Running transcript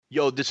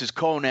Yo, this is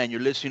Conan.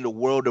 You're listening to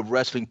World of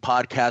Wrestling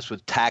Podcast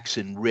with Tax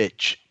and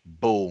Rich.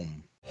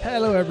 Boom.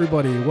 Hello,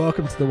 everybody.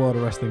 Welcome to the World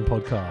of Wrestling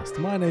Podcast.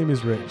 My name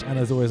is Rich, and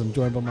as always, I'm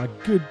joined by my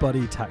good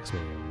buddy, Tax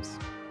Williams.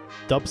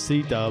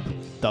 Dub-C-dub.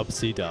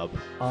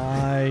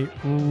 I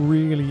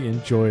really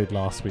enjoyed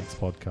last week's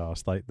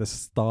podcast, like the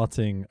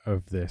starting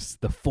of this,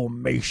 the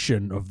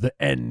formation of the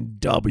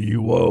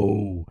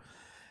NWO.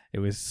 It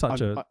was such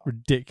a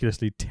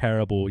ridiculously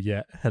terrible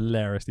yet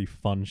hilariously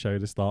fun show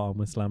to start on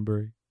with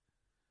Slamboree.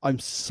 I'm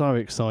so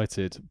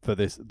excited for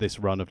this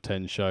run of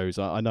 10 shows.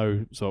 I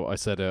know, so I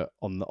said it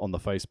on the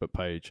Facebook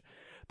page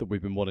that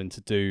we've been wanting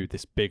to do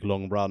this big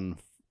long run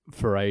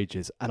for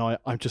ages, and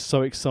I'm just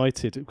so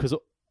excited because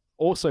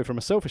also from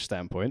a selfish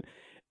standpoint,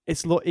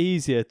 it's a lot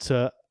easier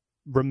to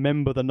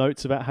remember the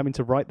notes without having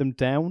to write them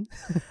down.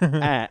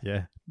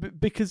 Yeah,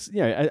 because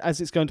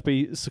as it's going to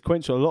be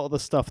sequential, a lot of the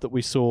stuff that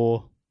we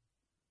saw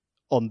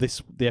on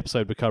the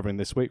episode we're covering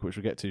this week, which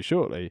we'll get to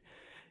shortly.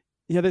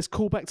 Yeah, there's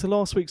callback to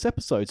last week's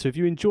episode. So if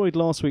you enjoyed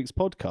last week's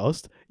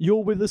podcast,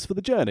 you're with us for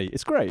the journey.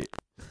 It's great.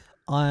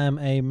 I am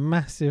a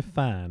massive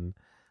fan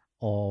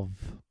of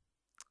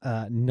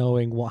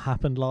knowing what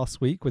happened last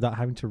week without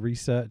having to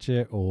research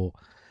it or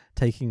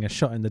taking a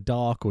shot in the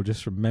dark or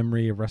just from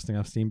memory of wrestling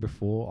I've seen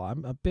before.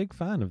 I'm a big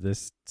fan of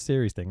this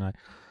series thing.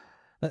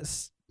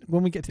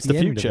 When we get to the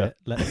end of it,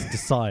 let's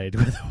decide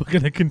whether we're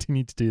going to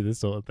continue to do this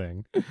sort of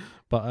thing.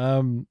 But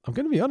I'm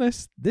going to be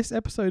honest, this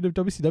episode of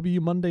WCW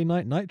Monday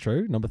Night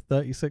Nitro, number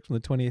 36 from the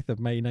 20th of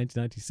May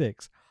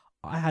 1996,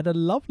 I had a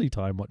lovely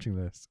time watching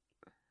this.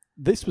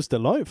 This was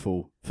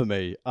delightful for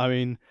me. I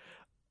mean,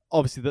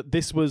 obviously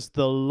this was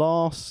the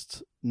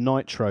last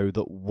Nitro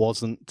that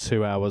wasn't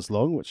 2 hours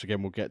long, which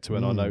again we'll get to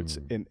in our notes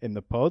in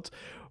the pod.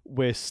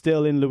 We're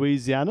still in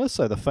Louisiana,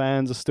 so the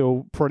fans are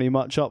still pretty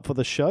much up for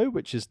the show,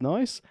 which is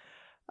nice.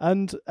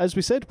 And as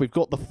we said, we've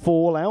got the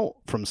fallout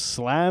from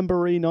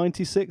Slamboree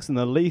 96 and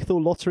the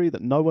Lethal Lottery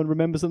that no one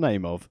remembers the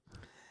name of.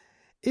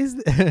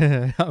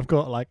 I've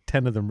got like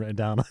 10 of them written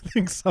down, I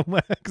think,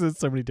 somewhere, because there's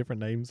so many different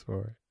names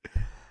for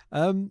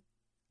it.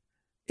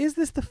 Is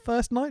this the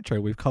first Nitro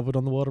we've covered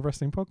on the World of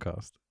Wrestling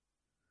podcast?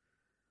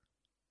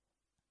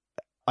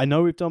 I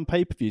know we've done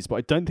pay-per-views, but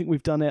I don't think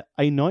we've done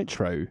a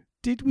Nitro.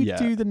 Did we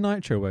do the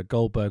Nitro where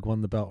Goldberg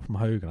won the belt from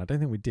Hogan? I don't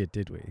think we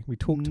did we? We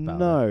talked about it.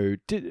 No,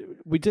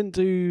 we didn't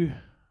do...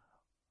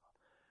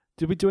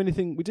 Did we do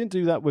anything? We didn't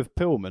do that with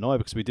Pillman either,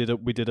 because we did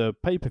a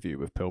pay-per-view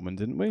with Pillman,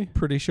 didn't we?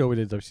 Pretty sure we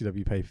did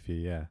WCW pay-per-view,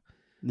 yeah.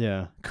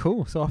 Yeah.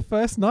 Cool. So our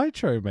first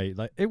Nitro, mate.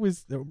 Like, it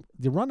was the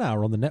run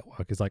hour on the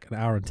network is like an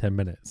hour and 10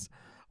 minutes.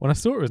 When I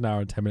saw it was an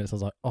hour and 10 minutes, I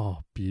was like,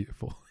 oh,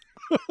 beautiful.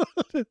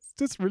 It's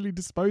just really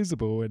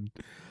disposable and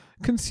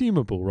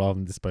consumable rather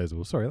than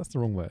disposable. Sorry, that's the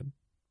wrong word.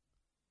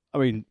 I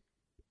mean,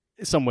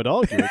 some would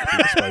argue it could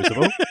be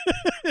disposable.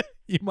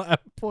 You might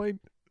have a point.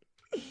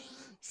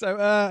 So,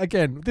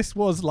 again, this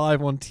was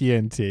live on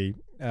TNT.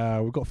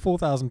 We've got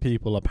 4,000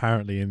 people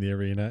apparently in the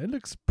arena. It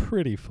looks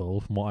pretty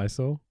full from what I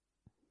saw.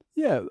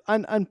 Yeah,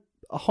 and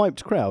a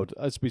hyped crowd.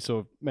 As we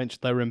sort of mentioned,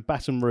 they were in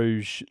Baton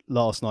Rouge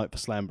last night for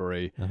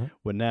Slamboree. Uh-huh.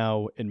 We're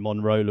now in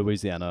Monroe,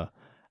 Louisiana.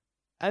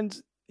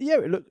 And yeah,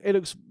 it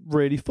looks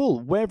really full.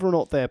 Whether or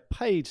not they're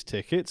paid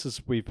tickets,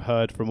 as we've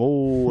heard from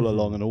all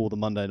along and all the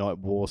Monday Night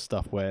War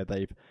stuff where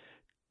they've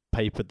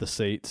papered the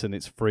seats and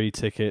it's free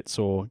tickets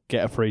or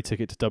get a free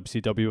ticket to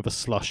WCW with a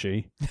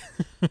slushie.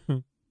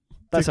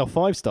 That's how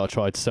 5-Star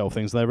tried to sell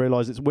things. They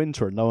realised it's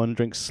winter and no one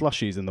drinks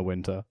slushies in the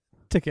winter.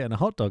 Ticket and a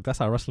hot dog. That's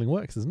how wrestling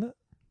works, isn't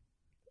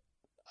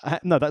it?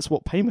 No, that's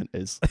what payment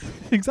is.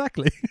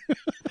 Exactly.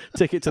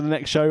 Ticket to the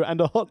next show and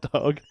a hot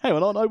dog. Hang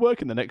on, aren't I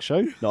working the next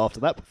show? Not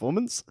after that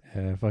performance.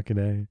 Yeah, fucking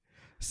A.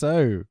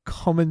 So,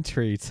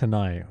 commentary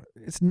tonight.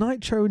 It's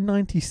Nitro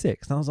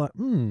 96. And I was like,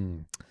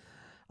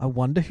 I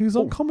wonder who's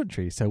on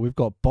commentary. So we've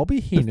got Bobby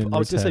Heenan I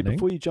was going to say, returning.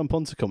 before you jump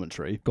onto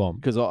commentary, Go on.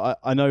 because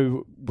I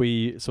know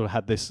we sort of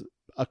had this,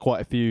 quite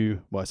a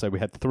few, well, I say we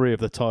had 3 of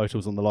the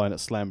titles on the line at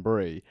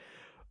Slamboree.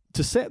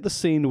 To set the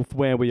scene of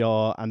where we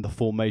are and the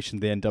formation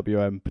of the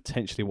NWO and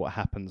potentially what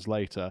happens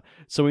later.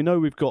 So we know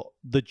we've got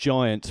the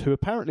Giant, who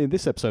apparently in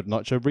this episode of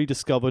Nitro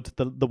rediscovered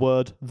the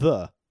word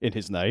 "the" in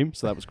his name,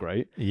 so that was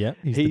great. Yeah,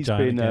 he's the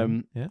Giant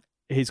again.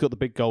 He's got the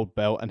big gold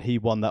belt, and he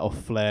won that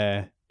off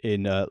Flair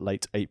in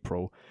late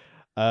April.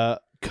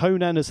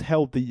 Conan has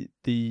held the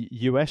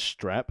US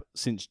strap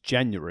since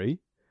January.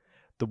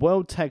 The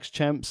World Tag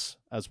Champs,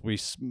 as we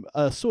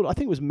I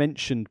think it was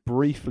mentioned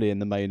briefly in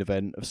the main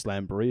event of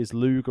Slamboree, is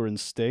Luger and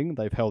Sting.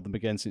 They've held them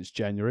again since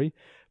January.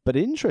 But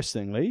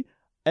interestingly,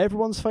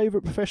 everyone's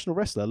favourite professional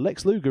wrestler,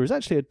 Lex Luger, is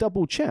actually a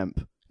double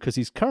champ because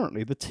he's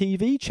currently the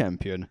TV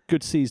champion.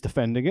 Good to see he's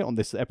defending it on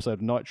this episode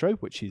of Nitro,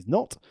 which he's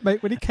not.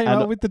 Mate, when he came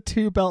out with the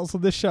 2 belts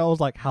on this show, I was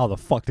like, how the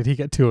fuck did he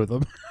get 2 of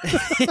them?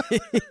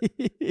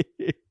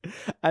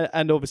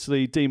 and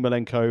obviously, Dean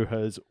Malenko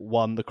has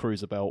won the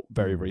Cruiser belt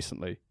very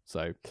recently.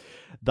 So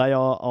they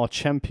are our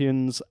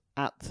champions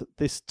at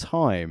this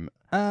time.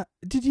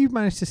 Did you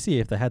manage to see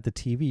if they had the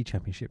TV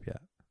championship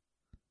yet?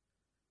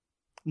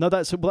 No,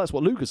 that's what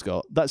Luger's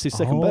got. That's his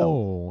second belt.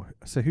 Oh,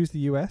 so who's the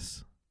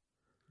US?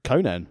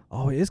 Conan.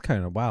 Oh, it is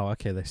Conan. Wow.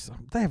 Okay,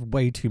 they have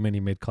way too many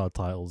mid-card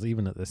titles,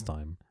 even at this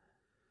time.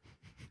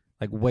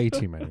 Like, way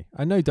too many.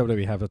 I know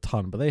WWE have a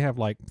ton, but they have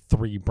like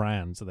 3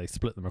 brands, so they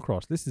split them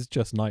across. This is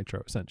just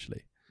Nitro,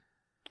 essentially.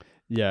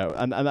 Yeah,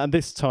 and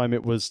this time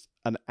it was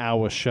an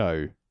hour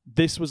show.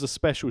 This was a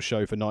special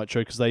show for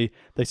Nitro because they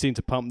seem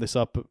to pump this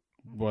up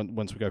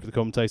once we go for the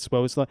commentators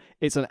as well.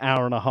 It's an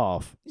hour and a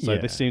half, so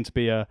this seemed to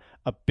be a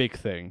big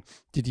thing.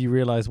 Did you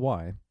realise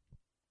why?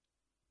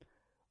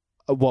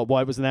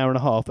 Why it was an hour and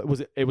a half?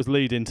 It was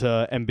leading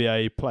to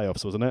NBA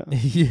playoffs, wasn't it?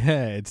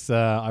 Yeah, it's.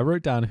 I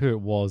wrote down who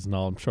it was, and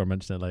I'm sure I'll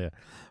mention it later.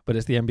 But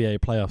it's the NBA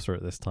playoffs are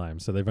at this time,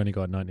 so they've only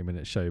got a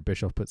 90-minute show.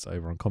 Bischoff puts it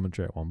over on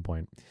commentary at one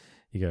point.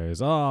 He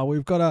goes,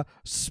 we've got a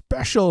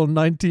special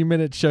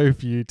 90-minute show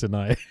for you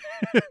tonight.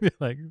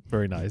 Like,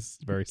 very nice,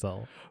 very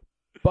subtle.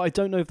 But I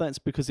don't know if that's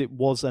because it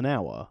was an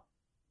hour.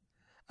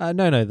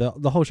 No,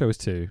 the whole show is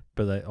 2,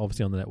 but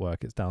obviously on the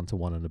network it's down to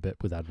 1 and a bit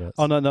with adverts.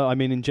 Oh, no, I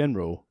mean in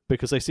general,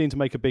 because they seem to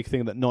make a big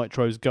thing that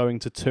Nitro's going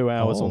to 2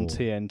 hours on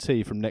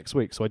TNT from next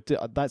week. So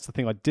that's the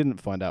thing I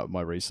didn't find out in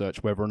my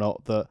research, whether or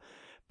not that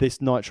this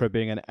Nitro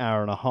being an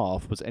hour and a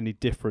half was any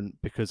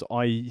different, because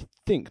I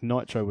think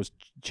Nitro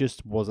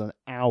was an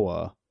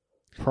hour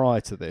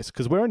prior to this,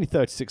 because we're only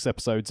 36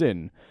 episodes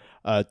in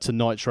to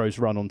Nitro's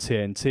run on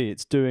TNT.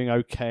 It's doing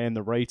okay in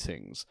the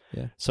ratings.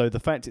 Yeah. So the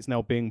fact it's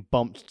now being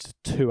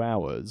bumped to 2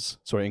 hours,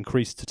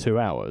 increased to 2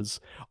 hours,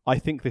 I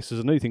think this is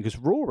a new thing, because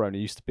Raw only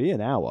used to be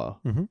an hour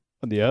in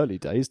the early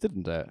days,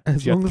 didn't it?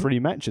 You had 3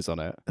 matches on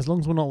it. As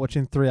long as we're not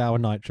watching 3-hour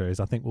Nitros,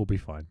 I think we'll be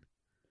fine.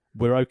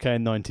 We're okay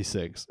in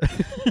 96.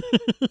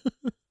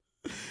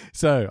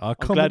 So I'm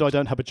glad I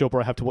don't have a job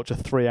where I have to watch a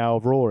 3-hour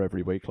Raw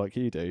every week like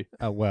you do.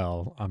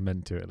 Well, I'm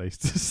meant to at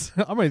least.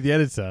 I'm only the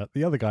editor.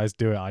 The other guys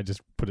do it. I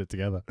just put it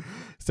together.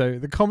 So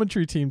the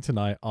commentary team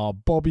tonight are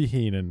Bobby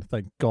Heenan.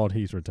 Thank God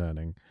he's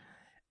returning.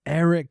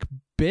 Eric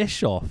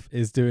Bischoff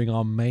is doing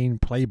our main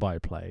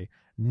play-by-play.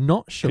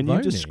 Not Schiavone. Can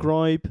you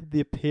describe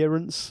the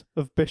appearance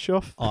of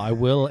Bischoff? I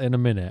will in a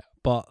minute.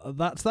 But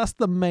that's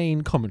the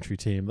main commentary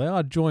team. They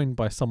are joined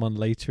by someone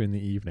later in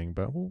the evening,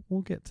 but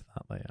we'll get to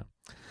that later.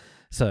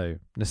 So,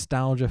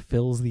 nostalgia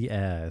fills the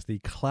air as the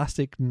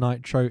classic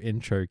Nitro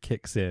intro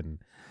kicks in.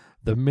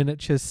 The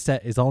miniature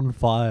set is on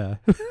fire.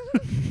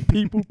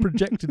 People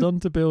projected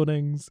onto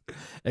buildings.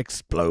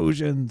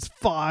 Explosions,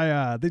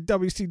 fire, the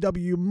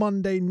WCW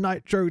Monday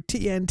Nitro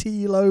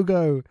TNT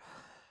logo.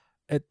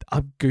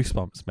 I've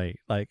goosebumps, mate.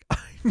 Like, I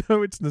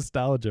know it's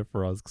nostalgia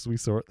for us because we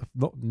saw it,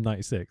 not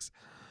 96,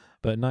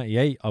 but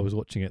 98, I was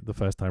watching it the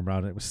first time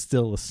round, and it was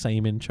still the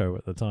same intro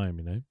at the time,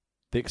 you know?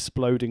 The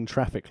exploding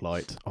traffic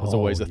light was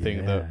always a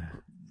thing that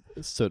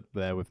stood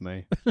there with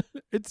me.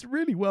 It's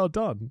really well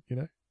done, you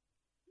know?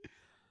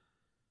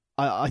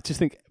 I just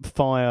think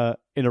fire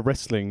in a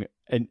wrestling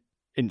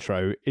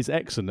intro is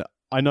excellent.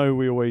 I know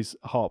we always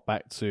harp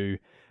back to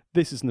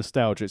this is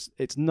nostalgia.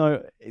 It's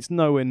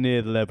nowhere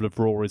near the level of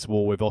Raw is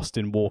War with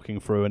Austin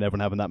walking through and everyone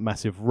having that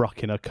massive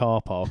ruck in a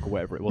car park or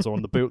whatever it was, or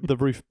on the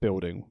roof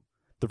building.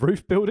 The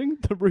roof building?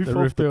 The roof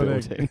of the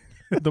building.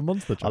 The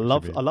monster truck.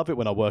 I love it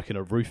when I work in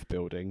a roof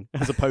building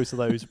as opposed to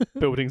those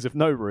buildings with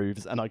no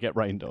roofs and I get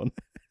rained on.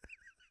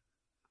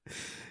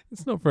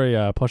 It's not very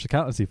posh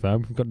accountancy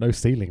firm. We've got no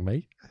ceiling,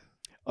 mate.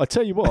 I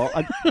tell you what,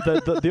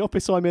 the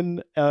office I'm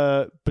in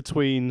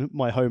between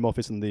my home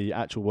office and the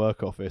actual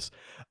work office,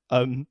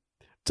 to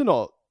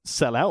not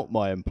sell out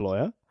my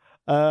employer,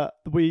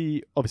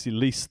 we obviously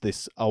lease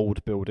this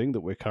old building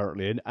that we're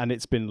currently in, and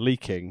it's been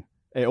leaking.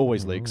 It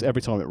always leaks.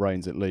 Every time it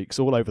rains, it leaks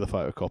all over the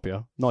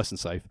photocopier. Nice and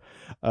safe.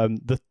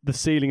 The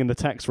ceiling in the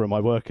tax room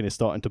I work in is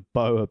starting to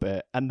bow a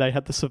bit, and they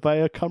had the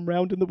surveyor come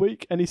round in the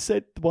week, and he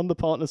said, one of the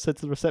partners said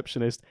to the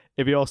receptionist,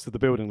 if he asks if the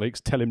building leaks,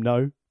 tell him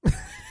no.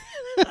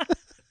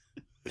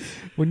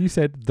 When you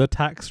said the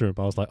tax room,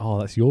 I was like,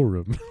 oh, that's your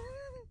room.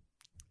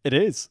 It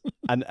is.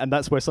 And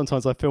that's where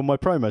sometimes I film my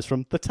promos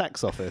from, the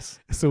tax office.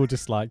 It's all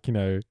just like, you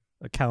know,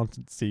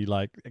 accountancy,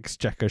 like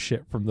exchequer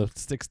shit from the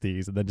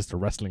 60s, and then just a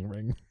wrestling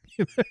ring.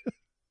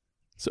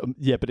 So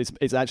yeah, but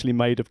it's actually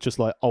made of just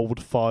like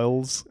old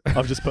files.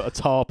 I've just put a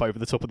tarp over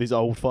the top of these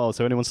old files,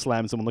 so anyone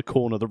slams them on the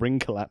corner, the ring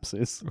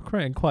collapses. We're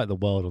creating quite the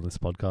world on this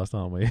podcast,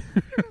 aren't we?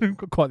 We've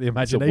got quite the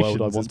imagination. It's a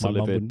world I want to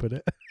live in. Put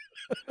it.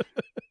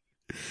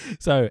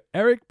 So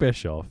Eric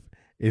Bischoff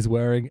is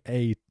wearing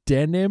a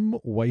denim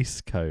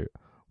waistcoat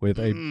with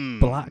a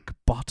black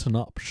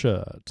button-up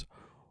shirt.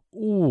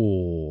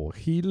 Oh,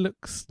 he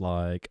looks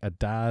like a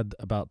dad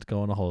about to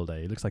go on a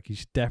holiday. He looks like he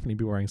should definitely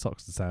be wearing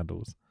socks and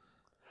sandals.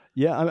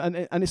 Yeah,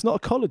 and it's not a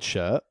collared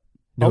shirt.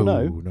 No.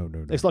 No.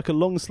 It's like a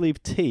long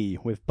sleeve tee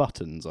with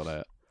buttons on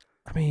it.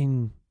 I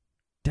mean,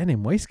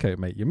 denim waistcoat,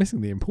 mate. You're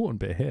missing the important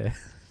bit here.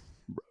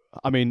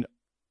 I mean,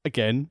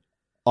 again,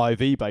 I've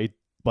eBayed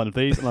one of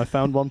these and I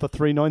found one for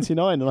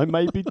 $3.99, and I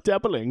may be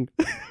dabbling.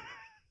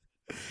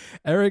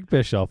 Eric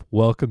Bischoff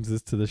welcomes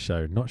us to the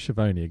show, not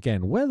Schiavone.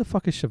 Again, where the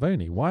fuck is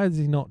Schiavone? Why is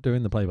he not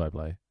doing the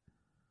play-by-play?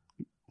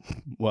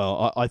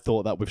 Well, I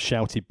thought that with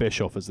shouty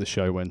Bischoff as the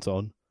show went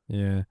on.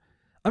 Yeah.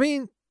 I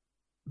mean,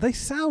 they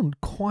sound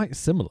quite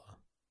similar.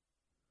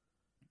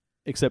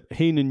 Except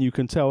Heenan, you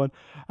can tell, and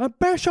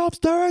Bischoff's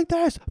doing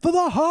this for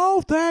the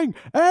whole thing,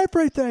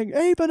 everything,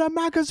 even a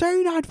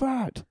magazine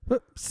advert.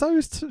 But so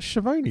is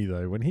Schiavone,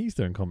 though, when he's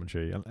doing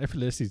commentary. And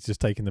effortless, he's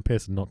just taking the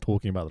piss and not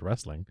talking about the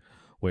wrestling,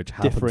 which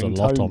happens Differing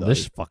a lot tone, on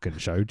this fucking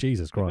show.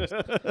 Jesus Christ.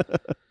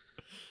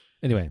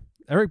 Anyway,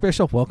 Eric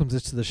Bischoff welcomes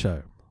us to the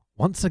show.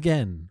 Once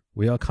again,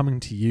 we are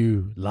coming to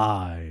you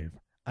live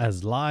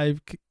as you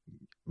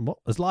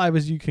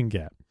can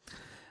get.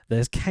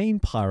 There's Kane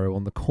pyro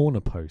on the corner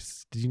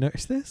posts. Did you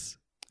notice this?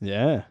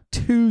 Yeah.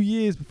 2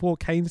 years before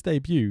Kane's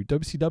debut,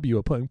 WCW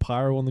are putting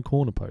pyro on the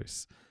corner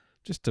posts.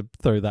 Just to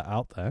throw that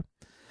out there.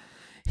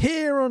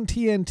 Here on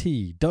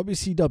TNT,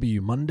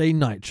 WCW Monday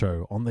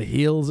Nitro on the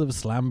heels of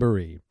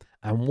Slamboree.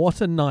 And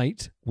what a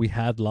night we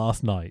had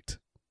last night.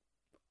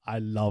 I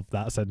love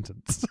that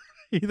sentence.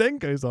 He then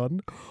goes on,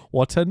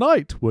 what a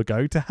night we're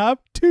going to have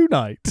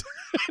tonight.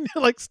 And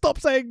you're like, stop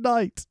saying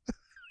night.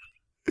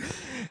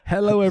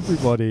 Hello,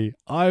 everybody.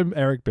 I'm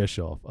Eric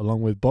Bischoff,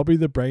 along with Bobby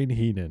the Brain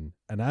Heenan.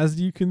 And as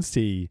you can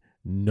see,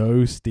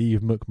 no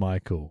Steve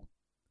McMichael.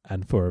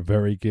 And for a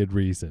very good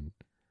reason.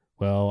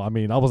 Well, I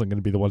mean, I wasn't going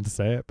to be the one to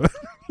say it, but...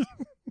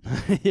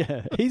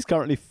 Yeah, he's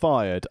currently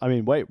fired. I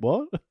mean, wait,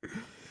 what?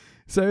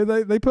 So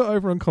they put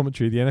over on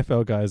commentary, the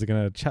NFL guys are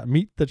going to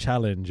meet the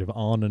challenge of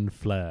Arn and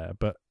Flair,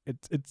 but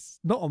it's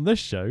not on this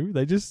show.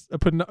 They just are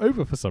putting it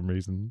over for some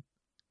reason.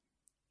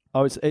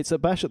 Oh, it's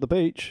at Bash at the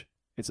Beach.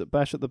 It's at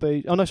Bash at the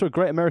Beach. Oh no, sorry,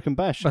 Great American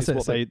Bash is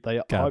what they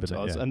hyped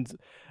us. Yeah.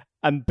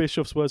 And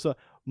Bischoff's words are,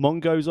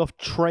 Mongo's off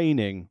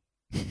training.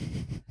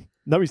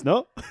 No, he's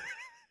not.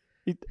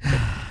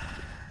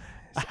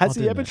 Has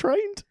he ever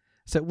trained?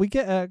 So we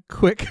get a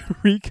quick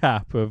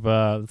recap of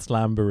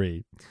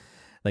Slamboree.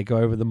 They go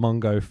over the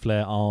Mongo,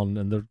 Flair, Arn,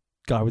 and the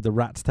guy with the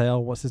rat's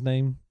tail. What's his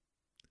name?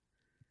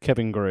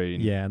 Kevin Green.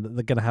 Yeah, and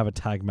they're going to have a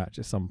tag match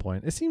at some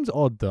point. It seems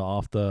odd that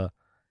after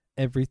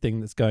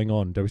everything that's going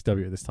on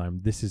WCW at this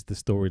time, this is the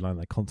storyline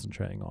they're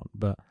concentrating on.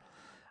 But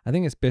I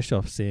think it's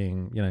Bischoff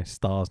seeing,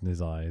 stars in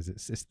his eyes.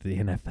 It's the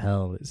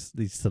NFL. It's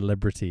these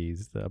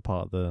celebrities that are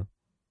part of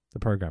the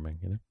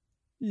programming,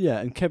 Yeah,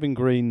 and Kevin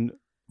Green,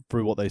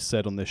 through what they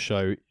said on this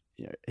show,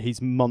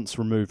 he's months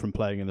removed from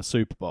playing in a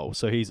Super Bowl,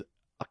 so he's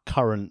a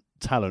current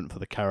talent for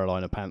the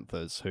Carolina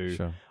Panthers, who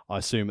Sure. I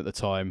assume at the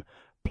time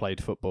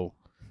played football.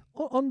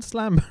 On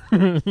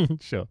Slamboree,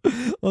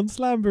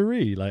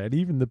 and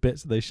even the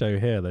bits that they show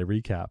here, they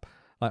recap.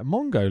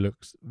 Mongo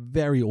looks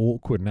very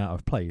awkward and out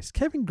of place.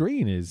 Kevin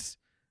Green he's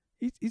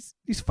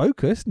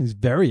focused and he's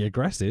very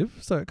aggressive,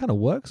 so it kind of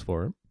works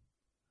for him.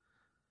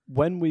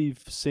 When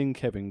we've seen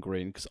Kevin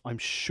Green, because I'm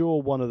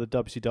sure one of the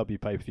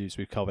WCW pay-per-views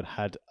we've covered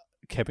had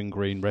Kevin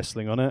Green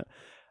wrestling on it,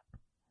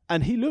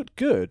 and he looked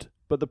good.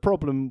 But the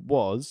problem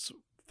was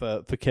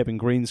for Kevin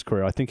Green's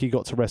career, I think he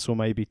got to wrestle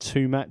maybe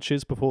 2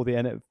 matches before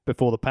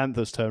the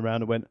Panthers turned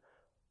around and went,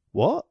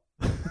 "What?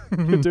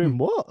 You're doing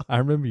what?" I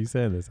remember you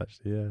saying this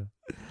actually, yeah.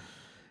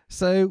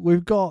 So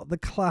we've got the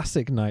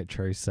classic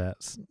Nitro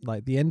sets,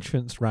 like the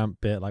entrance ramp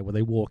bit, where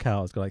they walk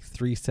out. It's got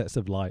 3 sets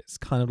of lights,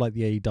 kind of like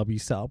the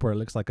AEW setup where it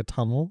looks like a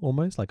tunnel,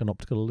 almost like an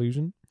optical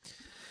illusion.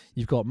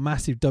 You've got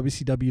massive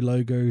WCW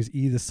logos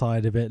either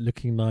side of it,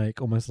 looking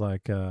almost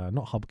like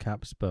not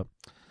hubcaps, but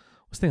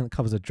what's the thing that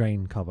covers a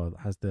drain cover that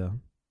has the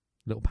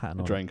little pattern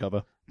on drain it?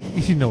 Cover.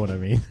 You know what I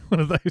mean? One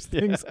of those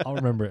things. Yeah. I'll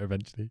remember it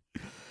eventually.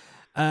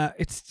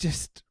 It's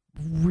just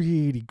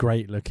really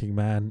great looking,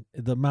 man.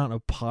 The amount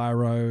of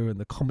pyro and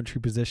the commentary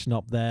position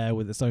up there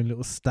with its own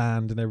little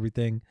stand and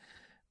everything.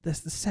 The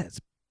set's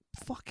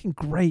fucking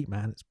great,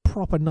 man. It's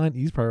proper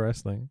 90s pro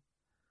wrestling.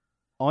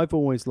 I've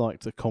always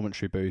liked the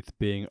commentary booth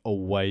being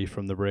away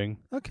from the ring.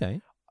 Okay.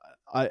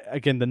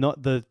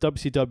 The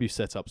WCW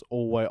setups,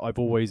 I've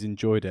always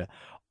enjoyed it.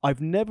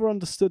 I've never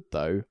understood,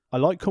 though. I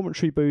like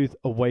commentary booth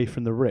away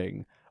from the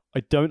ring.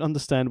 I don't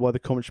understand why the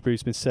commentary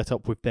booth's been set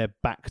up with their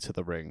back to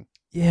the ring.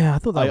 Yeah, I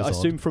thought that was I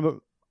assume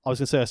odd.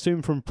 I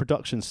assume from a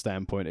production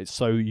standpoint, it's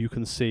so you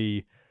can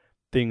see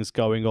things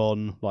going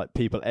on, like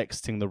people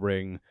exiting the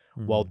ring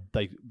while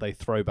they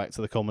throw back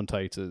to the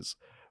commentators.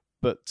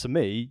 But to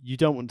me, you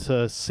don't want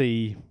to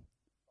see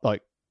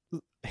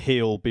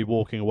heel be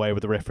walking away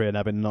with the referee and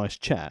having a nice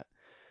chat.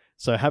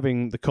 So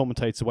having the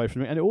commentators away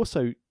from it, and it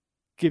also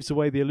gives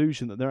away the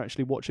illusion that they're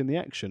actually watching the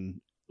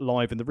action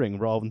live in the ring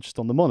rather than just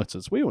on the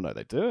monitors. We all know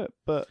they do it,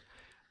 but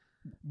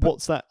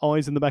what's that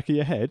eyes in the back of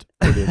your head?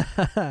 Brilliant.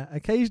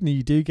 Occasionally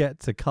you do get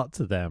to cut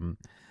to them.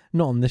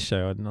 Not on this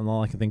show, not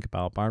all I can think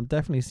about, but I've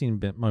definitely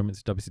seen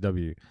moments of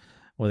WCW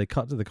where they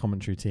cut to the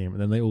commentary team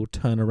and then they all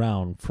turn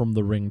around from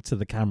the ring to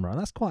the camera. And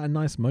that's quite a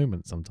nice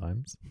moment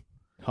sometimes.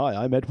 Hi,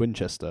 I'm Ed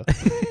Winchester.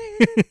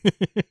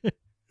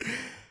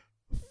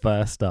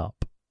 First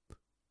up,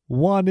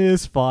 one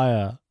is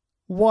fire,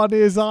 one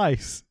is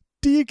ice.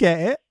 Do you get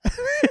it?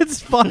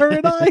 It's fire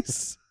and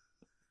ice.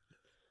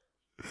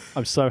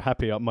 I'm so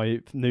happy.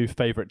 My new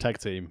favourite tag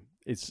team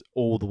is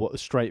all the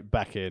straight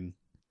back in.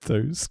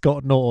 So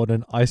Scott Norton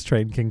and Ice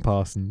Train King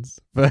Parsons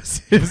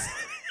versus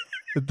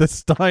the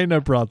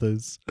Steiner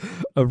brothers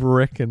of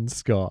Rick and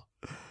Scott.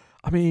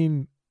 I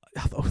mean,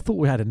 I thought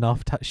we had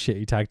enough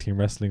shitty tag team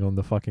wrestling on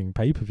the fucking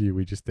pay-per-view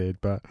we just did,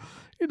 but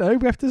we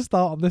have to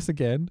start on this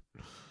again.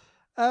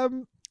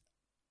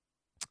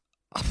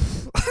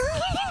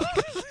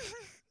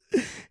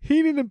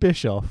 Heenan and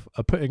Bischoff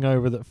are putting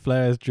over that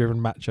Flair's driven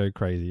Macho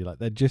crazy. Like,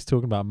 they're just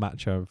talking about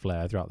Macho and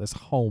Flair throughout this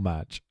whole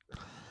match.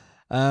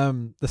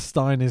 The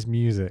Steiners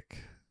music.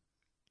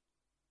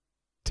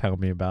 Tell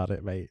me about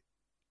it, mate.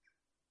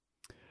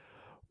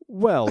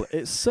 Well,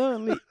 it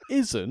certainly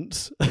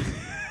isn't.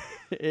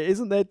 It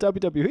isn't their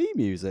WWE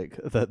music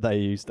that they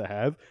used to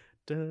have.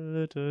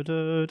 Da, da,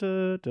 da,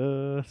 da,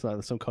 da. It's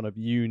like some kind of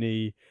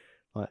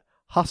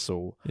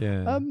hustle.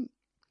 Yeah.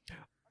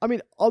 I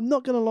mean, I'm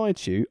not going to lie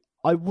to you.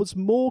 I was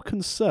more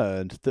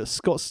concerned that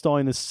Scott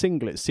Steiner's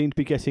singlet seemed to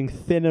be getting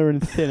thinner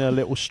and thinner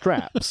little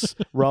straps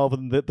rather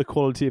than the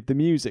quality of the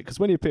music. Because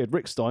when he appeared,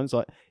 Rick Steiner's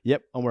like,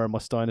 yep, I'm wearing my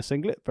Steiner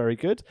singlet. Very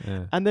good.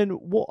 Yeah. And then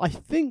what I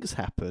think's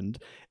happened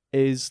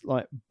is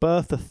like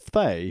Bertha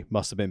Faye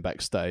must have been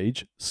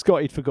backstage.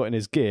 Scotty'd forgotten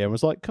his gear and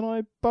was like, can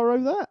I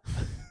borrow that?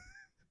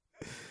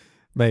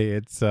 Mate,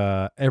 it's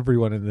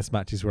everyone in this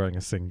match is wearing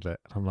a singlet.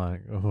 I'm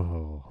like,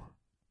 oh,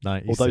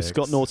 96. Although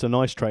Scott Norton and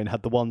Ice Train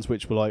had the ones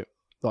which were like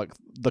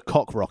the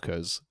cock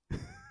rockers.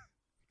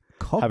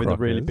 Having the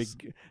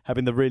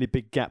really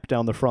big gap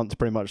down the front to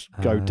pretty much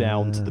go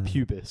down to the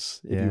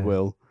pubis, if you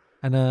will.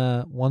 And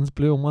one's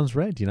blue and one's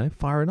red,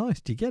 fire and ice.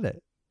 Do you get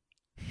it?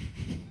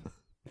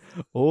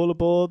 All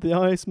aboard the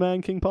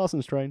Iceman King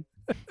Parsons train.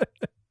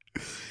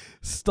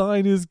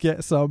 Steiners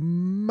get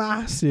some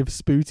massive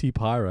spooty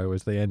pyro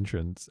as they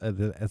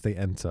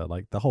enter.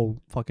 Like, the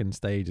whole fucking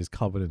stage is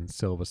covered in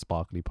silver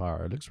sparkly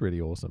pyro. It looks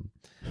really awesome.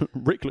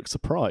 Rick looks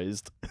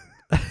surprised.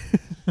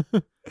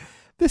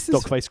 This is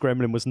Dogface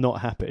Gremlin was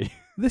not happy.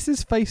 This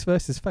is face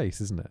versus face,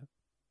 isn't it?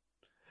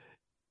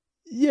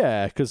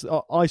 Yeah, because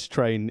Ice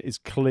Train is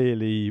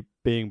clearly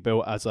being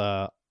built as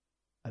a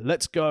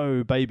let's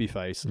go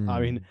babyface. I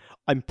mean,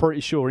 I'm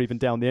pretty sure even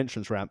down the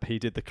entrance ramp he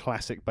did the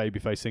classic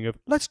babyface thing of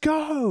let's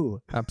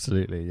go.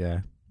 Absolutely,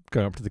 yeah.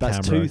 Going up to the camera.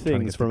 That's two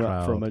things from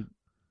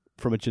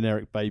a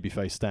generic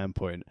babyface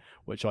standpoint,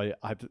 which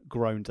I've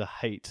grown to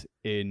hate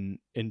in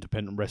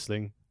independent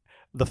wrestling.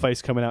 The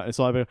face coming out, it's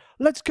either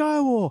let's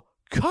go or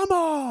come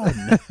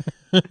on.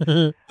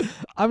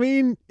 I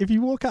mean, if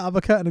you walk out of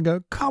a curtain and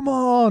go, come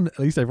on, at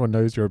least everyone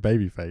knows you're a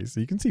babyface, so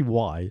you can see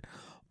why.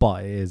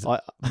 But it is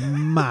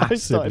massively I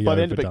started by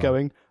the end of it overdone.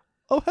 going,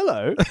 oh,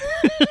 hello.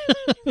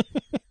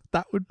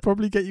 That would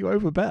probably get you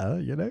over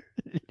better, Yeah.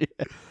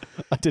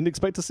 I didn't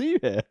expect to see you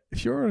here.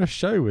 If you're on a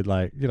show with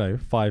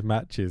 5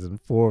 matches and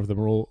 4 of them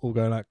are all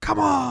going like, come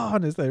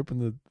on, as they open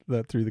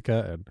the through the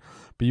curtain,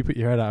 but you put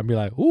your head out and be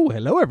like, oh,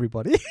 hello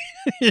everybody.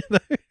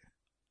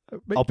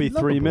 I'll be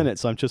 3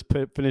 minutes. I'm just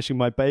finishing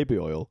my baby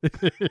oil.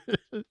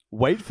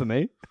 Wait for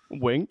me.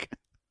 Wink.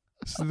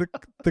 So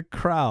the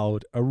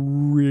crowd are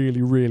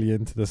really, really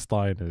into the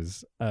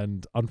Steiners,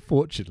 and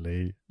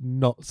unfortunately,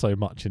 not so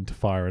much into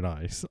Fire and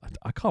Ice.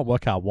 I can't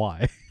work out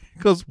why,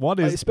 because one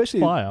is especially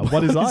fire,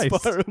 one is ice.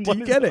 Do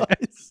you get it?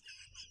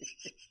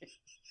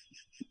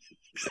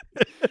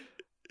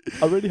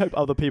 I really hope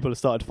other people have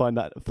started to find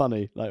that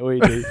funny, like we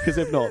do, because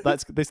if not,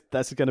 that's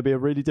going to be a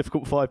really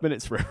difficult 5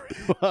 minutes for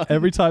everyone.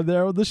 Every time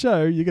they're on the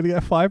show, you're going to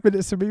get 5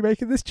 minutes of me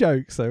making this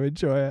joke, so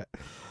enjoy it.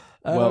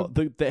 Well,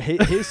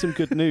 here's some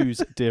good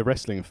news, dear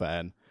wrestling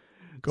fan.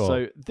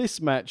 So this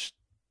match,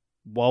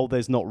 while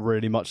there's not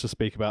really much to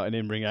speak about in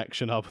in-ring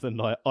action other than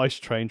like Ice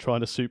Train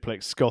trying to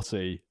suplex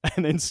Scotty,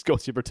 and then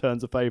Scotty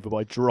returns a favour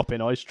by dropping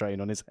Ice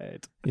Train on his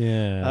head.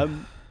 Yeah.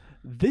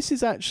 This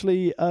is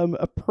actually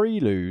a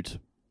prelude.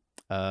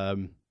 I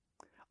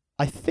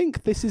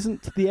think this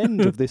isn't the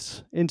end of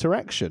this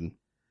interaction.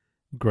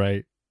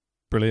 Great.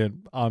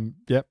 Brilliant.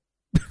 Yep.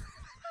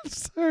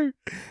 So,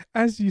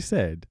 as you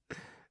said,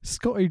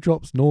 Scotty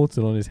drops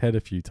Norton on his head a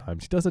few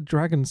times. He does a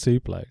dragon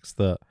suplex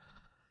that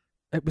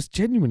it was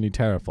genuinely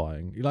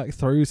terrifying. He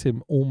throws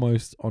him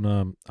almost on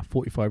a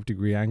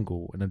 45-degree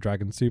angle in a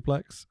dragon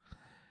suplex.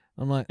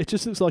 I'm like, it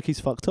just looks like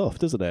he's fucked off,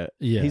 doesn't it?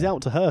 Yeah. He's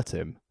out to hurt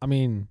him. I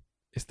mean,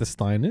 it's the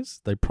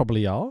Steiners. They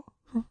probably are.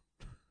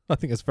 I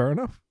think it's fair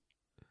enough.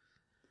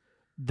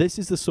 This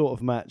is the sort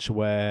of match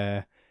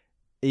where,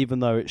 even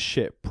though it's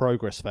shit,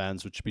 Progress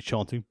fans would be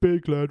chanting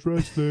 "Big Lad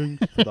Wrestling"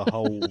 for the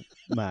whole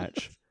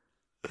match.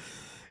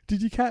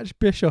 Did you catch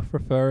Bischoff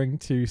referring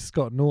to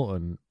Scott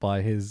Norton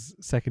by his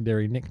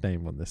secondary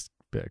nickname on this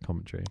bit of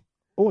commentary?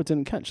 Oh, I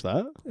didn't catch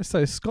that.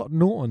 So Scott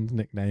Norton's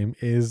nickname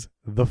is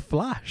The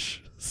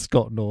Flash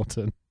Scott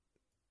Norton.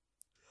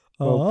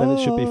 Well, then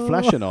it should be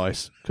Flash and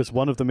Ice, because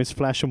one of them is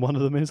Flash and one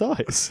of them is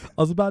Ice.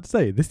 I was about to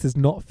say, this does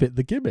not fit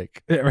the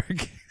gimmick,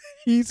 Eric.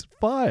 He's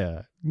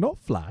fire,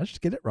 not Flash.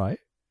 Get it right.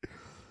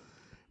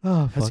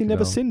 Oh, has he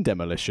never seen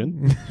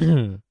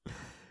Demolition?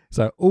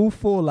 So all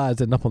 4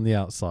 lads end up on the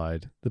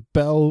outside. The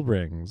bell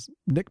rings.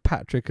 Nick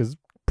Patrick has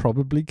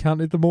probably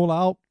counted them all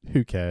out.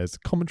 Who cares?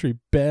 Commentary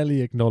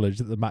barely acknowledged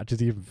that the match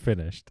is even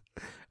finished.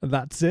 And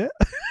that's it.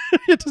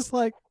 You're just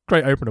like,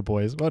 great opener,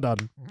 boys. Well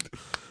done.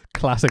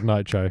 Classic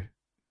Nitro.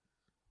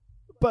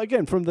 But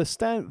again, from the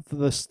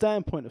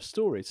standpoint of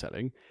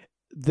storytelling,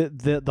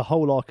 the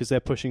whole arc is they're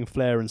pushing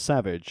Flair and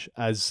Savage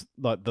as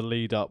like the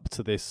lead up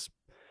to this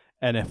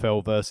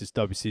NFL versus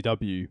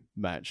WCW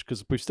match,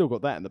 because we've still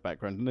got that in the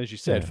background. And as you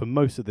said, for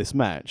most of this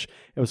match,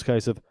 it was a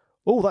case of,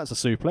 oh, that's a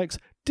suplex.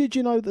 Did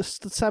you know that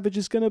Savage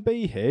is going to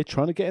be here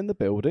trying to get in the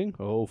building?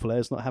 Oh,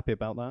 Flair's not happy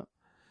about that.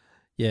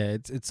 Yeah,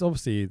 it's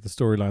obviously the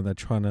storyline they're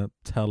trying to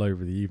tell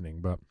over the evening,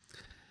 but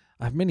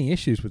I have many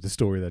issues with the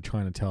story they're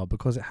trying to tell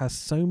because it has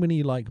so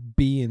many like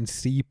B and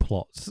C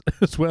plots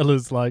as well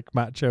as like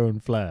Macho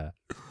and Flair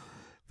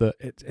that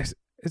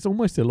it's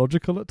almost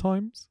illogical at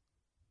times.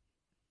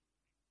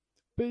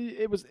 But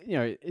it was,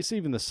 it's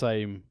even the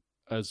same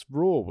as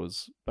Raw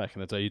was back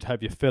in the day. You'd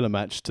have your filler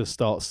match to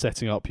start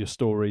setting up your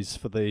stories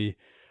for the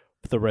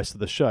rest of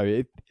the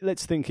show.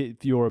 Let's think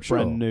if you're a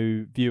brand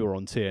new viewer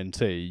on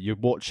TNT, you're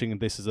watching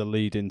this as a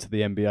lead into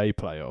the NBA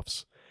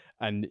playoffs,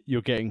 and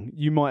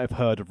you might have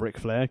heard of Ric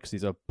Flair because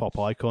he's a pop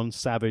icon.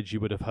 Savage you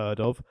would have heard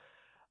of.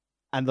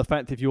 And the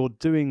fact if you're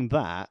doing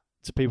that,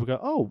 so people go,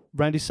 oh,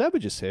 Randy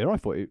Savage is here. I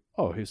thought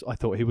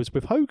he was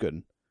with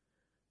Hogan.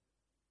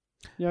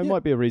 It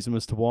might be a reason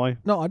as to why.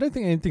 No, I don't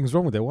think anything's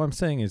wrong with it. What I'm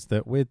saying is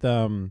that with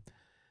the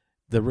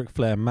Ric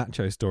Flair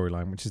Macho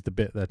storyline, which is the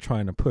bit they're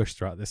trying to push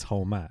throughout this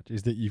whole match,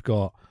 is that you've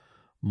got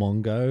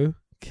Mongo,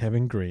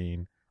 Kevin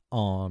Green,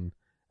 Arn,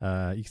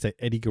 you could say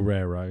Eddie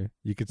Guerrero,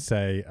 you could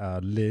say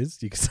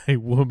Liz, you could say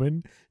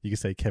Woman, you could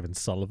say Kevin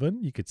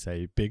Sullivan, you could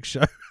say Big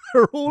Show.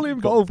 They're all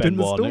involved in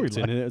the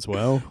storyline in it as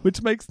well,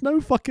 which makes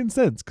no fucking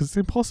sense because it's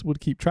impossible to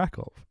keep track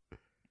of.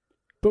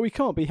 But we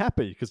can't be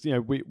happy because,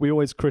 we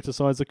always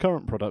criticise the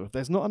current product.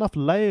 There's not enough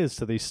layers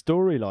to these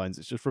storylines.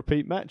 It's just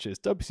repeat matches.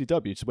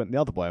 WCW just went the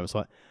other way. I was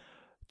like,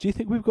 do you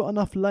think we've got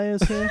enough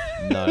layers here?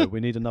 No, we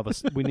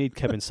need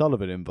Kevin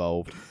Sullivan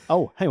involved.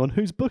 Oh, hang on,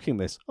 who's booking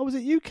this? Oh, is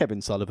it you,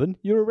 Kevin Sullivan?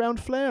 You're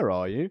around Flair,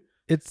 are you?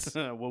 It's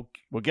we'll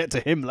get to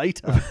him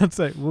later. I'd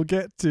say we'll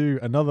get to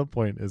another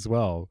point as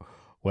well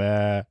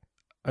where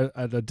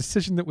a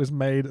decision that was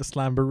made at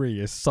Slamboree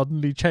is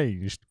suddenly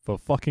changed for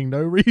fucking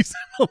no reason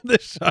on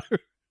this show.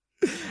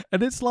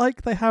 And it's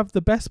like they have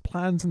the best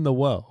plans in the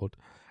world,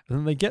 and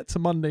then they get to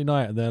Monday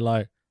night and they're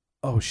like,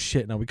 oh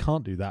shit, no, we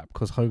can't do that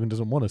because Hogan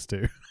doesn't want us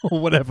to, or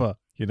whatever,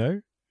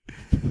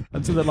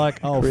 And so they're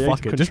like, oh,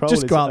 fuck it,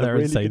 just go out there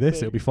and say this,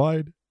 it'll be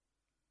fine.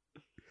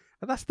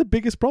 And that's the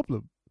biggest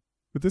problem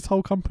with this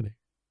whole company.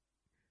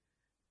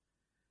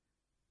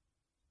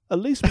 At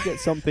least we get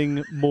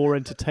something more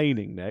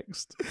entertaining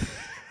next.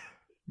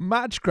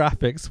 Match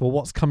graphics for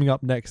what's coming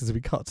up next as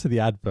we cut to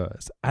the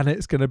adverts, and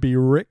it's going to be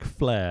Ric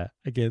Flair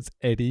against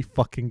Eddie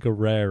fucking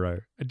Guerrero.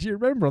 And do you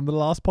remember on the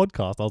last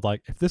podcast, I was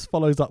like, if this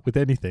follows up with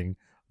anything,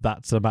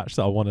 that's a match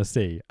that I want to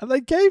see. And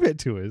they gave it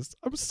to us.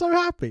 I'm so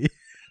happy.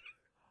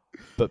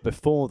 But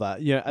before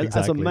that,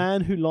 as a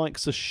man who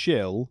likes a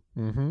shill,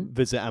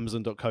 visit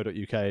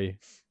amazon.co.uk,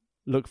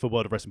 look for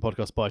World of Wrestling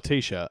Podcast, buy a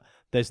t-shirt.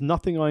 There's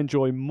nothing I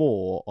enjoy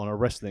more on a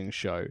wrestling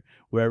show,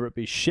 whether it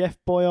be Chef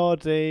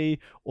Boyardee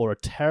or a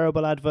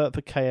terrible advert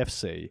for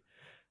KFC.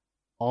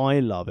 I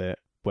love it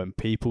when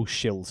people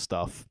shill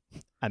stuff,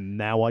 and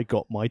now I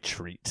got my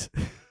treat.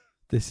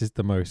 This is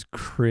the most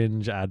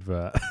cringe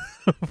advert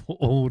of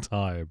all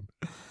time.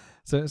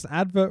 So it's an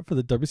advert for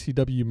the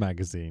WCW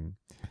magazine.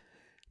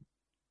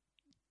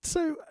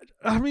 So,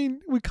 I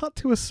mean, we cut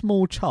to a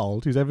small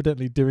child who's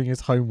evidently doing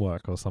his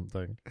homework or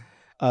something.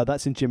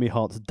 That's in Jimmy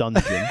Hart's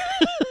dungeon.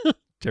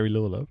 Jerry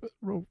Lawler.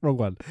 Wrong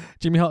one.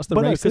 Jimmy Hart's the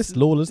racist,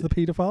 Lawler's the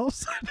paedophile,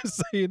 just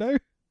so you know.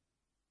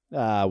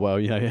 Well,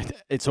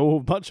 it's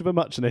all much of a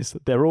muchness.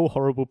 They're all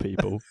horrible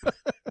people.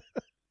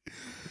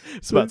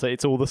 So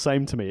it's all the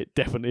same to me. It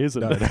definitely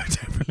isn't. No,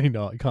 definitely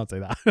not. You can't say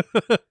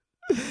that.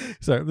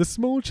 So the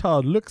small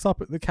child looks up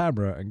at the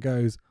camera and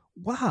goes,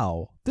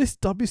 wow, this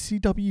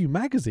WCW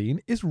magazine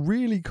is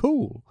really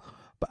cool.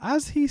 But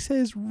as he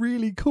says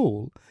really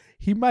cool,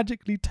 he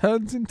magically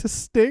turns into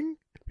Sting,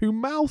 who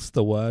mouths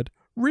the word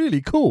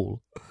really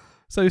cool.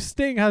 So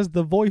Sting has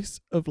the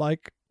voice of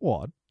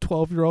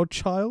 12-year-old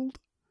child?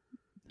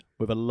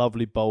 With a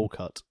lovely bowl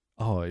cut.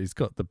 Oh, he's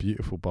got the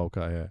beautiful bowl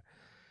cut here.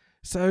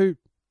 So,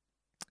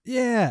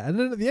 yeah, and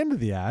then at the end of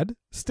the ad,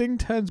 Sting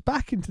turns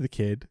back into the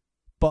kid,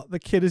 but the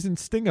kid is in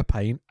Stinger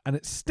paint, and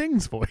it's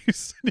Sting's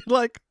voice. And you're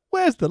like,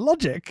 where's the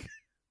logic?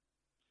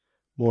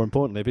 More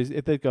importantly,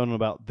 if they're going on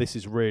about this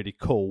is really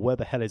cool, where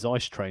the hell is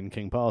Ice Train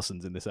King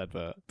Parsons in this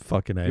advert?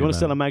 Fucking A. You want to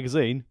sell a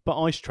magazine,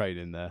 but Ice Train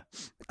in there.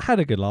 I had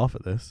a good laugh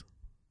at this.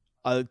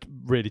 I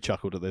really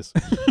chuckled at this,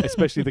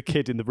 especially the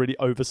kid in the really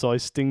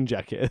oversized Sting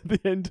jacket at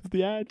the end of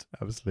the ad.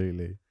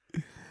 Absolutely.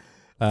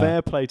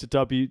 Fair play to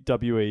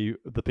WWE,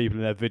 the people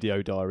in their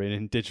video diary and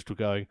in digital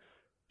going,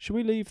 should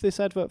we leave this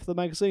advert for the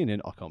magazine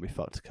in? I can't be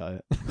fucked to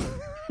cut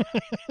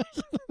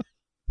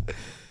it.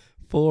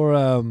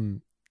 For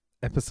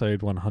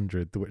episode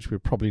 100, which we're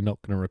probably not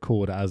going to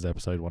record as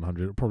episode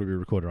 100, it'll probably be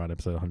recorded around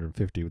episode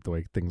 150 with the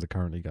way things are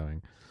currently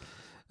going.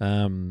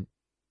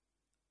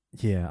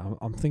 Yeah,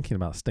 I'm thinking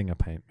about Stinger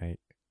paint, mate.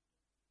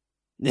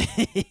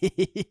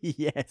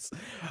 Yes.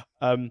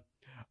 I'm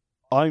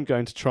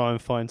going to try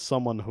and find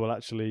someone who will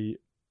actually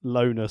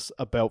loan us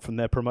a belt from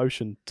their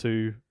promotion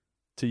to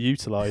to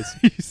utilize.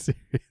 Are you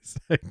serious?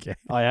 Okay.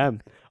 I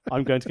am.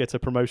 I'm going to get a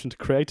promotion to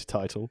creator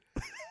title.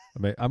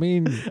 I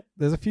mean,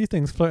 there's a few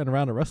things floating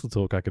around at Wrestle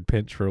Talk I could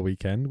pinch for a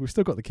weekend. We've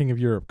still got the King of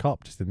Europe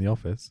Cup just in the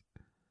office.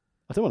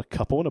 I don't want a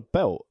cup. I want a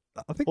belt.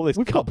 I think All this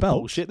we've cup got belts.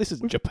 bullshit. This is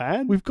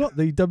Japan. We've got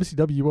the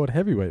WCW World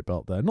Heavyweight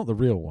belt there, not the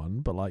real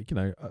one, but like, you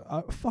know,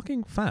 a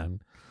fucking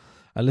fan,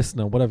 a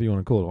listener, whatever you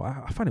want to call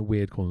them. I find it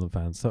weird calling them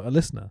fans. So a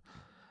listener.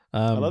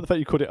 I like the fact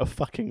you called it a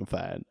fucking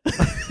fan.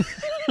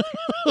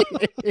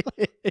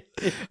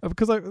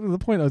 Because the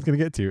point I was going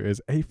to get to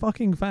is a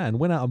fucking fan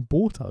went out and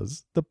bought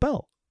us the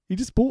belt. He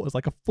just bought us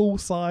like a full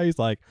size,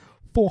 like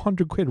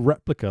 400 quid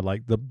replica,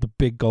 like the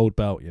big gold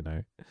belt, you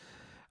know.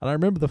 And I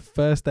remember the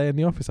first day in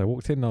the office, I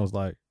walked in and I was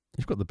like,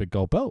 "You've got the big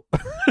gold belt."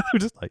 We're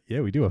just like,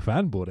 "Yeah, we do." A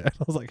fan bought it. And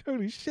I was like,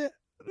 "Holy shit,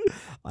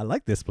 I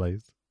like this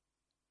place."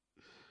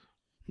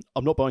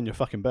 I'm not buying your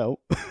fucking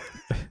belt.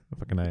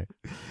 Fucking A.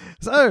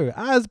 So,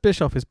 as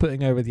Bischoff is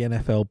putting over the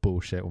NFL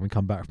bullshit when we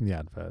come back from the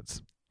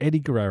adverts, Eddie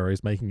Guerrero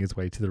is making his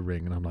way to the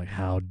ring, and I'm like,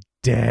 "How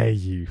dare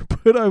you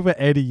put over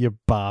Eddie, you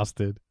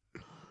bastard!"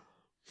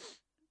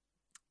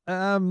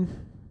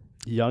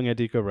 Young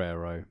Eddie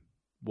Guerrero.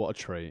 What a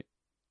treat.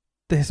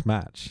 This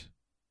match,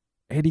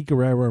 Eddie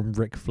Guerrero and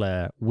Ric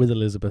Flair with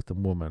Elizabeth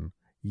and Woman.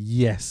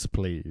 Yes,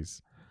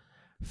 please.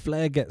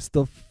 Flair gets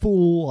the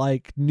full,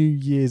 like, New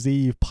Year's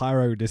Eve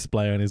pyro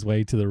display on his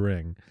way to the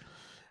ring.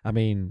 I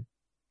mean,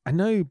 I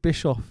know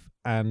Bischoff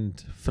and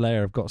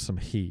Flair have got some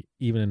heat,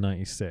 even in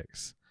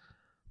 96.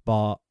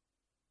 But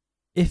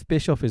if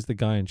Bischoff is the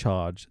guy in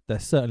charge, they're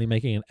certainly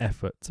making an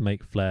effort to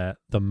make Flair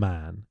the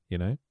man, you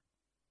know?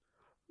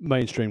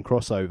 Mainstream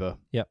crossover.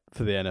 Yep.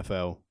 For the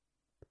NFL.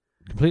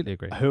 Completely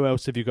agree. Who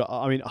else have you got?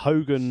 I mean,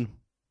 Hogan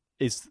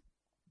is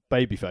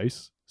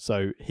babyface,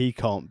 so he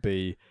can't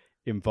be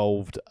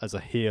involved as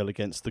a heel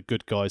against the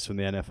good guys from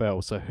the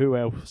NFL. So who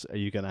else are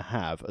you going to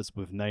have as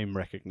with name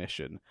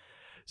recognition?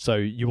 So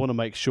you want to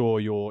make sure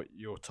your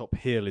top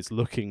heel is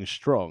looking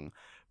strong.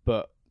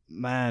 But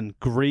man,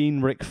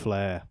 green Ric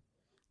Flair.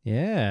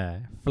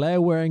 Yeah.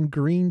 Flair wearing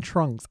green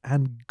trunks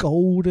and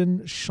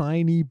golden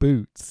shiny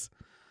boots.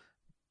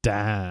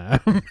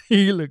 Damn.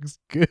 He looks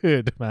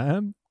good,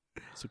 man.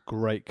 It's a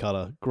great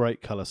colour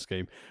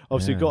scheme.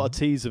 Obviously, we've got a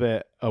tease of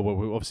it. Oh,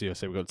 well, obviously, I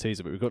say we've got a tease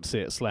of it. We've got to see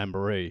it at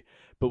Slamboree.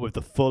 But with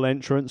the full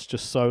entrance,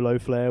 just solo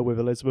Flair with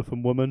Elizabeth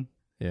and Woman.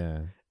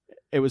 Yeah.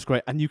 It was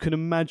great. And you can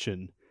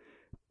imagine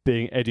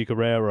being Eddie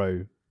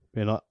Guerrero,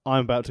 being like,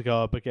 I'm about to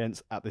go up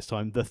against, at this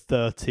time, the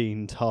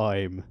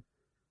 13-time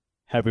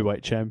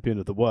heavyweight champion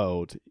of the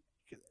world.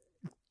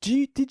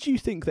 Did you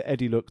think that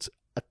Eddie looked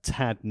a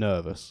tad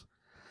nervous?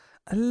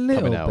 A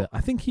little bit. I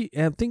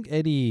think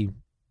Eddie,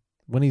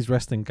 when he's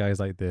wrestling guys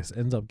like this,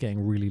 ends up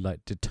getting really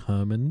like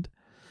determined.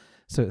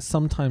 So it's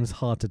sometimes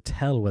hard to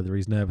tell whether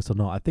he's nervous or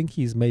not. I think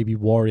he's maybe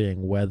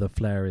worrying whether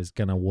Flair is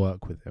gonna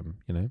work with him,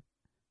 you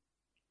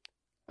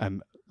know?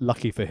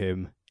 Lucky for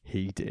him,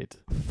 he did.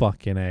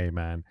 Fucking A,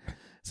 man.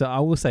 So I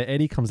will say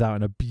Eddie comes out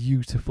in a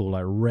beautiful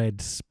like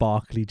red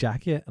sparkly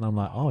jacket, and I'm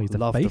like, oh, he's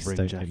a face,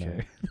 don't you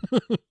know?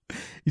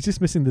 He's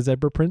just missing the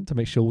zebra print to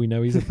make sure we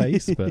know he's a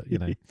face, but you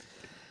know.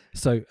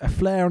 So a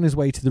Flair on his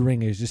way to the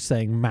ring is just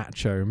saying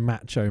macho,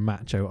 macho,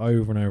 macho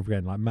over and over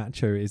again. Like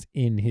macho is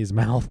in his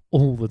mouth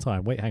all the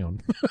time. Wait, hang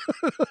on.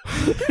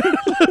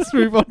 Let's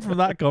move on from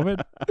that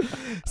comment.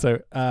 So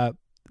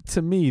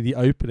to me, the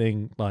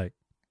opening like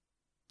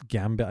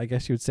gambit, I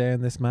guess you would say,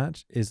 in this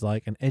match is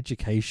like an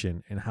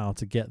education in how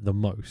to get the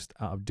most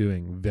out of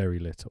doing very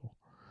little.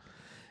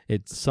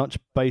 It's such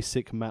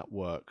basic mat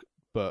work,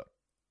 but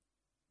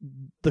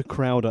the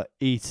crowd are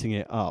eating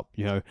it up.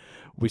 You know,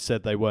 we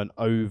said they weren't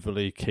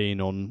overly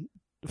keen on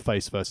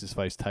face versus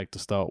face tag to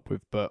start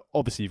with, but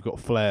obviously you've got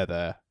Flair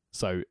there,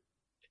 so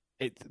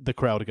the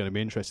crowd are going to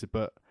be interested.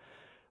 But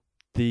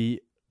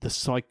the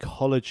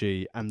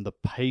psychology and the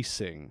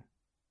pacing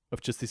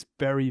of just this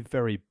very,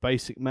 very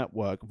basic mat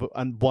work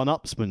and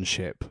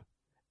one-upsmanship,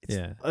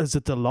 it's a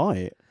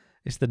delight.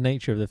 It's the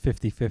nature of the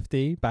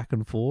 50-50 back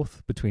and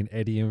forth between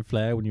Eddie and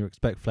Flair when you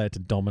expect Flair to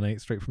dominate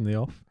straight from the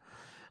off.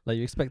 Like,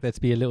 you expect there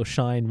to be a little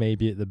shine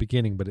maybe at the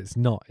beginning, but it's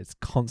not. It's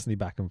constantly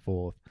back and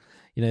forth.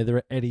 You know, there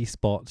are Eddie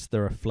spots,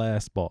 there are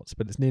Flair spots,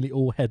 but it's nearly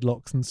all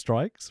headlocks and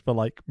strikes for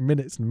like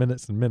minutes and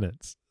minutes and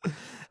minutes.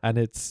 And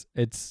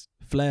it's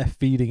Flair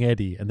feeding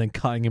Eddie and then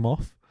cutting him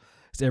off.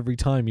 So every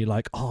time you're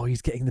like, oh,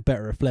 he's getting the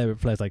better of Flair, but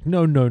Flair's like,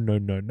 no.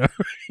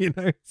 You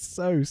know, it's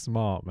so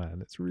smart, man.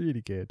 It's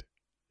really good.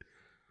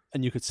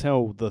 And you could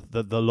tell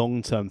the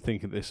long-term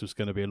thinking this was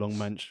going to be a long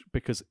match,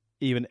 because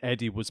even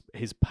Eddie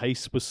his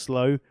pace was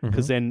slow,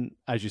 because then,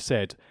 as you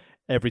said,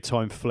 every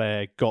time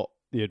Flair got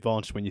the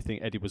advantage when you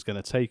think Eddie was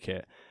going to take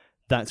it,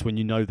 that's when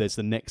you know there's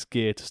the next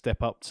gear to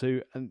step up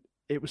to, and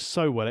it was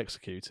so well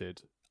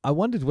executed. I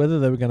wondered whether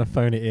they were going to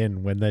phone it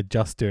in when they're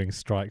just doing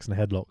strikes and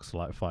headlocks for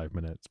like 5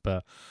 minutes,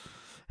 but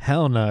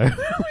hell no,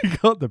 we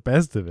got the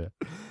best of it.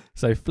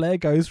 So Flair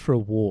goes for a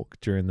walk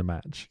during the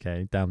match,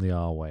 okay, down the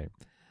R-way.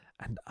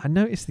 And I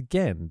noticed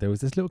again, there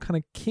was this little kind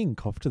of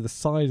kink off to the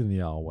side in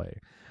the R-way.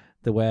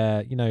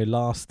 where,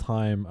 last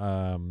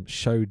time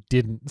Show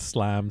didn't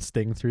slam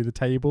Sting through the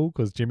table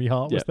because Jimmy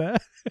Hart was there.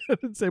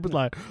 And so it was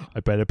like, I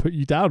better put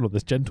you down on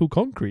this gentle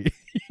concrete,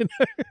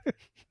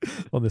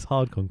 on this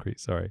hard concrete,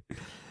 sorry.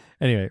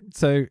 Anyway,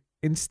 so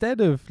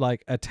instead of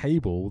like a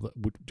table that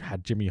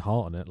had Jimmy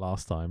Hart on it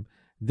last time,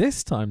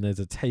 this time there's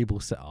a table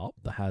set up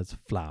that has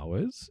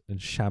flowers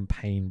and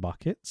champagne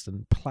buckets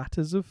and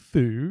platters of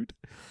food.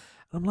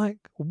 I'm like,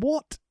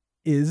 what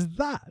is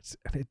that?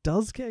 And it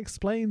does get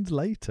explained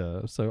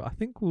later. So I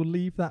think we'll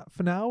leave that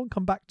for now and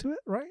come back to it,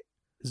 right?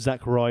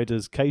 Zack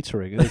Ryder's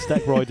catering. And it's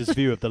Zack Ryder's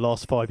view of the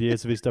last 5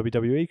 years of his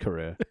WWE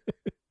career.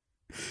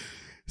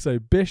 So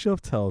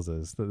Bischoff tells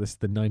us that this is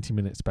the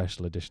 90-minute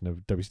special edition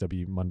of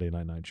WCW Monday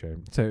Night Nitro.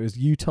 So it was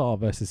Utah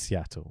versus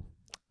Seattle.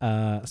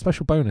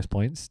 Special bonus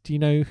points. Do you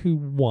know who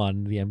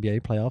won the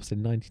NBA playoffs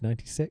in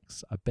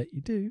 1996? I bet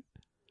you do.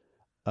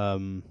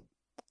 Think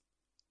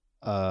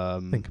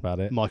about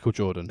it. Michael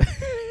Jordan.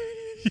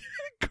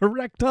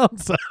 Correct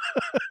answer.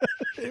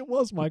 It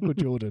was Michael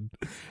Jordan.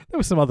 There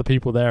were some other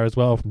people there as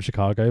well from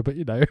Chicago, but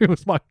it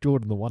was Michael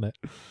Jordan that won it.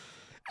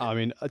 I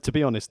mean, to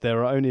be honest,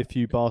 there are only a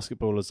few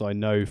basketballers I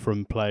know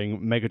from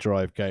playing Mega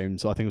Drive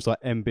games. I think it was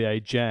like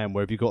NBA Jam,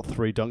 where if you got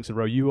 3 dunks in a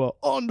row, you are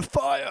on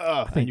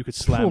fire, and you could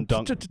slam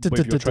dunk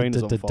with your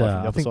trainers on fire from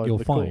the other side of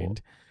the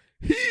court.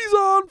 He's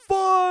on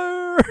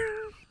fire.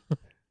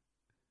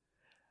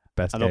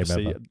 Best game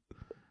ever.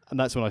 And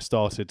that's when I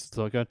started to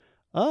start going,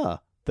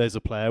 there's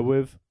a player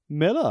with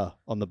Miller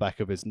on the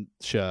back of his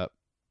shirt.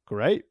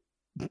 Great.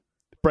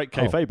 Break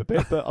kayfabe a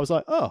bit, but I was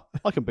like,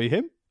 I can be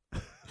him.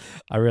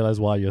 I realise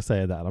why you're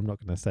saying that, and I'm not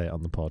going to say it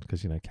on the pod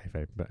because,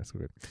 kayfabe, but it's all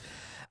good.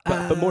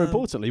 But more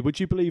importantly, would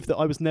you believe that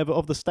I was never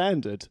of the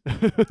standard?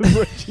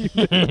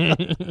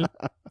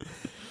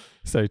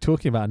 So,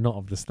 talking about not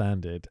of the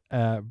standard,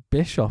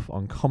 Bischoff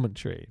on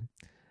commentary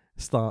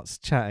starts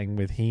chatting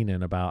with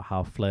Heenan about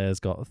how Flair's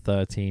got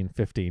 13,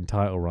 15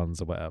 title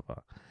runs or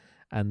whatever.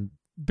 And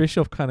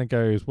Bischoff kind of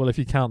goes, well, if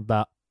you count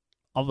that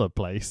other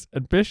place.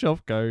 And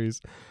Bischoff goes,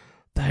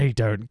 they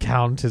don't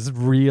count as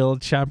real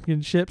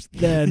championships.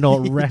 They're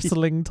not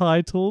wrestling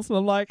titles. And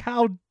I'm like,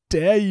 how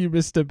dare you,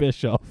 Mr.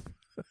 Bischoff?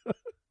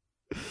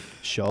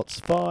 Shots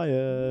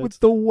fired. With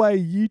the way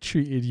you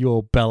treated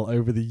your belt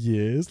over the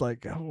years, I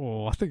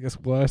think it's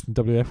worse than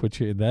WF were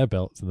treating their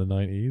belts in the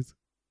 90s.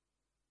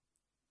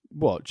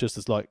 What, just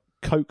as like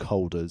Coke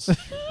holders?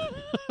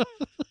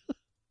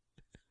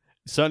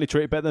 Certainly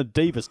treated better than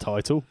the Divas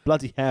title.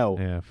 Bloody hell.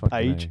 Yeah, fucking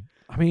Age. A.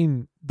 I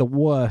mean, the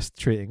worst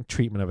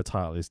treatment of a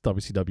title is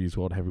WCW's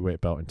World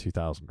Heavyweight Belt in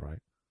 2000, right?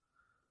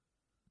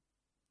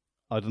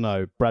 I don't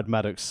know. Brad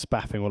Maddox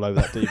spaffing all over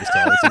that Divas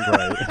title isn't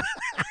great.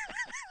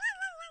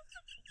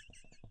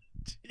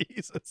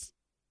 Jesus.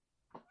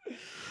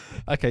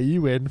 Okay,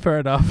 you win. Fair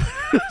enough.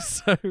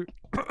 So,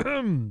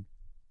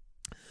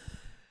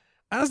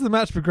 as the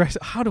match progresses,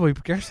 how do we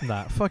progress from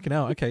that? Fucking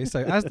hell. Okay,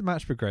 so as the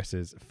match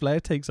progresses, Flair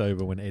takes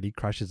over when Eddie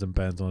crashes and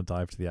burns on a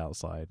dive to the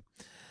outside.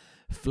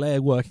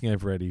 Flair working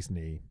over Eddie's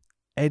knee.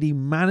 Eddie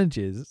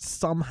manages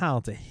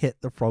somehow to hit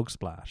the frog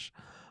splash,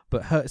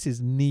 but hurts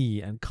his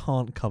knee and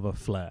can't cover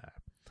Flair.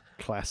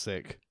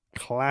 Classic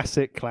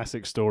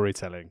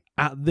storytelling.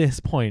 At this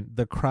point,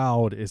 the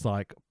crowd is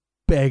like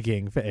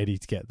begging for Eddie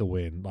to get the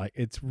win. Like,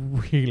 it's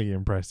really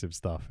impressive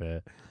stuff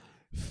here.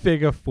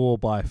 Figure 4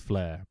 by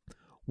Flair.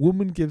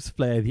 Woman gives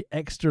Flair the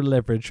extra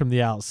leverage from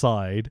the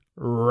outside.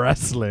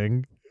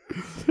 Wrestling.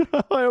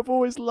 I have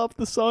always loved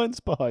the science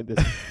behind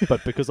this.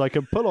 But because I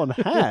can pull on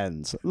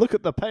hands, look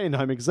at the pain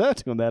I'm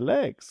exerting on their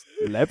legs.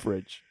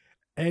 Leverage.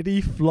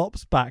 Eddie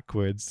flops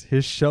backwards.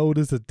 His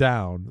shoulders are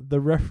down. The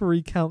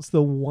referee counts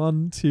the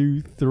 1,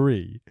 2,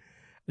 3.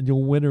 And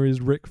your winner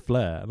is Ric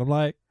Flair. And I'm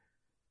like,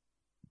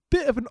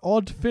 bit of an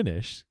odd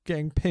finish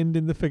getting pinned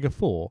in the figure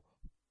 4.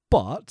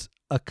 But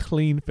a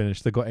clean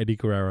finish that got Eddie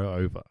Guerrero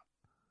over.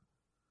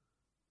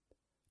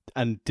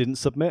 And didn't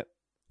submit?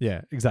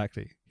 Yeah,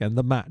 exactly. And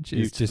the match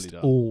is just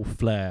all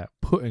Flair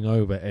putting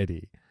over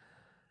Eddie.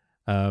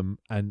 And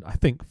I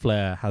think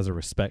Flair has a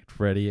respect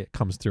for Eddie. It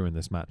comes through in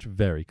this match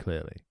very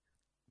clearly.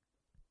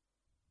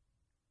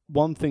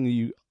 One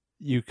thing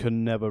you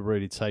can never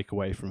really take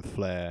away from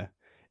Flair,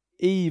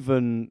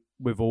 even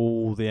with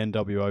all the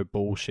NWO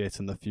bullshit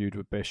and the feud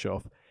with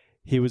Bischoff,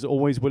 he was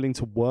always willing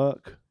to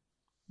work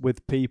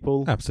with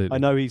people. Absolutely. I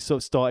know he sort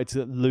of started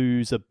to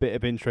lose a bit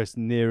of interest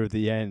nearer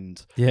the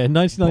end. Yeah, in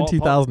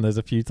 2000, there's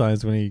a few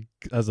times when he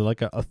has a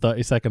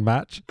 30-second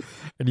match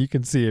and you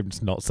can see him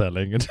just not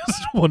selling and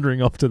just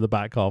wandering off to the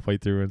back halfway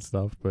through and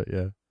stuff. But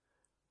yeah.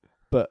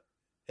 But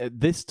at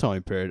this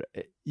time period,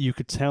 you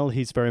could tell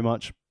he's very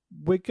much,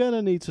 we're going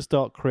to need to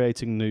start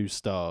creating new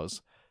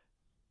stars.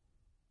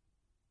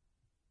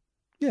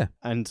 Yeah,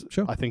 and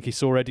sure. I think he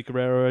saw Eddie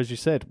Guerrero, as you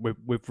said,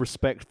 with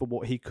respect for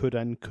what he could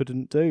and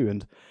couldn't do.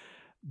 And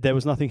there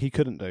was nothing he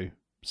couldn't do.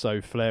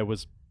 So Flair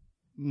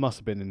must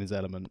have been in his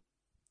element.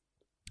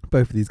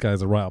 Both of these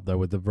guys are right up there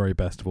with the very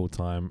best of all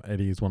time.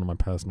 Eddie is one of my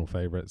personal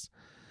favourites.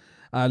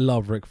 I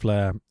love Ric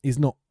Flair. He's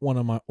not one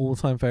of my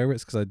all-time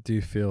favorites because I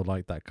do feel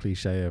like that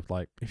cliche of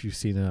like, if you've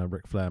seen a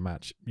Ric Flair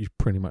match, you've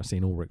pretty much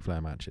seen all Ric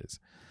Flair matches.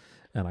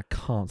 And I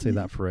can't say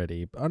that for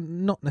Eddie, but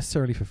not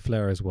necessarily for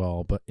Flair as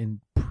well, but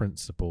in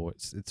principle,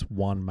 it's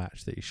one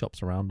match that he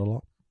shops around a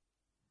lot.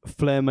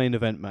 Flair main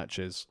event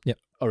matches Yep.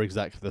 are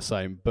exactly the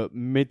same, but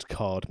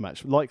mid-card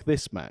match, like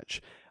this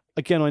match,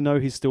 again, I know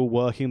he's still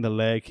working the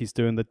leg, he's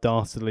doing the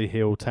dastardly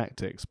heel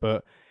tactics,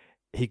 but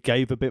he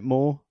gave a bit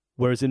more.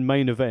 Whereas in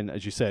main event,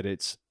 as you said,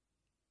 it's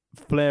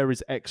Flair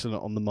is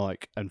excellent on the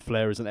mic, and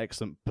Flair is an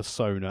excellent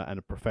persona and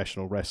a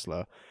professional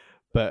wrestler,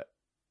 but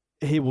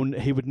he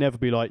would never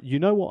be like, you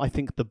know what I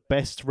think the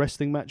best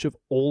wrestling match of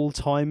all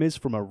time is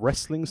from a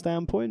wrestling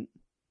standpoint?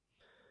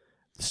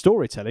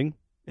 Storytelling,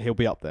 he'll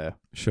be up there.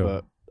 Sure.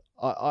 But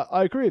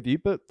I agree with you,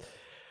 but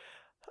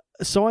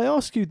so I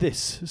ask you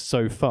this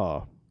so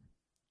far.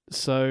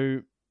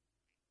 So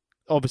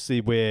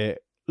obviously we're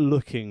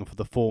looking for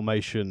the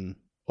formation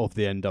of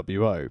the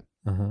NWO.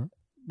 Uh-huh.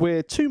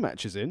 We're 2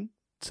 matches in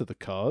to the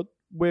card.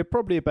 We're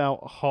probably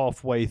about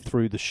halfway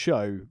through the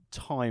show,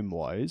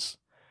 time-wise.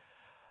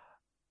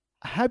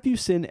 Have you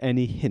seen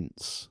any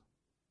hints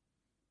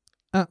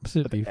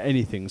Absolutely of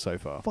anything so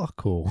far?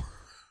 fuck all.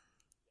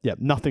 Yeah,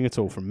 nothing at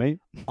all from me.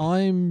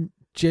 I'm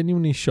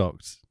genuinely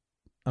shocked.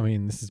 I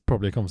mean, this is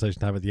probably a conversation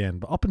to have at the end,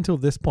 but up until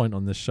this point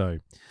on this show,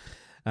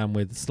 and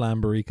with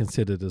Slamboree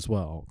considered as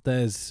well,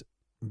 there's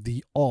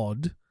the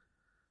odd,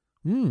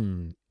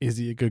 is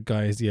he a good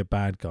guy, is he a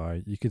bad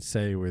guy? You could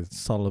say with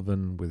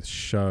Sullivan, with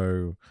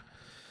Show.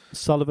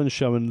 Sullivan,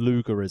 Show, and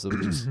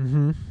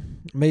Lugerisms.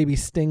 Maybe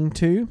Sting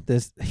too.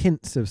 There's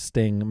hints of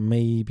Sting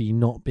maybe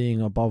not being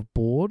above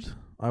board,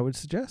 I would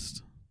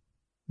suggest.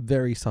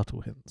 Very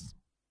subtle hints.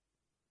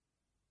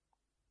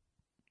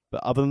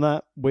 But other than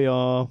that, we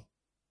are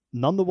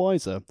none the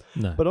wiser.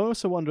 No. But I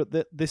also wonder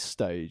at this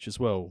stage as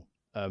well,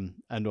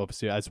 and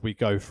obviously as we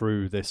go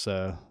through this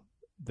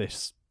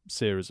this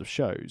series of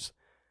shows,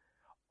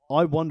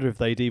 I wonder if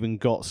they'd even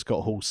got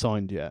Scott Hall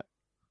signed yet.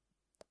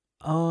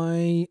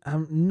 I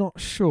am not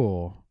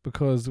sure,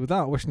 because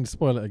without wishing to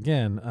spoil it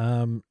again,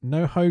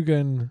 no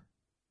Hogan,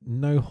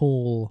 no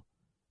Hall,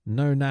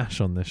 no Nash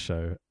on this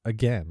show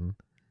again,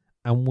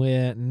 and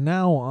we're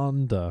now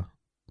under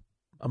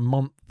a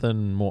month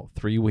and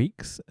 3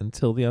 weeks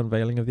until the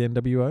unveiling of the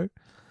NWO.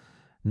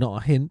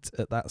 Not a hint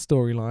at that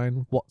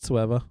storyline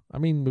whatsoever. I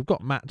mean, we've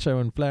got Macho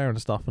and Flair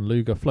and stuff and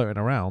Luger floating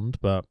around,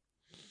 but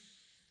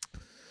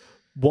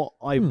what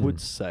I would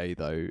say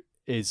though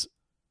is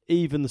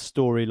even the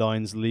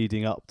storylines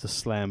leading up to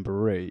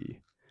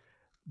Slamboree,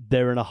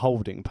 they're in a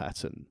holding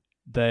pattern.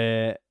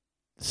 They're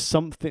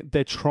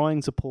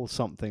trying to pull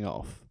something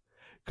off,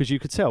 because you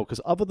could tell. Because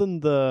other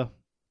than the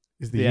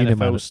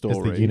NFL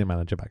story, is the unit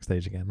manager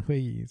backstage again?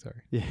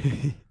 Sorry. Yeah.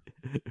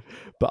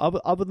 But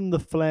other than the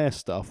Flair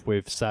stuff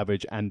with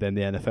Savage and then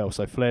the NFL,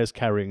 so Flair's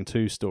carrying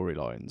 2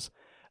 storylines,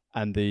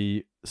 and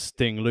the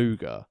Sting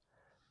Luger,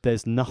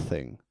 there's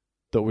nothing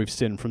that we've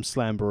seen from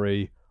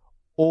Slamboree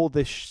or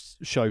this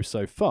show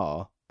so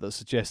far that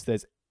suggests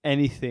there's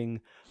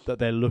anything that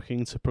they're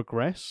looking to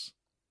progress.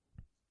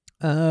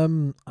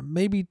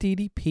 Maybe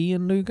DDP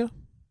and Luger,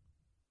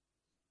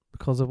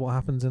 because of what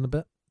happens in a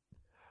bit.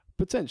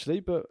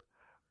 Potentially, but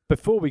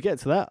before we get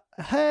to that,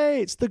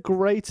 hey, it's the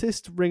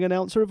greatest ring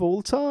announcer of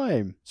all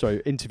time.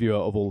 Sorry, interviewer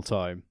of all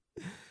time.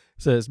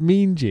 So it's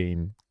Mean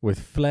Gene with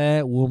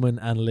Flair, Woman,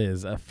 and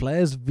Liz at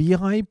Flair's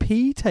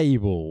VIP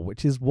table,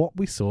 which is what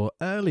we saw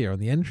earlier on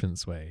the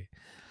entranceway.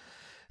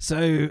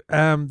 So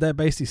they're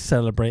basically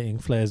celebrating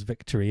Flair's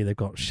victory. They've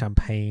got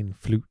champagne,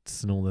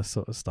 flutes, and all this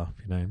sort of stuff,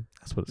 you know.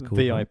 That's what it's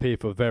called. VIP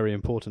for very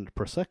important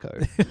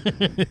Prosecco.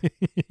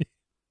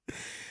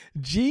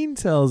 Gene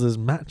tells us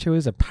Macho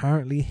is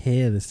apparently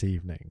here this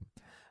evening.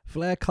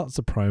 Flair cuts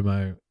a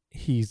promo.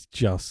 He's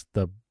just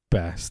the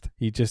best.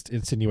 He just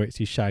insinuates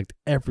he shagged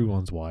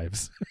everyone's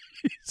wives.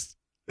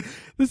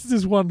 This is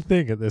his one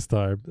thing at this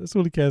time. That's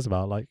all he cares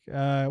about. Like,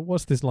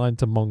 what's this line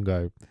to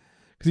Mongo?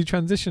 Because he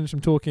transitions from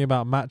talking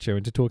about Macho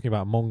into talking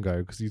about Mongo,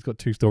 because he's got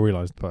 2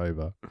 storylines to put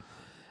over.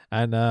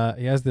 And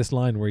he has this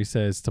line where he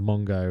says to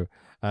Mongo,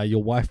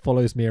 your wife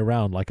follows me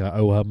around like I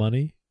owe her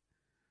money.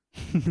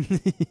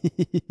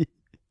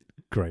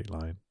 Great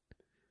line.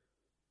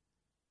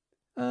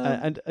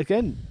 And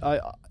again,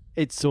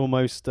 it's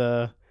almost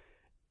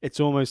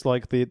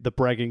like the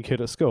bragging kid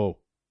at school.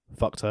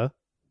 Fucked her.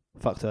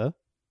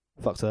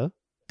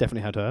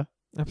 Definitely had her.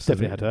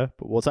 Absolutely. Definitely had her.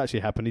 But what's actually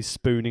happened? He's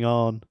spooning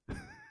on.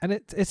 And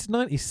it's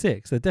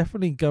 96. They're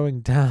definitely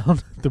going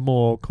down the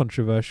more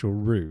controversial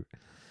route.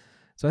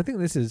 So I think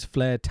this is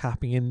Flair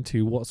tapping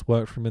into what's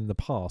worked for him in the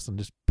past and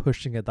just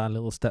pushing it that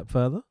little step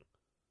further.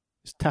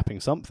 He's tapping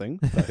something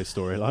for his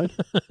storyline.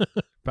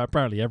 But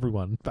apparently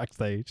everyone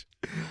backstage,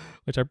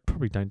 which I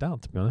probably don't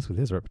doubt, to be honest, with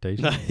his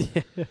reputation.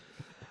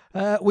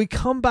 Yeah. We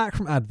come back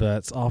from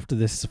adverts after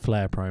this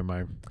Flair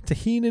promo to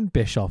Heenan,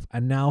 Bischoff,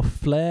 and now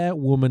Flair,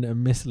 Woman,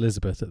 and Miss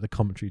Elizabeth at the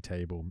commentary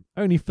table.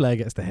 Only Flair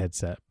gets the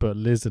headset, but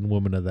Liz and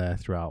Woman are there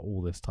throughout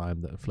all this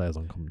time that Flair's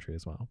on commentary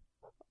as well.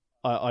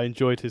 I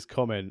enjoyed his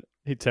comment.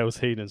 He tells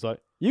Heenan's like,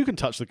 "You can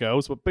touch the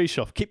girls, but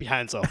Bischoff, keep your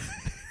hands off."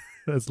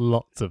 There's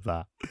lots of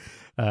that.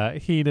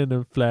 Heenan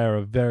and Flair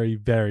are very,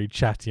 very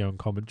chatty on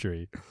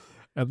commentary.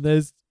 And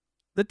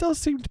there does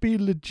seem to be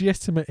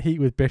legitimate heat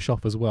with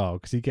Bischoff as well,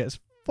 because he gets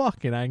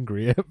fucking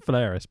angry at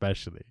Flair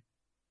especially.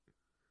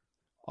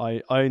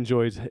 I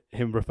enjoyed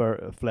him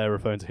Flair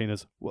referring to Heenan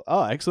as,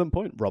 excellent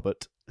point,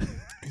 Robert.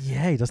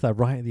 Yeah, he does that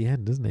right at the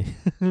end, doesn't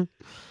he?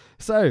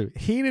 So,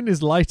 Heenan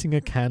is lighting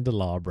a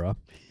candelabra.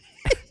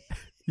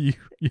 You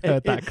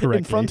heard that correctly.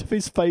 In front of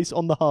his face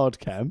on the hard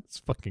cam. It's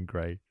fucking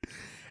great.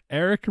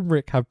 Eric and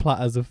Rick have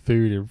platters of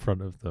food in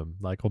front of them,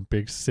 like on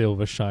big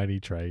silver shiny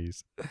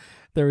trays.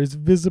 There is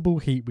visible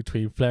heat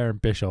between Flair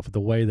and Bischoff the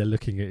way they're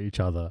looking at each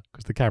other,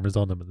 because the camera's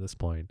on them at this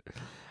point.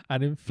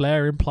 And then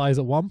Flair implies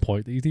at one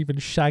point that he's even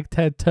shagged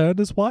Ted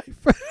Turner's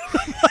wife.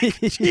 Like,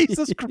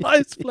 Jesus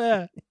Christ,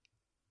 Flair.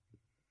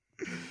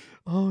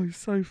 Oh, he's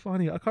so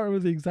funny. I can't remember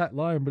the exact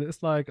line, but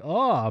it's like,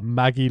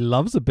 Maggie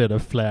loves a bit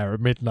of Flair at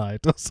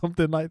midnight or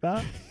something like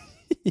that.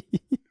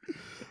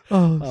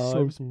 Oh,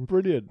 so it was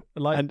brilliant.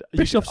 Like, and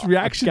Bischoff's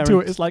reaction to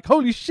it is like,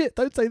 holy shit,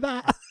 don't say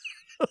that.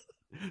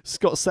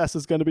 Scott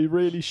Sasser's going to be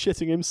really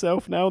shitting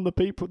himself now, and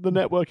the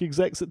network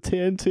execs at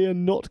TNT are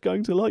not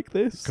going to like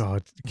this.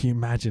 God, can you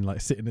imagine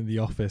like sitting in the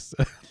office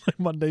like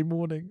Monday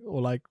morning,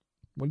 or like,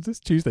 when's this?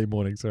 Tuesday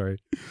morning, sorry.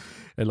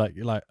 And like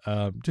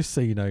just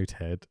so you know,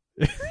 Ted,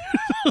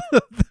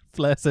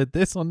 Flair said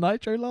this on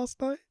Nitro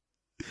last night.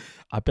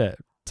 I bet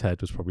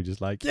Ted was probably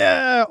just like,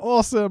 yeah,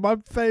 awesome,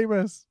 I'm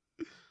famous.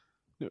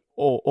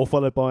 Or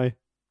followed by,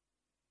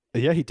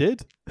 yeah, he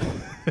did.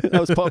 That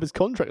was part of his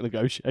contract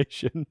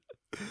negotiation.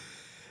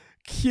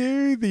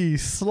 Cue the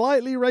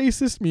slightly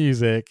racist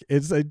music.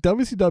 It's a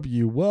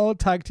WCW World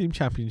Tag Team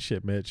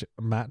Championship match.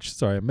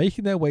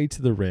 Making their way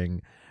to the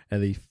ring are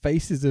the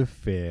Faces of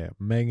Fear,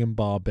 Meg and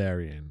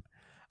Barbarian.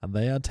 And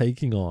they are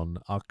taking on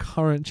our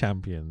current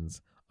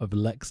champions of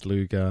Lex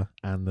Luger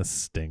and the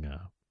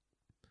Stinger.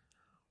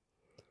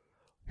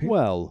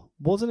 Well,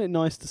 wasn't it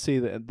nice to see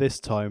that at this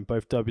time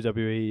both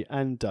WWE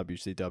and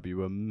WCW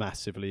were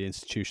massively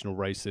institutional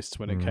racists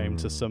when it came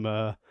to some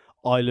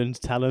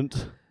island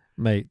talent?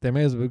 Mate, they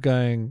may as well be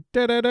going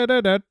da da da da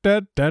da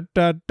da da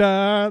da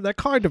da. They're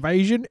kind of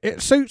Asian.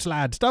 It suits,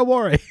 lads. Don't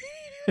worry.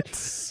 It's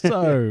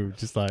so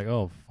just like,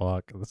 oh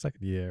fuck, the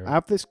second year.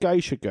 Have this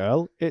geisha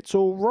girl. It's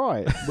all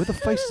right. We're the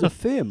Faces of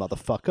Fear,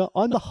 motherfucker.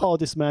 I'm the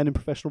hardest man in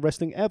professional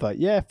wrestling ever.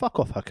 Yeah, fuck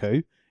off,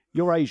 Haku.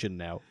 You're Asian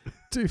now.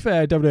 To be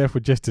fair, WWF were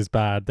just as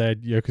bad. They're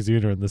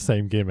Yokozuna in the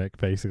same gimmick,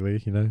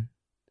 basically, you know?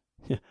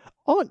 Yeah.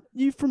 Aren't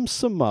you from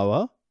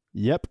Samoa?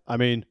 Yep. I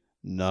mean,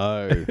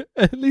 no.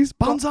 At least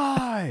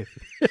Banzai!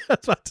 I was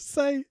about to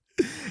say.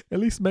 At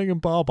least Meg and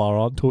Barbar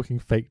aren't talking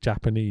fake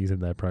Japanese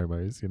in their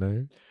promos, you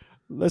know?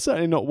 They're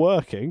certainly not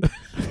working.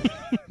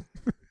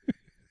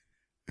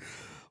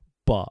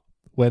 But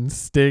when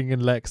Sting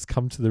and Lex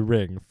come to the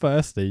ring,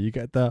 firstly, you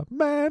get the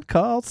man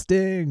called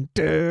Sting.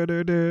 Du,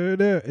 du, du,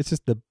 du. It's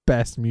just the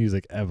best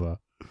music ever.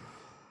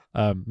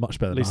 Much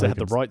better than At least they had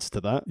the rights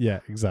to that. Yeah,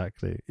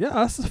 exactly. Yeah,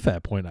 that's a fair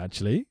point,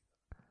 actually.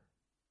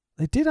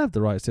 They did have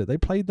the rights to it. They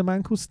played the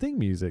Man Called Sting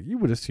music. You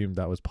would assume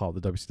that was part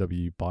of the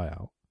WCW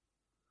buyout.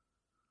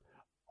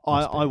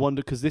 I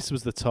wonder, because this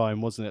was the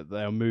time, wasn't it?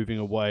 They were moving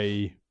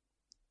away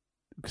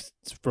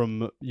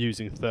from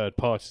using third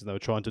parties. They were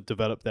trying to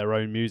develop their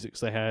own music.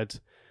 So they had...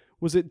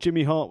 Was it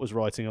Jimmy Hart was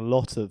writing a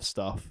lot of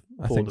stuff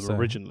for them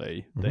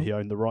originally that he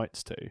owned the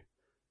rights to?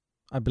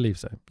 I believe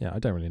so. Yeah, I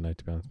don't really know,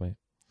 to be honest, mate.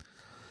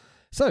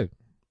 So,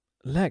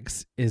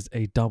 Lex is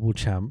a double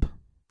champ,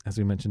 as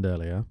we mentioned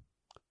earlier.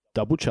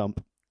 Double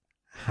champ.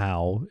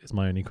 How is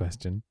my only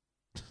question.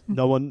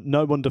 No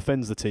one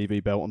defends the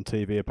TV belt on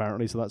TV,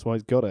 apparently, so that's why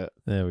he's got it.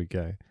 There we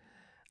go.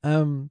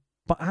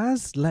 But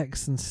as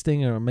Lex and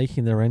Stinger are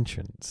making their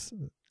entrance,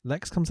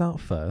 Lex comes out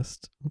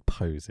first and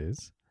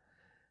poses.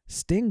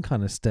 Sting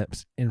kind of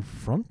steps in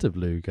front of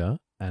Luger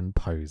and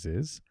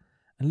poses.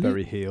 And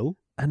Very heel.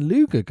 And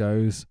Luger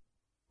goes,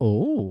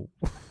 oh,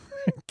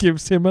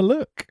 gives him a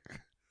look.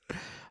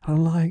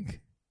 I'm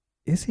like,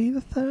 is he the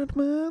third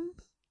man?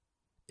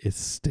 Is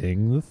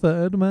Sting the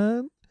third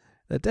man?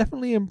 They're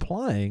definitely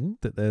implying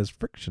that there's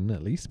friction,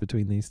 at least,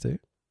 between these two.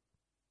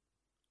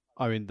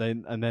 I mean,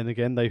 then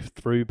again, they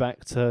threw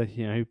back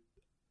to,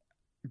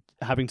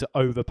 having to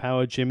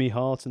overpower Jimmy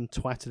Hart and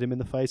twatted him in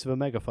the face with a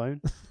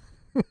megaphone.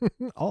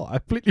 Oh, I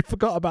completely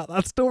forgot about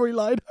that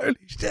storyline. Holy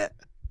shit.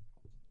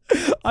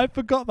 I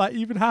forgot that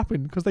even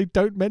happened because they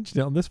don't mention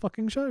it on this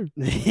fucking show.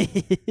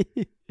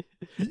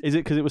 Is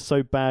it because it was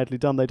so badly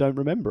done they don't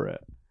remember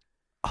it?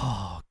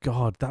 Oh,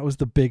 God. That was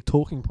the big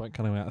talking point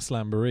coming out of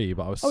Slamboree,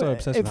 but I was so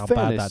obsessed with how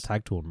bad that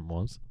tag tournament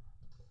was.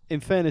 In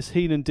fairness,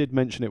 Heenan did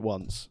mention it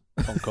once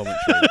on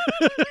commentary.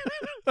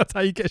 That's how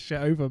you get shit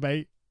over,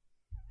 mate.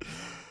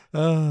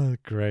 Oh,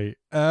 great.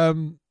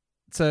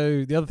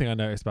 So the other thing I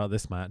noticed about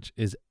this match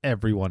is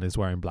everyone is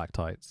wearing black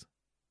tights.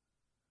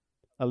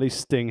 At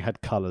least Sting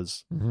had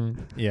colours.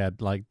 Mm-hmm. Yeah,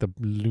 like the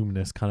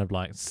luminous kind of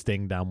like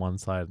Sting down one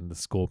side and the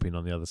Scorpion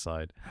on the other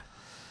side.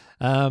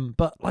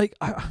 But like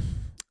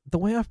the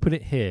way I've put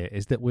it here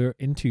is that we're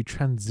into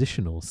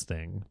transitional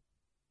Sting.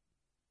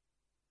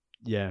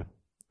 Yeah,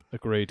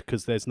 agreed.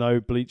 Because there's no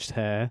bleached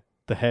hair.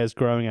 The hair's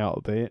growing out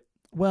a bit.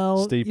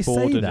 Well, Steve you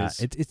Borden say that.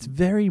 is- It's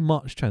very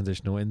much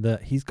transitional in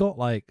that he's got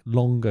like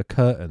longer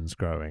curtains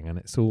growing and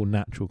it's all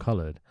natural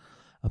coloured,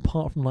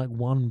 apart from like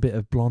one bit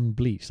of blonde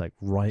bleach like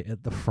right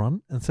at the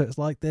front. And so it's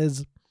like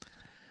there's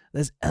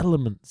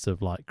elements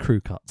of like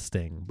crew cut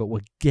Sting, but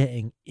we're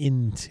getting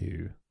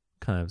into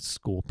kind of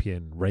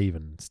Scorpion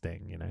Raven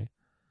Sting, you know?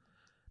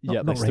 Not-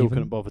 Yeah, they not still Raven.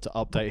 couldn't bother to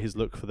update his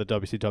look for the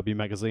WCW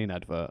magazine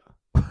advert.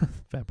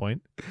 Fair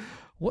point.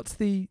 What's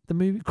the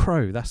movie?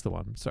 Crow, that's the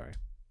one. Sorry.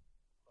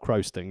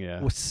 Crow Sting,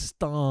 yeah. We're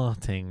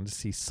starting to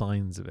see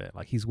signs of it.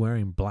 Like he's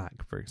wearing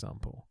black, for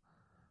example.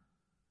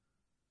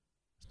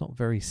 It's not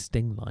very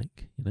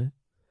Sting-like, you know?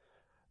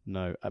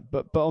 No,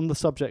 but on the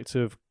subject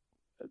of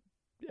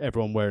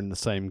everyone wearing the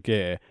same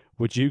gear,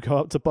 would you go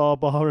up to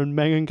Bar and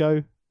Meng and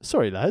go,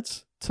 "Sorry,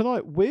 lads,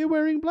 tonight we're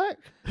wearing black"?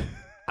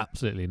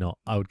 Absolutely not.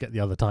 I would get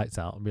the other tights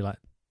out and be like,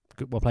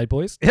 "Good, well played,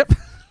 boys." Yep.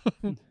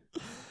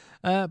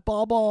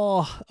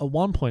 Barbar, at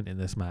one point in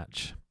this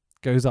match,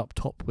 goes up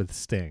top with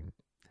Sting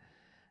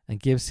and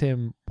gives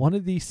him one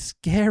of the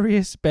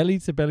scariest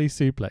belly-to-belly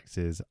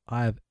suplexes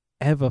I have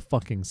ever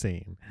fucking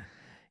seen.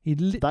 He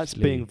literally... That's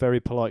being very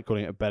polite,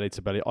 calling it a belly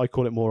to belly. I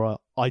call it more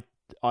I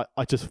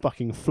just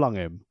fucking flung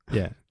him.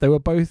 Yeah, they were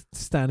both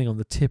standing on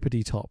the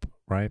tippity top,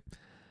 right?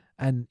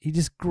 And he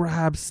just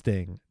grabs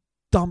Sting,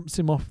 dumps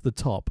him off the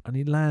top, and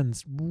he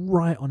lands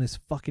right on his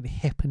fucking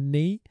hip and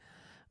knee.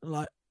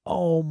 Like,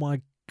 oh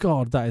my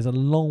God, that is a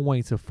long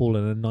way to fall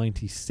in a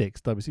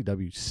 96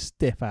 WCW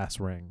stiff-ass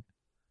ring.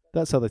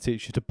 That's how they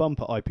teach you to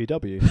bump at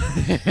IPW.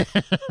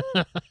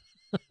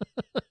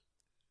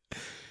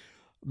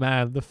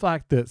 Man, the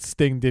fact that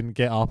Sting didn't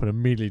get up and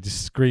immediately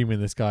just scream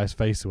in this guy's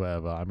face or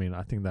whatever, I mean,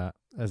 I think that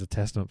as a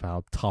testament for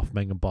how tough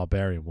Meng and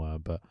Barbarian were,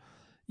 but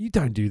you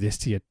don't do this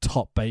to your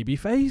top baby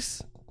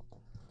face.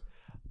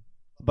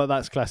 But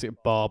that's classic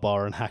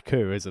Barbar and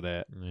Haku, isn't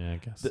it? Yeah, I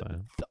guess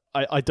so.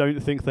 I don't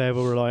think they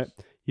ever were like,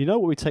 you know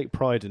what we take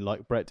pride in,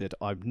 like Brett did?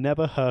 I've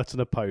never hurt an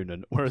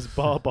opponent. Whereas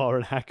Barbar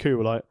and Haku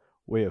were like,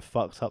 we have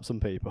fucked up some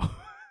people.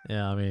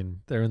 Yeah, I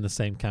mean, they're in the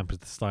same camp as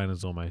the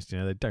Steiners almost. You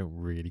know, they don't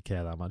really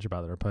care that much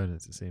about their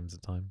opponents, it seems,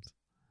 at times.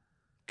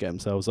 Get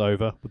themselves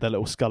over with their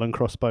little skull and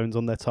crossbones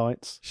on their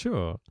tights.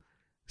 Sure.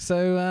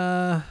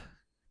 So,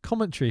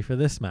 commentary for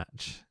this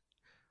match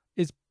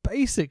is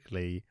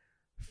basically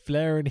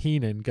Flair and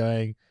Heenan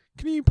going,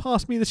 "Can you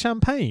pass me the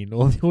champagne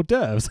or the hors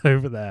d'oeuvres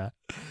over there?"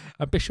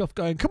 And Bischoff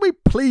going, "Can we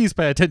please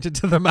pay attention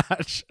to the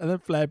match?" And then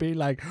Flair being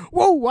like,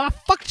 "Whoa, I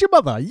fucked your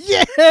mother.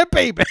 Yeah,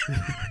 baby."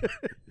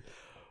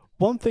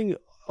 One thing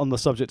on the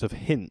subject of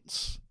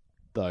hints,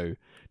 though,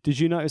 did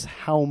you notice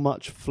how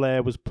much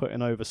Flair was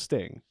putting over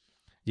Sting?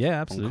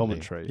 Yeah, absolutely. On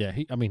commentary. Yeah,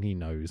 he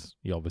knows.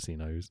 He obviously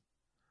knows.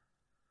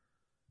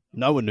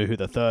 No one knew who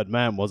the third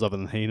man was other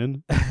than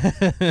Heenan.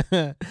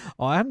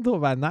 Oh, I hadn't thought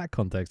about it in that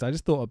context. I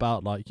just thought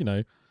about, like, you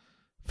know,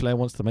 Flair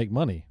wants to make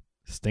money.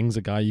 Sting's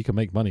a guy you can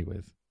make money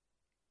with.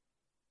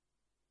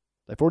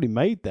 They've already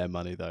made their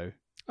money, though.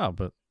 Oh,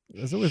 but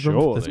there's always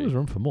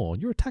room for more.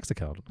 You're a tax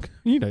accountant.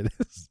 You know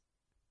this.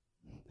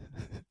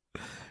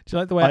 Do you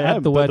like the way I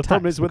add the word the tax?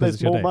 problem is when because there's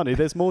it's your more name? money,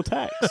 there's more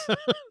tax.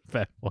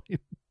 Fair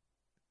point.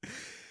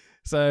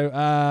 So,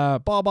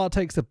 Barbar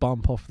takes a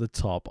bump off the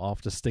top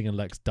after Sting and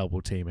Lex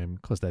double team him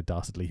because they're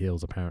dastardly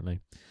heels, apparently.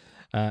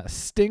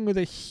 Sting with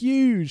a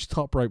huge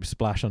top rope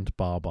splash onto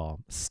Barbar.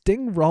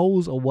 Sting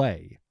rolls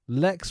away.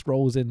 Lex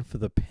rolls in for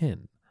the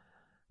pin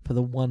for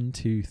the 1,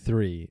 2,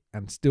 3,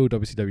 and still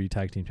WCW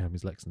Tag Team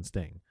Champions Lex and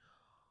Sting.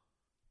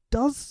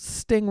 Does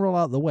Sting roll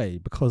out the way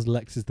because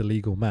Lex is the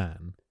legal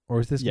man? Or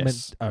is this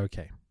meant... Oh,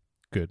 okay,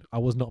 good. I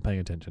was not paying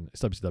attention.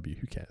 It's WCW.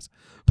 Who cares?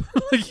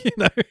 You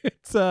know,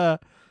 it's...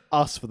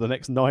 Us for the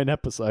next 9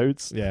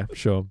 episodes. Yeah,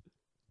 sure.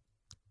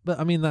 But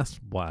I mean, that's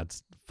what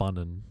adds fun,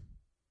 and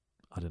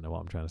I don't know what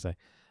I'm trying to say.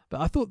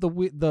 But I thought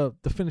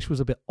the finish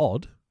was a bit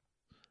odd.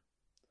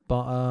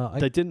 But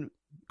they didn't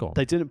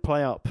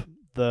play up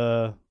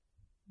the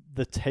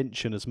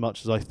tension as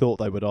much as I thought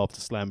they would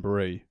after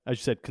Slamboree. As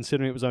you said,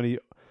 considering it was only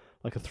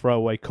like a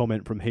throwaway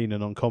comment from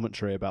Heenan on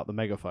commentary about the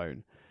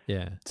megaphone.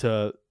 Yeah.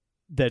 To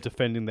they're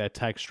defending their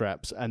tag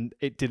straps, and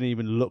it didn't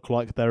even look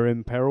like they're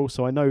in peril.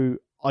 So I know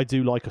I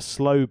do like a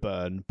slow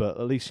burn, but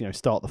at least, you know,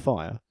 start the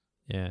fire.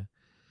 Yeah.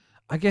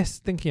 I guess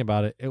thinking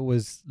about it, it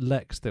was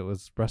Lex that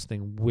was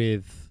wrestling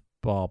with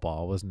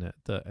Barbar, wasn't it?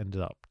 That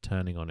ended up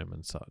turning on him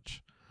and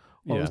such.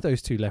 Well, it was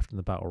those two left in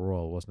the Battle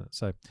Royal, wasn't it?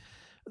 So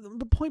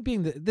the point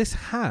being that this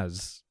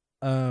has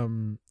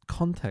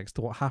context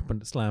to what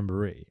happened at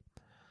Slamboree.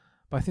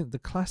 But I think the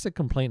classic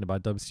complaint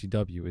about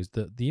WCW is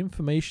that the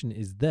information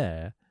is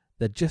there,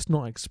 they're just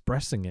not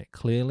expressing it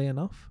clearly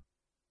enough.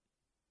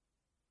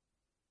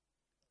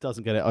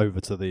 Doesn't get it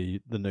over to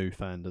the new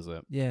fan, does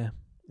it? Yeah,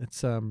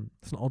 it's an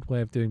odd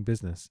way of doing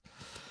business.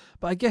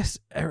 But I guess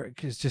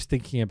Eric is just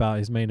thinking about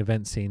his main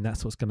event scene.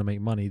 That's what's going to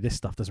make money. This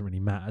stuff doesn't really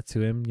matter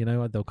to him. You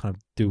know, they'll kind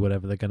of do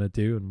whatever they're going to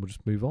do, and we'll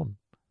just move on.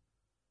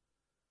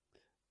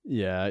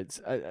 Yeah, it's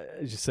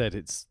as you said,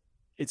 it's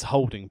it's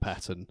holding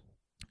pattern.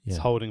 Yeah. It's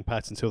holding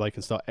pattern until they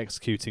can start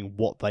executing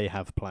what they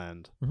have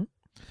planned.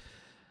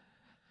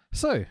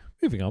 So,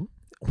 moving on.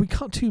 We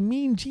cut to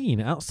Mean Gene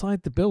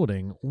outside the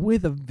building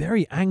with a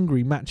very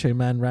angry Macho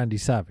Man Randy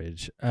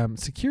Savage.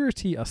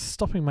 Security are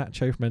stopping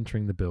Macho from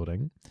entering the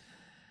building.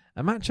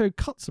 And Macho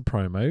cuts a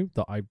promo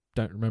that I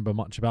don't remember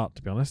much about,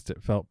 to be honest.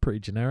 It felt pretty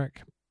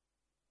generic.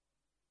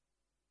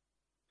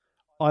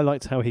 I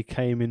liked how he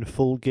came in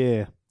full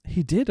gear.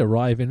 He did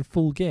arrive in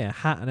full gear,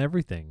 hat and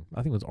everything. I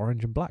think it was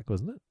orange and black,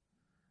 wasn't it?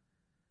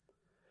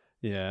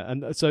 Yeah,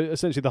 and so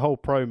essentially the whole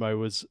promo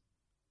was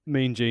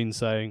Mean Gene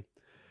saying,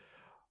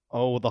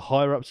 "Oh, the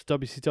higher ups of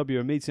WCW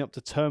are meeting up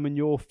to determine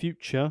your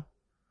future,"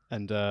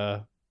 and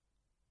Is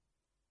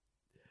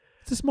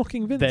this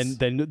mocking Vince?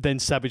 then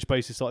Savage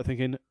basically started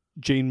thinking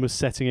Gene was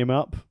setting him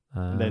up.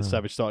 And then Ah.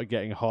 Savage started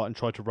getting hot and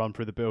tried to run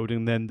through the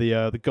building. Then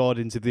the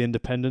Guardians of the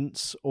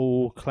Independence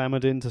all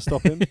clamoured in to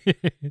stop him.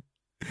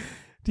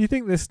 Do you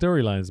think this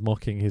storyline is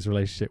mocking his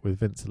relationship with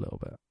Vince a little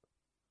bit?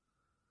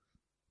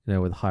 You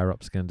know, with higher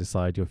ups going to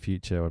decide your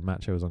future, when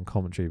Macho was on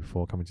commentary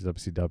before coming to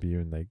WCW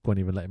and they won't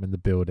even let him in the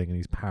building and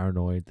he's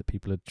paranoid that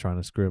people are trying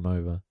to screw him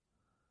over.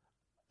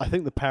 I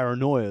think the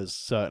paranoia's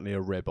certainly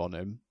a rib on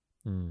him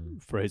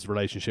for his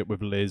relationship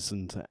with Liz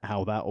and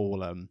how that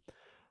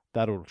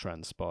all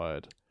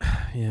transpired.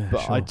 Yeah,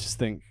 But sure. I just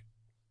think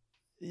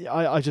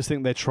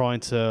they're trying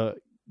to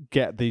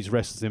get these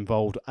wrestlers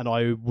involved, and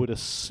I would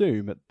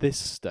assume at this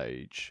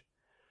stage,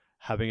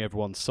 having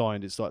everyone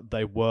signed, it's like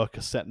they work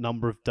a set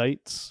number of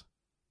dates.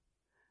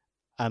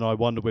 And I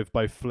wonder with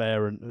both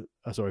Flair and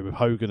with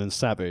Hogan and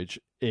Savage,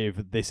 if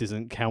this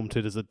isn't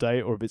counted as a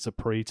date or if it's a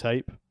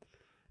pre-tape.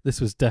 This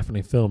was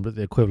definitely filmed at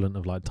the equivalent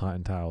of like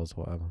Titan Towers,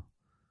 whatever.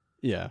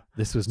 Yeah.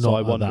 This was So not I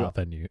at wonder- that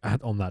venue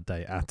on that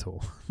day at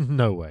all.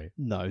 No way.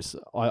 No, so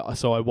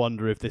I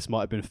wonder if this might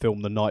have been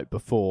filmed the night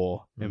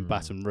before in Mm.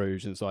 Baton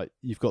Rouge, and it's like,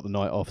 you've got the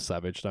night off,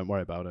 Savage, don't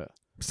worry about it.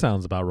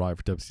 Sounds about right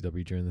for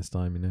WCW during this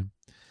time, you know.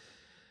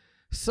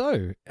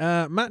 So,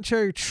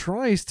 Macho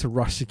tries to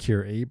rush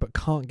security, but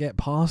can't get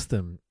past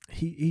them.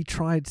 He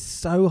tried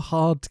so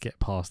hard to get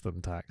past them,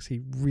 Tax.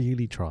 He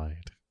really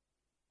tried.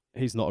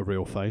 He's not a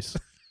real face.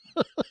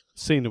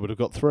 Cena would have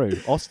got through.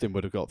 Austin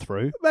would have got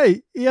through.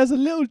 Mate, he has a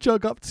little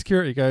jog up to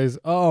security, goes,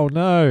 "Oh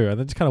no," and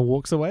then just kind of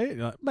walks away.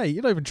 You're like, mate,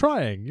 you're not even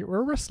trying. You're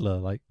a wrestler.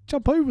 Like,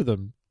 jump over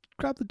them,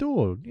 grab the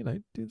door, do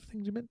the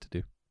things you're meant to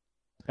do.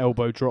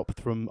 Elbow drop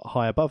from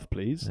high above,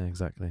 please. Yeah,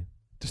 exactly.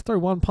 Just throw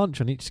one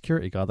punch on each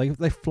security guard.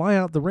 They fly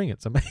out the ring.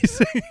 It's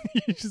amazing.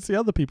 You should see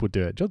other people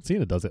do it. John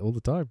Cena does it all the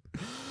time.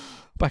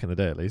 Back in the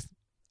day, at least.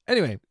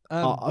 Anyway.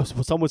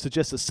 Some would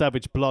suggest that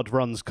Savage blood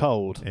runs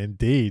cold.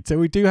 Indeed. So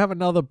we do have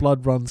another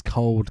Blood Runs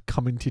Cold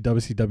coming to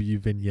WCW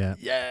vignette.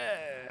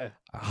 Yeah.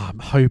 I'm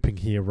hoping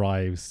he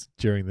arrives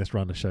during this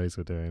run of shows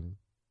we're doing.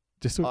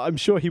 Just so, I'm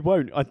sure he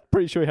won't. I'm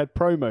pretty sure he had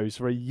promos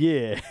for a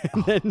year.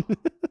 And then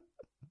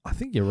I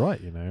think you're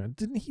right,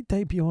 Didn't he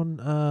debut on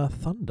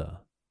Thunder?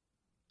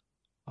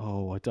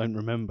 I don't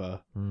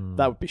remember. Hmm.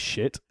 That would be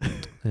shit.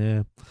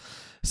 Yeah.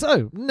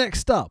 So,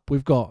 next up,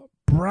 we've got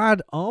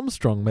Brad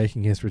Armstrong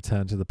making his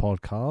return to the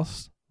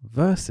podcast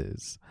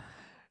versus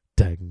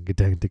ding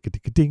ding ding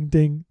ding ding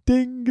ding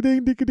ding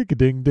ding ding ding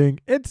ding ding.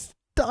 It's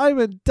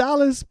Diamond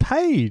Dallas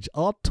Page,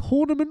 our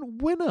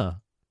tournament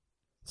winner.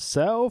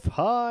 Self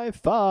high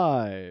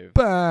five.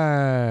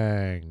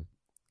 Bang!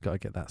 Gotta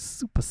get that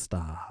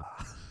superstar.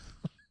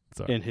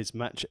 Sorry. In his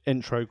match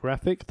intro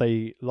graphic,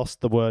 they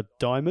lost the word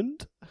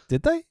diamond.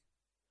 Did they?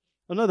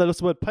 Oh no, they lost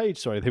the word Page.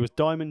 Sorry, it was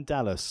Diamond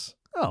Dallas.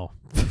 Oh,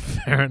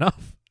 fair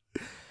enough.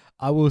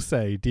 I will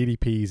say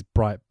DDP's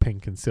bright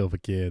pink and silver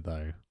gear,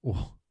 though.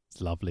 Oh, it's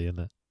lovely, isn't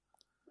it?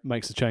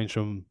 Makes a change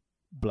from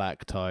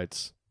black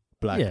tights,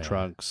 black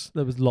trunks,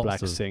 There was lots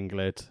black of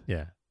singlet.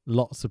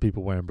 lots of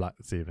people wearing black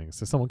this evening.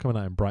 So someone coming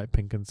out in bright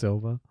pink and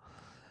silver.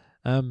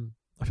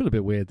 I feel a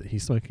bit weird that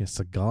he's smoking a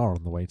cigar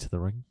on the way to the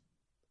ring.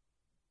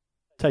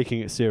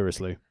 Taking it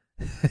seriously.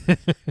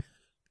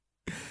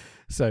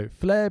 So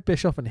Flair,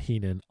 Bischoff, and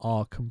Heenan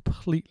are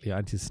completely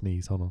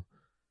anti-sneeze. Hold on.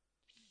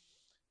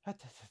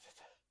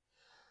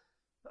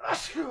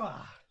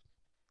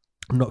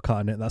 I'm not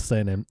cutting it. That's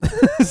staying in.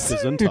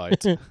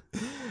 Gesundheit,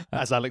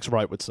 as Alex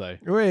Wright would say.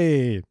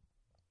 Wait.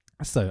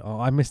 So,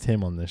 I missed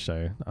him on this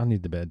show. I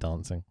need a bit of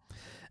dancing.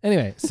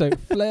 Anyway, so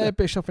Flair,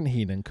 Bischoff, and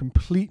Heenan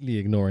completely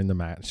ignoring the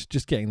match,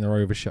 just getting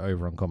their shit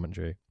over on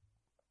commentary.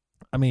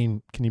 I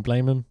mean, can you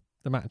blame them?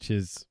 The match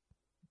is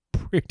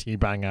pretty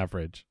bang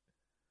average.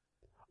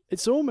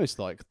 It's almost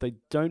like they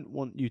don't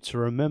want you to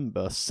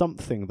remember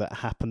something that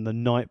happened the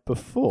night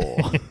before.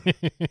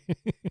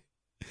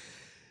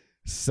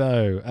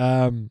 So,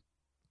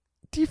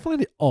 do you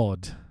find it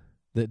odd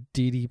that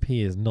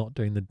DDP is not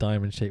doing the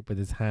diamond shape with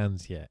his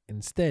hands yet?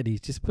 Instead,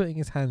 he's just putting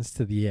his hands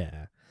to the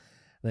air,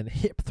 then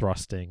hip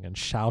thrusting and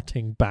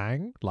shouting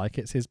bang like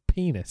it's his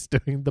penis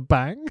doing the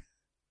bang.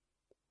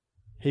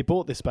 He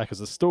bought this back as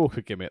a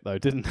stalker gimmick, though,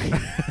 didn't he?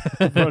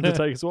 For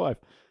Undertaker's wife.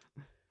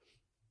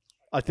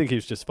 I think he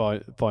was just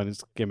fine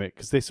as gimmick,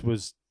 because this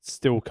was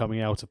still coming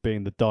out of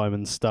being the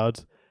Diamond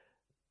Stud.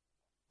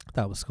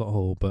 That was Scott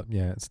Hall, but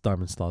yeah, it's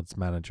Diamond Stud's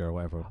manager or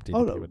whatever.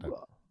 DDP would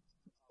know.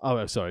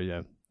 Oh, sorry,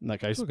 yeah. In that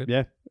case, all good.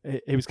 yeah,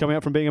 he was coming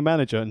out from being a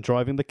manager and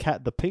driving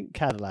the pink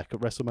Cadillac at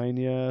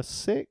WrestleMania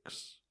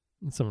 6.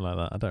 Something like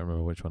that. I don't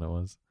remember which one it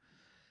was.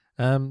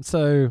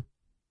 So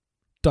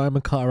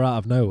Diamond Cutter out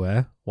of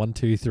nowhere. 1,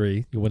 2,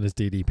 3. Your winner's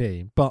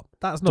DDP. But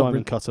that's not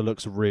Diamond Cutter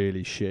looks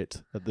really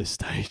shit at this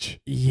stage.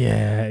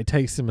 Yeah, it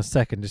takes him a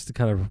second just to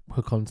kind of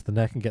hook onto the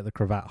neck and get the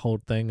cravat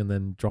hold thing and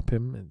then drop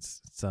him. It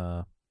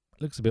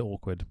looks a bit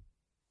awkward.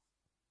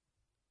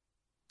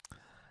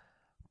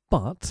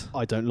 But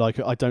I don't like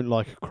it. I don't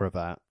like a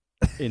cravat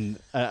in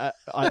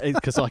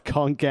because I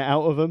can't get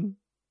out of them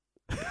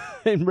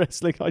in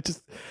wrestling.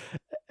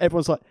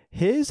 Everyone's like,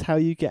 here's how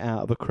you get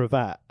out of a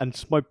cravat,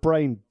 and my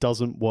brain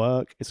doesn't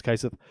work. It's a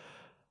case of,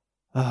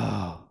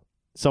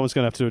 someone's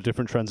going to have to do a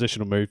different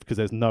transitional move because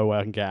there's no way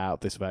I can get out of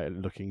this without it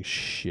looking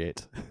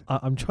shit.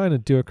 I'm trying to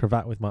do a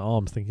cravat with my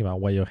arms, thinking about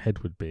where your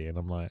head would be, and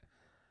I'm like,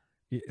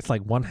 it's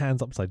like one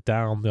hand's upside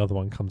down, the other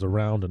one comes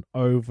around and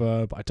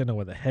over, but I don't know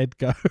where the head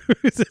goes.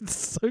 It's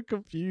so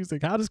confusing.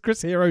 How does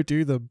Chris Hero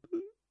do them?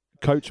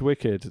 Coach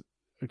Wicked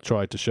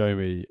tried to show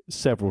me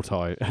several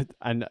times,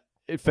 and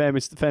in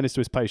fairness to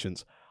his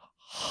patience,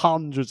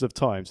 hundreds of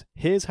times.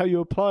 Here's how you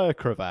apply a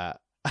cravat,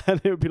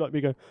 and it would be like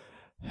me going,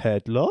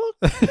 headlock?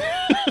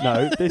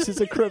 No, this is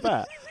a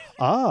cravat.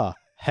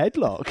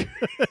 Headlock.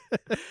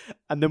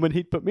 And then when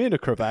he'd put me in a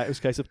cravat, it was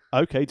a case of,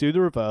 okay, do the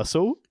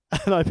reversal,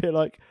 and I'd be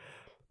like,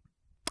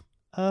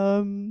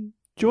 do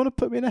you want to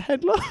put me in a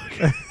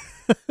headlock?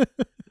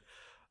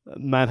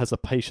 Man has the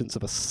patience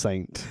of a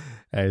saint.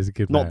 Yeah, he's a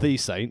good Not man. the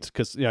saint,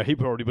 because he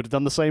probably would have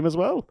done the same as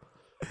well.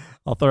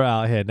 I'll throw it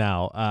out here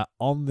now.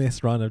 On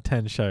this run of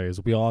 10 shows,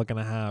 we are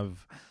going to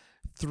have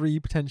 3,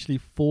 potentially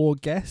 4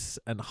 guests,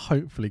 and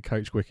hopefully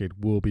Coach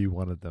Wicked will be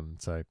one of them.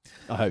 So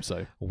I hope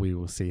so. we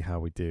will see how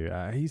we do.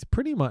 He's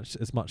pretty much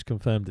as much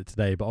confirmed it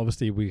today, but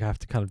obviously we have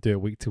to kind of do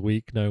it week to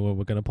week, know when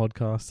we're going to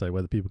podcast. So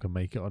whether people can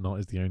make it or not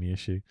is the only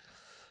issue.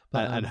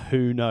 But, And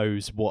who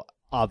knows what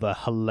other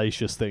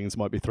hellacious things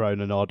might be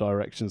thrown in our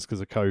directions because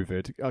of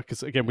COVID.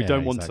 Because, again, we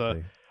don't want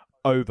to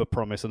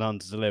over-promise and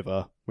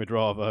under-deliver. We'd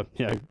rather,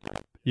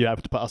 you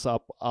have to put us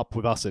up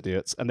with us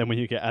idiots. And then when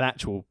you get an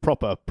actual,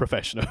 proper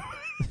professional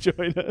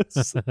join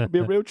us, it'll be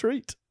a real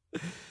treat.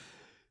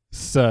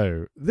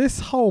 So this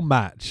whole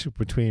match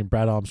between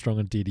Brad Armstrong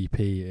and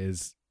DDP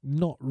is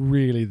not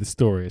really the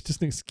story. It's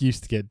just an excuse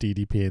to get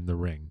DDP in the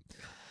ring.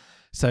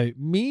 So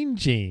Mean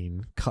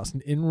Gene cuts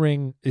doing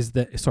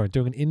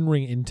an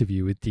in-ring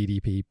interview with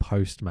DDP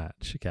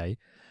post-match, okay?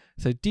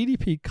 So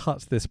DDP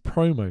cuts this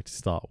promo to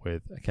start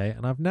with, okay?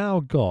 And I've now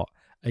got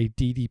a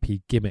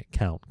DDP gimmick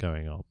count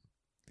going on.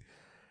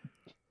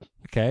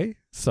 Okay?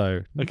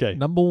 So,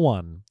 number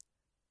 1,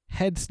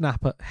 head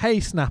snapper, hey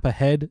snapper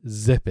head,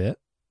 zip it,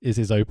 is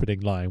his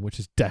opening line, which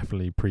is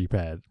definitely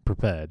prepared.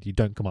 You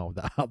don't come up with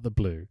that out of the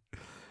blue.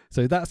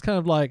 So that's kind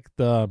of like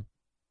the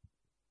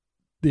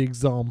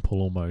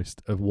example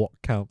almost of what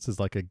counts as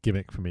like a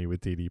gimmick for me with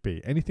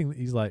DDP. Anything that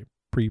he's like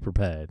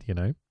pre-prepared,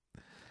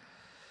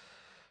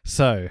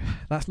 So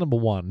that's number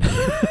 1.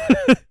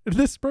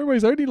 This promo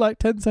is only like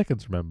 10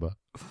 seconds, remember?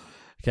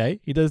 Okay,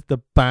 he does the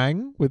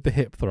bang with the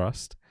hip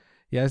thrust.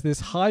 He has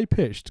this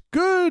high-pitched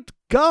good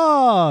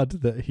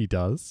God that he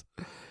does.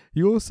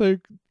 He also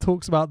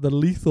talks about the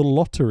lethal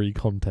lottery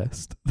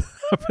contest that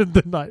happened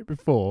the night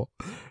before.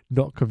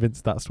 Not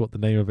convinced that's what the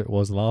name of it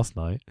was last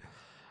night.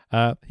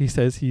 He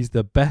says he's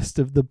the best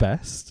of the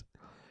best.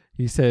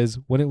 He says,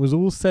 when it was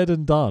all said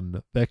and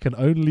done, there can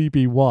only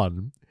be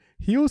one.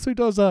 He also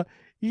does a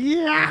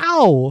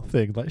yow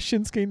thing like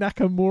Shinsuke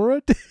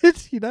Nakamura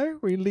did,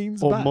 where he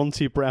leans or back. Or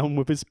Monty Brown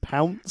with his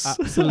pounce.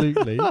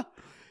 Absolutely.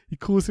 He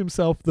calls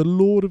himself the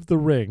Lord of the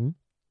Ring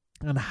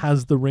and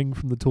has the ring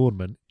from the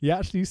tournament. He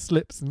actually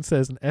slips and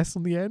says an S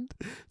on the end.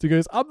 So he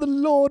goes, I'm the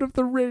Lord of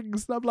the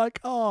Rings. And I'm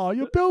like,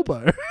 you're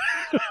Bilbo.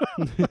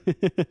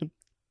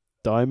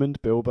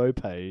 Diamond Bilbo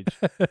Page.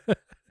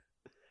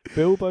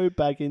 Bilbo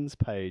Baggins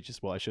Page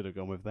is what I should have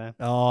gone with there.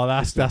 Oh,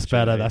 that's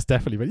better. That's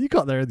definitely better. You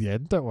got there in the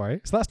end. Don't worry.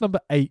 So that's number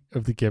 8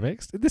 of the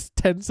gimmicks in this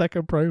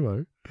 10-second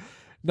promo.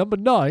 Number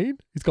 9,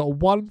 he's got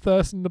one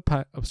person to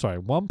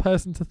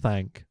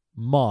thank.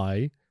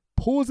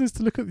 Pauses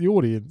to look at the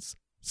audience.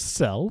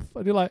 Self.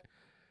 And you're like,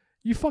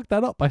 you fucked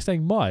that up by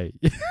saying my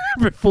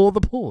before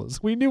the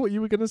pause. We knew what you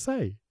were going to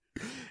say.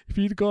 If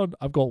you'd gone,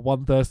 I've got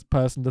one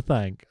person to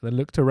thank, and then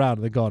looked around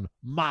and then gone,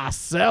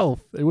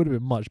 myself, it would have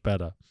been much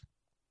better.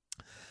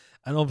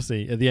 And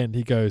obviously, at the end,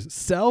 he goes,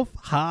 self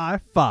high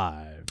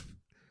five.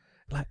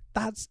 Like,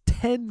 that's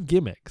 10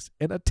 gimmicks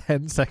in a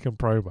 10-second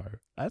promo.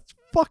 That's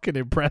fucking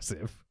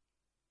impressive.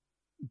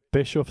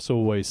 Bischoff's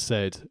always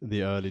said in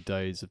the early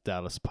days of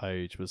Dallas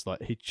Page was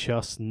like he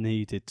just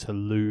needed to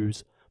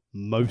lose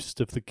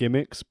most of the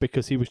gimmicks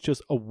because he was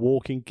just a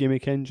walking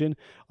gimmick engine.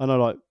 I know,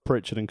 like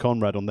Pritchard and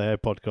Conrad on their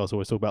podcast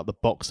always talk about the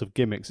box of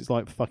gimmicks. It's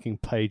like fucking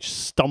Page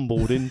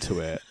stumbled into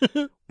it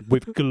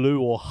with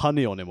glue or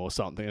honey on him or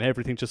something, and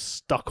everything just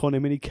stuck on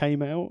him and he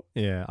came out.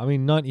 Yeah, I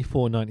mean,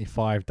 94,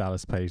 95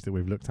 Dallas Page that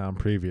we've looked at on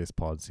previous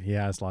pods, he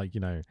has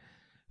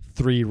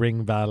 3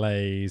 ring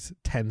valets,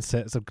 10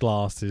 sets of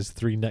glasses,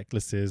 3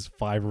 necklaces,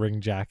 5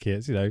 ring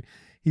jackets. You know,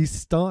 he's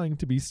starting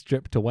to be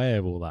stripped away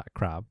of all that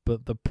crap.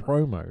 But the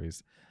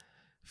promos,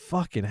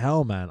 fucking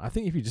hell, man. I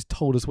think if you just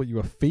told us what you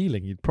were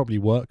feeling, you'd probably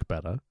work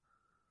better.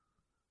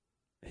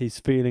 He's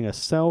feeling a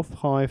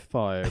self-high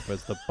five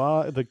as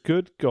the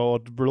good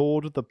God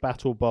Lord the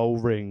Battle Bowl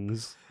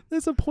rings.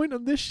 There's a point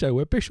on this show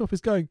where Bischoff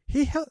is going,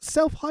 he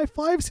self-high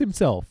fives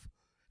himself.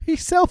 He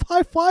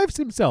self-high fives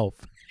himself.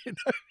 You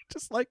know,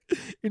 just like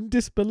in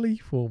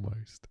disbelief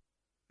almost.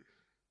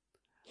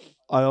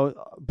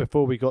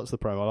 Before we got to the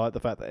promo, I like the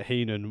fact that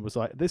Heenan was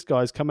like, this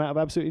guy's come out of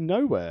absolutely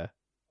nowhere.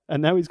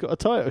 And now he's got a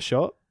title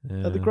shot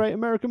at the Great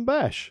American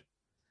Bash.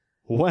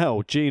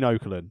 Well, Gene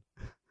Okerlund.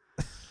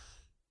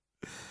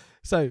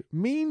 So,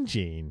 Mean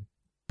Gene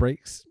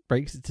breaks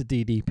it to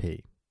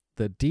DDP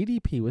that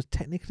DDP was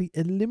technically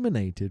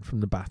eliminated from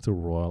the Battle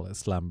Royal at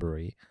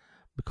Slamboree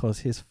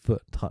because his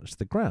foot touched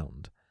the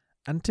ground.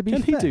 And to be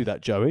fair... Can he do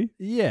that, Joey?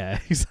 Yeah,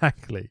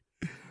 exactly.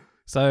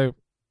 So,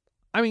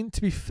 I mean,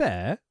 to be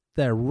fair,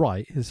 they're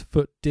right. His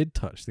foot did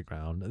touch the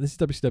ground. And this is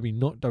WCW,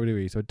 not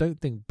WWE, so I don't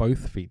think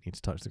both feet need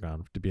to touch the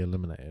ground to be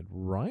eliminated,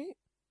 right?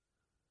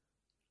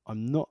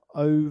 I'm not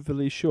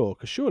overly sure,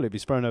 because surely if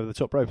he's thrown over the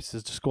top rope, it's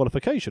a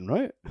disqualification,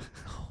 right?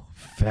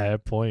 Fair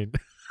point.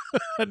 I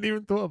hadn't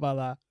even thought about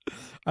that.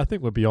 I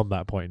think we're beyond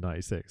that point in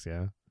 96,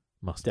 yeah?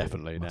 Must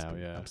Definitely be. now,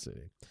 yeah.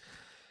 Absolutely.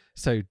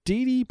 So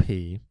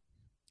DDP,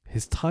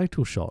 his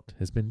title shot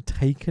has been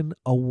taken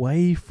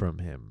away from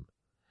him.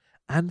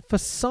 And for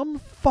some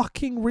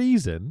fucking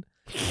reason,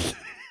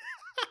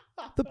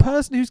 the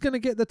person who's going to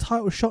get the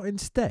title shot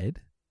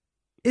instead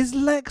is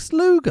Lex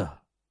Luger.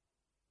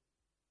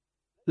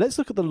 Let's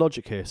look at the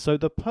logic here. So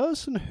the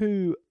person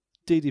who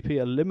DDP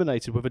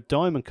eliminated with a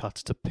diamond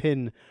cutter to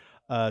pin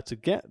to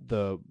get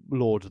the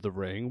Lord of the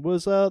Ring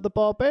was the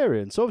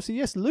Barbarian. So obviously,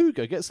 yes,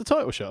 Luger gets the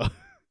title shot.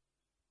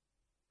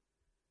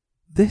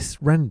 This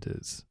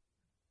renders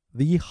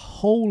the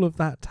whole of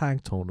that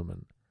tag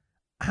tournament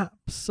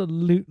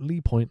absolutely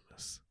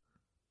pointless.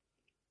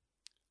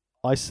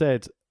 I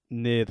said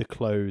near the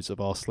close of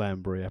our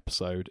Slamboree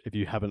episode, if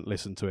you haven't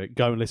listened to it,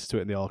 go and listen to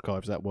it in the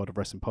archives at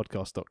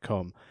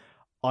worldofwrestlingpodcast.com.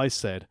 I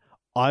said,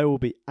 I will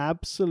be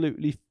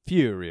absolutely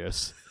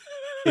furious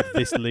if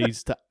this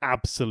leads to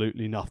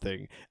absolutely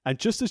nothing. And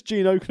just as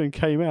Gene Okerlund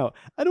came out,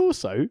 and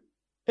also,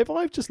 if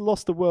I've just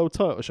lost the world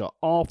title shot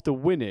after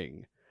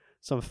winning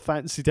some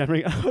fancy damn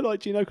ring,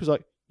 like Gene Okerlund's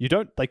like,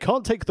 they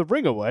can't take the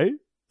ring away,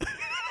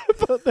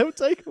 but they'll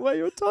take away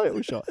your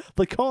title shot.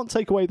 They can't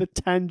take away the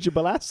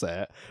tangible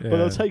asset, but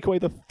they'll take away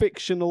the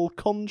fictional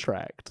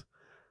contract.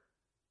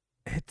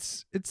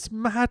 It's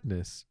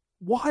madness.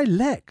 Why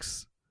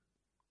Lex?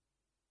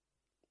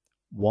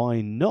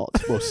 Why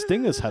not? Well,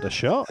 Stinger's had a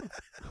shot.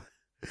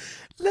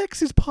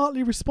 Lex is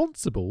partly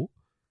responsible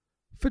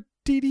for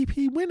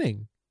DDP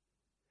winning.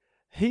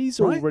 He's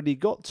already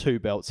got 2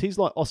 belts. He's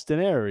like Austin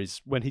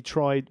Aries when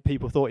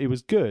people thought he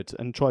was good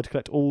and tried to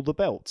collect all the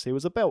belts. He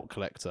was a belt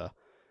collector.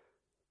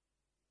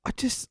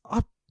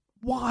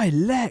 Why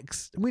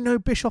Lex? We know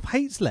Bischoff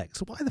hates Lex.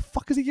 Why the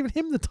fuck is he giving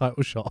him the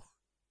title shot?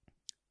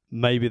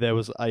 Maybe there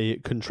was a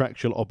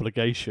contractual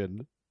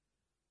obligation.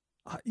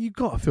 You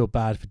got to feel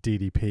bad for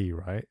DDP,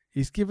 right?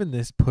 He's given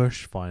this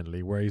push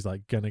finally where he's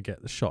like going to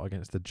get the shot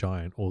against the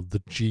Giant, or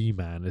the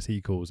G-Man as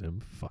he calls him.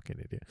 Fucking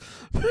idiot.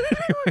 But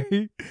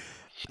anyway,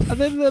 and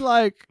then they're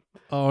like,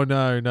 oh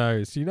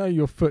no. So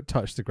your foot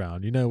touched the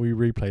ground. We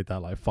replayed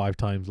that like 5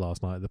 times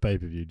last night at the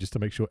pay-per-view just to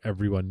make sure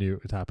everyone knew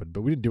it had happened.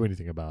 But we didn't do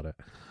anything about it.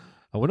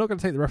 And we're not going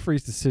to take the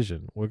referee's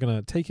decision. We're going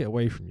to take it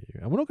away from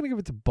you. And we're not going to give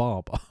it to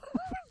Barber.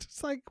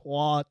 Just like,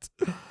 what?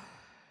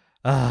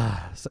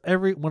 So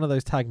every one of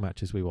those tag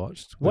matches we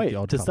watched. Wait,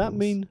 does that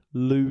mean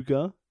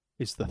Luger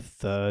is the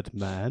 3rd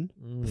man?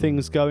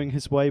 Things going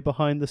his way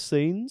behind the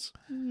scenes?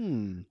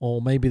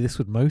 Or maybe this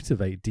would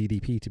motivate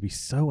DDP to be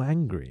so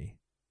angry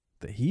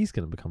that he's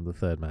going to become the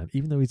 3rd man,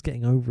 even though he's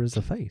getting over as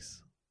a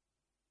face.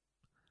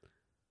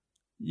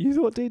 You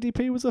thought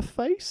DDP was a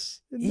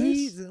face in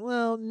this?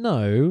 Well,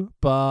 no,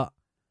 but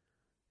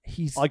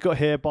he's... I got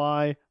here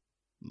by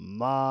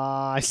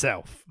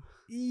myself.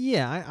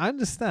 Yeah, I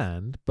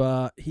understand,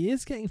 but he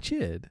is getting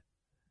cheered.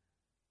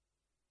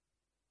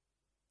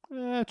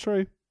 Yeah,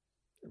 true.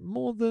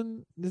 More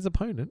than his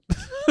opponent.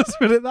 Let's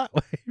put it that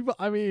way. But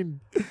I mean,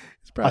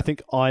 it's Brad. I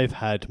think I've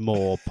had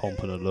more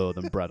pomp and allure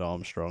than Brad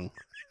Armstrong.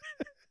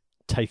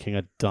 Taking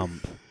a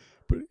dump.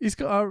 But he's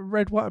got a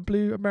red, white, and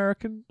blue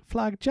American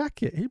flag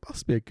jacket. He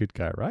must be a good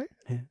guy, right?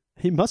 Yeah.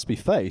 He must be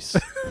face.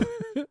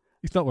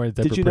 He's not wearing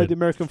zebra print. Did you know the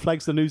American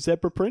flag's the new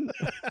zebra print?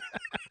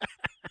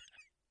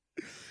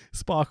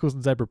 Sparkles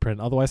and zebra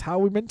print. Otherwise, how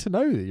are we meant to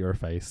know that you're a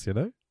face,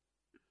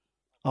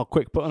 Oh,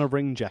 quick, put on a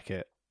ring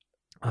jacket.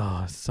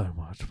 Oh, so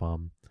much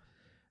fun.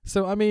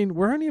 So, I mean,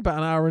 we're only about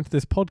an hour into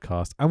this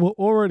podcast, and we're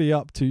already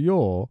up to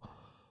your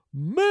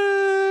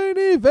main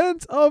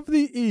event of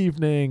the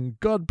evening.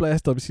 God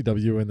bless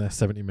WCW and their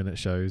 70-minute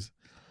shows.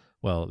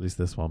 Well, at least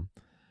this one.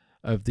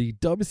 Of the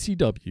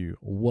WCW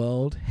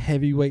World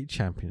Heavyweight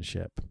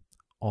Championship.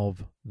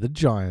 of the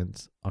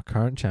Giants, our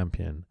current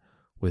champion,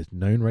 with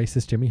known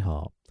racist Jimmy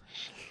Hart,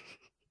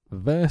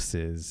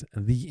 versus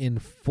the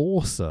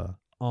enforcer,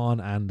 Arn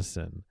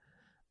Anderson,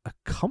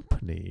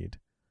 accompanied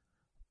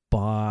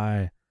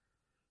by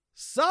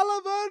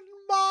Sullivan,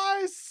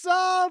 my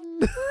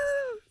son,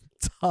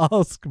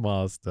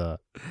 Taskmaster,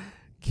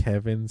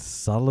 Kevin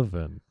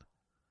Sullivan.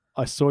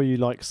 I saw you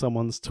like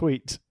someone's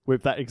tweet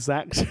with that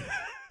exact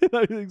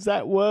those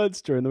exact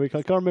words during the week.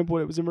 I can't remember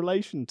what it was in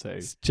relation to.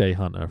 It's Jay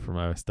Hunter from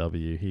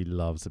OSW. He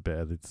loves a bit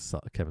of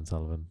Kevin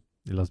Sullivan.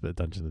 He loves a bit of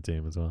Dungeon of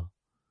Doom as well.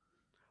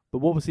 But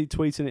what was he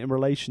tweeting it in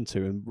relation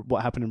to, and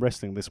what happened in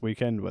wrestling this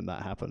weekend when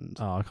that happened?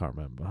 Oh, I can't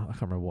remember. I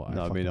can't remember what.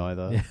 No, me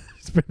neither. Yeah,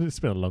 it's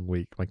been a long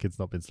week. My kid's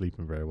not been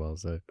sleeping very well,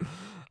 so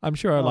I'm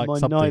sure I like mine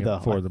something neither.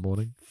 at 4 in the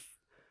morning.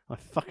 I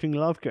fucking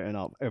love getting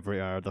up every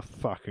hour of the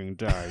fucking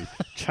day.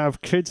 To have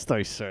kids,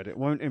 they said. It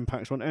won't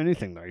impact on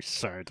anything, they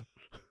said.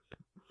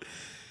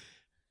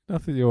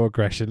 Enough of your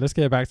aggression. Let's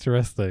get back to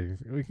wrestling.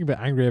 We can be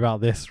angry about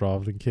this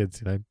rather than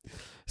kids,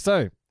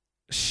 So,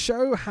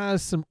 Show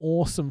has some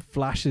awesome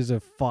flashes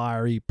of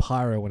fiery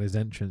pyro on his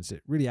entrance.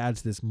 It really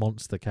adds this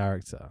monster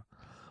character.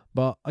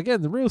 But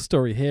again, the real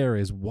story here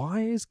is,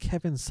 why is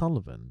Kevin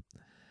Sullivan,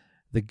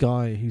 the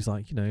guy who's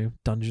like,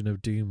 Dungeon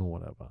of Doom or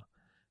whatever,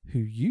 who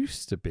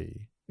used to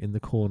be in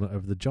the corner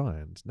of the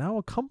Giants, now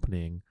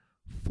accompanying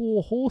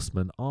Four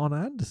Horsemen Arn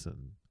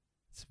Anderson?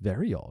 It's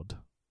very odd.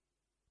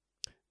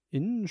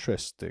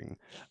 Interesting.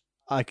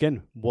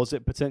 Again, was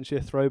it potentially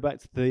a throwback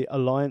to the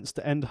alliance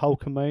to end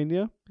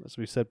Hulkamania? As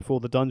we said before,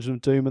 the Dungeon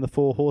of Doom and the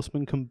Four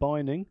Horsemen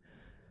combining.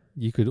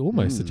 You could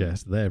almost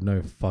suggest they have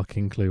no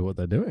fucking clue what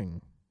they're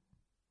doing.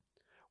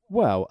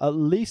 Well, at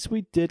least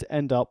we did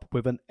end up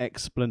with an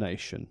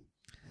explanation.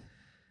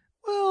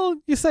 Well,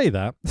 you say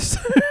that.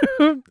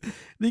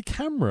 The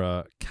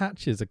camera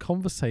catches a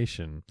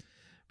conversation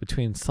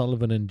between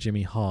Sullivan and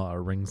Jimmy Hart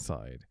at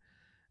ringside.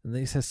 And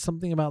then he says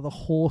something about the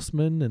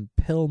Horsemen and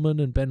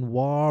Pillman and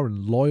Benoit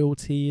and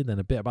loyalty, and then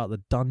a bit about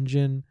the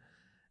dungeon.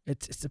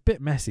 It's a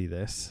bit messy,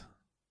 this.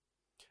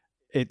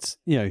 It's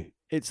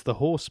the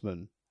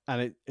Horsemen,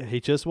 and he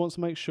just wants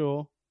to make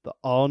sure that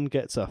Arn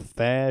gets a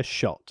fair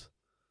shot.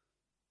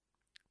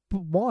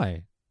 But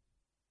why?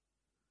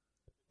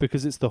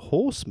 Because it's the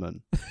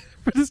Horsemen.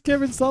 But it's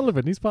Kevin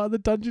Sullivan. He's part of the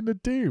Dungeon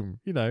of Doom.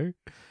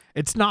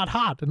 It's not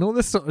hot and all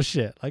this sort of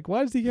shit. Like,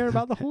 why does he care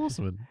about the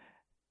Horsemen?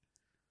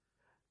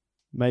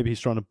 Maybe he's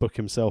trying to book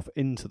himself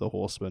into the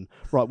Horsemen.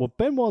 Right, well,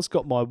 Benoit's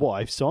got my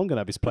wife, so I'm going to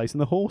have his place in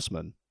the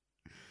Horsemen.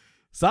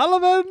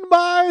 Sullivan,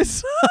 my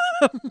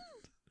son!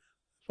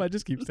 If I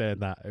just keep saying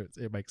that,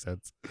 it makes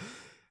sense.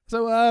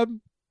 So,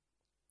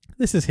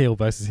 this is heel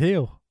versus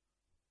heel.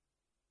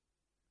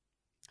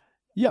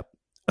 Yep.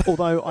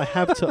 Although I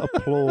have to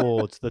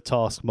applaud the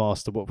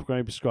Taskmaster, what we're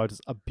going to describe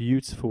as a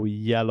beautiful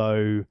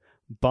yellow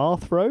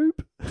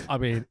bathrobe. I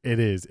mean, it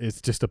is.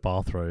 It's just a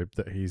bathrobe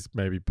that he's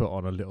maybe put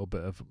on a little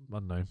bit of, I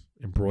don't know,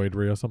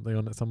 embroidery or something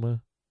on it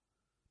somewhere.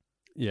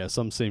 Yeah,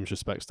 some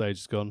seamstress backstage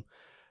has gone,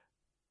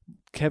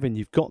 Kevin,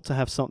 you've got to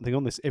have something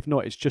on this. If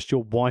not, it's just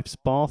your wife's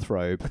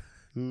bathrobe.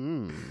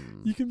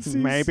 You can see.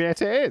 Maybe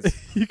it is.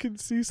 You can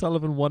see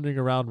Sullivan wandering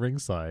around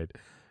ringside,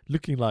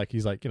 looking like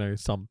he's like,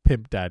 some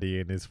pimp daddy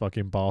in his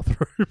fucking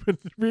bathrobe. And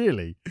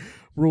really,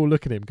 we're all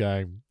looking at him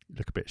going, "You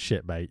look a bit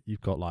shit, mate.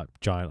 You've got like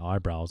giant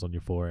eyebrows on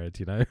your forehead,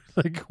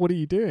 Like, what are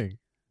you doing?"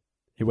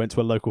 He went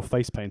to a local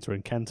face painter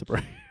in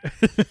Canterbury.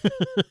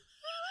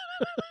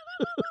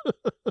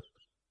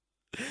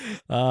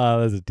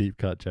 There's a deep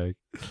cut joke.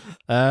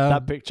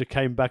 That picture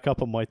came back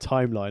up on my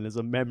timeline as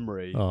a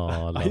memory.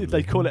 Oh,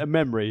 they call it a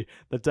memory.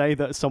 The day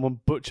that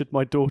someone butchered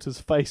my daughter's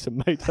face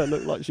and made her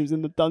look like she was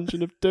in the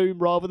Dungeon of Doom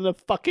rather than a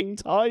fucking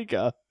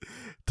tiger.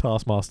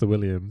 Taskmaster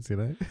Williams,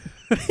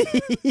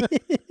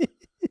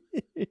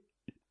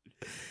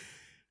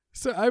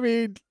 So, I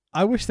mean,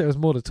 I wish there was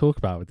more to talk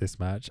about with this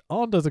match.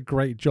 Arn does a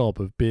great job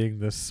of being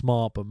the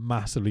smart but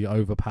massively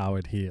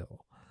overpowered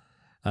heel.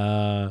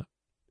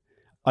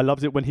 I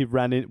loved it when he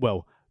ran in,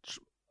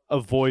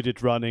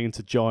 avoided running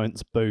into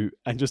Giant's boot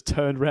and just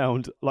turned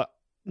around like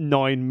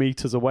 9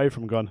 meters away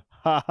from him going,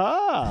 "Ha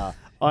ha,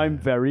 I'm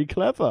very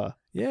clever."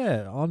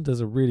 Yeah, Arn does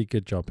a really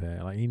good job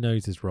here. Like, he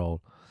knows his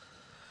role.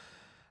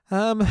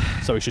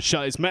 So he should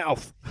shut his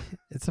mouth.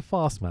 It's a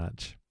fast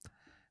match.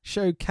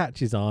 Show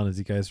catches Arn as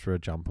he goes for a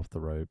jump off the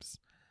ropes.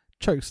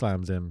 Choke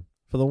slams him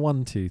for the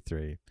 1, 2,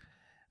 3.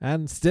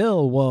 And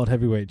still World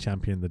Heavyweight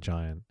Champion, the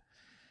Giant.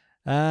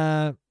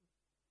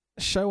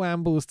 Show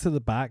ambles to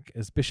the back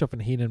as Bischoff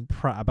and Heenan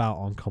prat about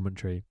on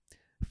commentary.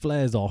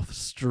 Flair's off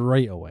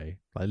straight away.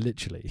 Like,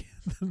 literally.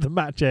 The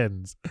match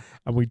ends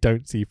and we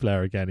don't see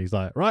Flair again. He's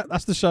like, "Right,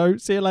 that's the show.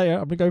 See you later.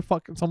 I'm going to go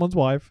fuck someone's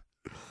wife."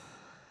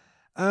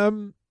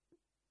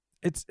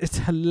 It's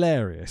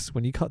hilarious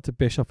when you cut to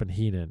Bischoff and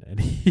Heenan, and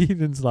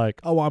Heenan's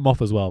like, "Oh, I'm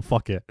off as well.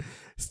 Fuck it."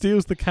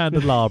 Steals the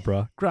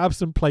candelabra, grabs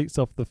some plates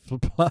off the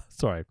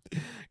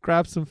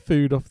grabs some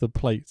food off the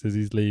plates as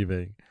he's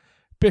leaving.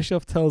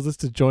 Bischoff tells us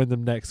to join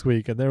them next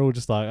week, and they're all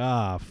just like,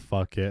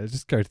 fuck it.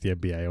 Just go to the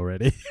NBA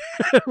already.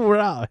 We're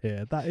out of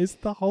here. That is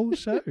the whole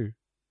show.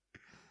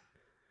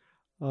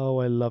 Oh,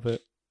 I love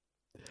it.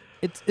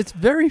 It's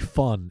very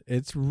fun.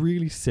 It's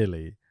really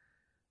silly.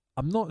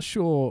 I'm not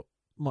sure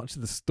much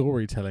of the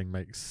storytelling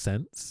makes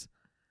sense,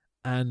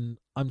 and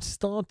I'm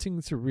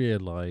starting to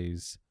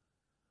realize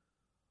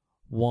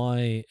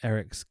why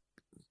Eric's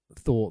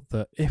thought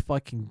that if I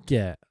can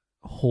get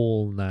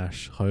Hall,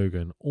 Nash,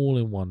 Hogan all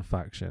in one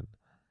faction,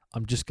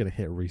 I'm just going to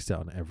hit reset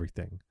on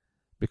everything,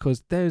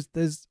 because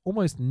there's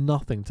almost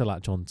nothing to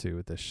latch onto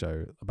with this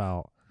show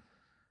about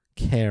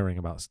caring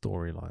about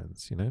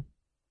storylines, you know?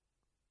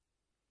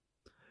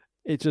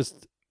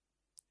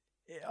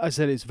 I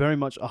said it's very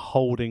much a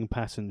holding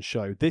pattern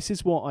show. This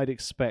is what I'd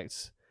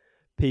expect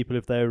people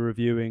if they were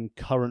reviewing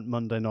current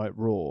Monday Night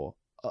Raw.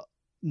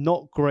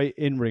 Not great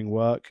in-ring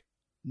work,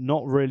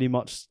 not really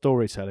much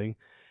storytelling,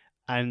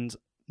 and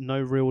no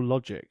real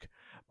logic.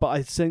 But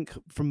I think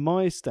from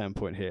my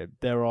standpoint here,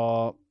 there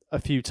are a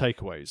few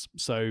takeaways.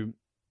 So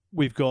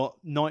we've got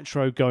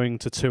Nitro going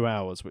to 2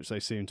 hours, which they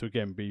seem to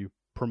again be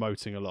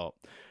promoting a lot.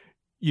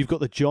 You've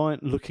got the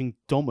Giant looking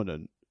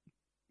dominant,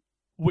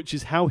 which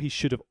is how he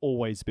should have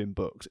always been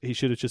booked. He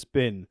should have just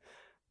been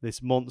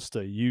this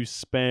monster used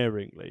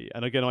sparingly.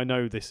 And again, I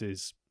know this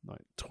is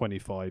like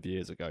 25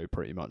 years ago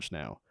pretty much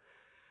now.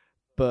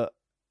 But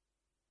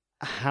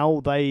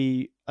how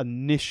they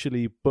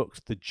initially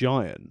booked the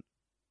Giant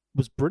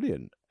was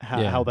brilliant.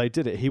 How they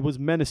did it. He was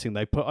menacing.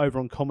 They put over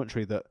on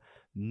commentary that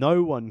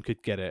no one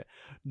could get it.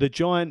 The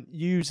Giant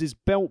uses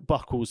belt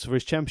buckles for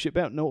his championship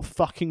belt, not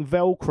fucking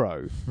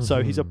Velcro.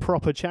 So he's a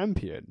proper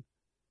champion.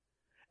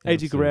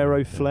 Eddie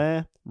Guerrero,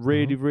 Flair,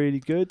 really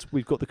good.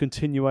 We've got the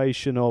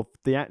continuation of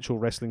the actual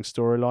wrestling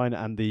storyline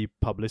and the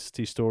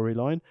publicity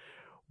storyline.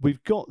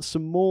 We've got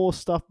some more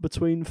stuff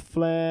between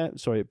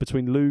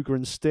Luger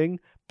and Sting.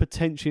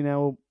 Potentially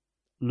now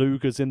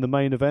Luger's in the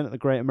main event at the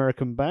Great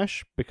American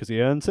Bash because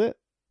he earned it.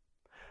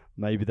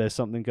 Maybe there's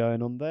something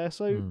going on there.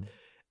 So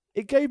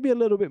it gave me a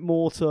little bit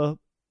more to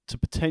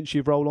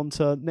potentially roll on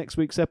to next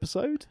week's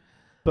episode.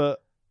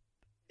 But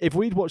if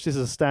we'd watched this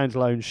as a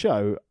standalone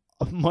show,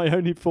 my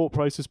only thought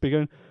process would be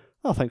going,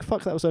 oh, thank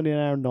fuck, that was only an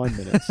hour and 9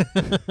 minutes.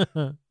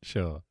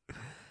 Sure.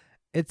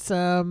 It's,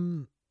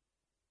 I'm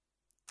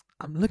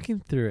looking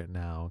through it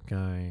now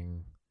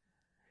going,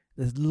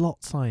 there's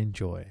lots I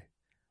enjoy.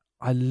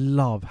 I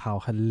love how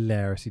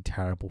hilariously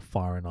terrible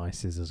Fire and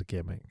Ice is as a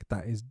gimmick.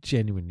 That is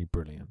genuinely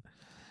brilliant.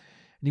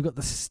 And you've got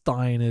the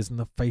Steiners and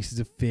the Faces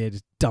of Fear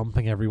just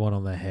dumping everyone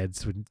on their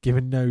heads with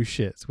giving no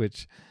shits,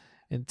 which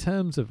in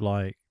terms of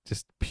like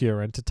just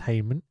pure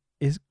entertainment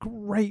is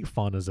great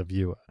fun as a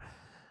viewer.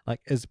 Like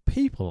as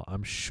people,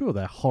 I'm sure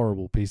they're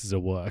horrible pieces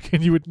of work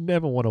and you would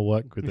never want to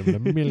work with them in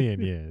a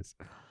million years.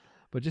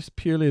 But just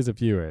purely as a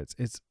viewer,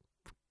 it's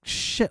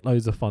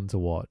shitloads of fun to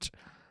watch.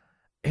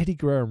 Eddie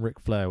Guerrero and Ric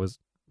Flair was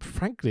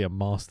frankly a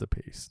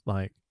masterpiece.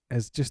 Like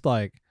as just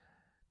like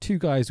two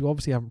guys who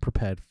obviously haven't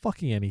prepared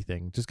fucking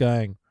anything, just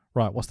going,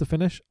 right, what's the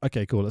finish?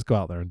 Okay, cool, let's go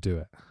out there and do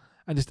it.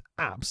 And just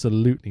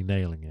absolutely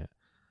nailing it.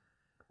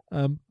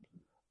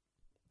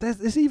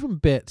 There's even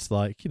bits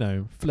like, you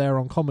know, Flair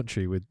on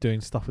commentary with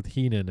doing stuff with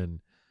Heenan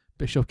and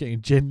Bischoff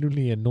getting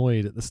genuinely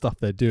annoyed at the stuff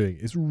they're doing.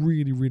 It's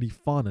really, really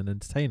fun and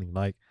entertaining.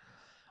 Like,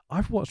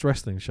 I've watched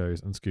wrestling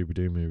shows and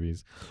Scooby-Doo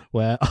movies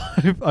where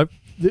I've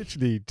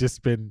literally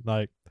just been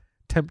like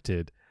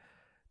tempted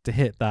to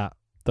hit that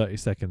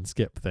 30-second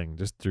skip thing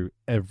just through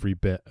every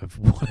bit of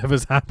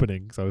whatever's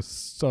happening because I was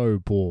so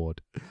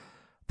bored.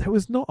 There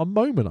was not a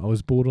moment I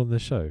was bored on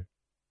this show.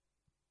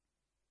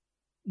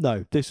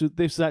 No, this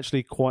is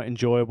actually quite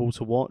enjoyable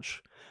to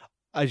watch.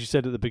 As you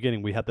said at the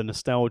beginning, we had the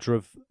nostalgia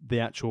of the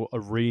actual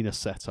arena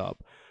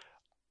setup.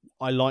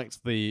 I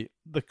liked the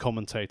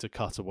commentator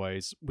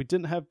cutaways. We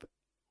didn't have...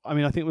 I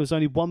mean, I think there was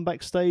only one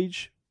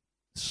backstage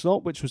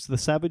slot, which was the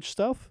Savage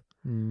stuff.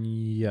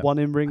 Yeah. One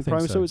in-ring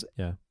promo. So it was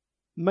yeah.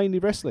 mainly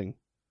wrestling.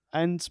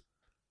 And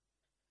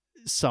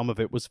some of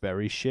it was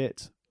very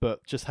shit.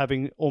 But just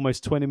having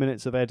almost 20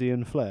 minutes of Eddie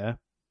and Flair,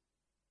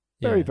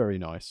 very, very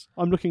nice.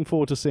 I'm looking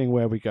forward to seeing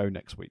where we go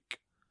next week.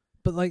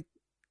 But, like,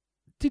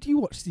 did you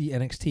watch the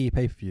NXT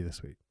pay-per-view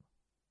this week?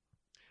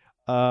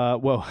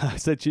 Well, I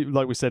said to you,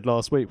 like we said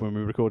last week when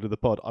we recorded the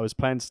pod, I was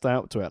planning to stay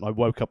up to it, and I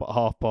woke up at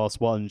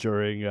 1:30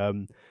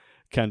 during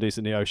Candice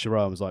and Io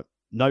Shirai and was like,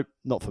 nope,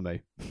 not for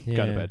me. Yeah.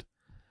 Go to bed.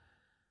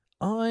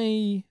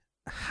 I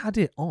had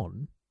it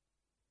on.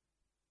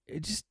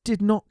 It just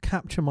did not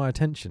capture my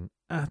attention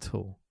at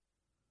all.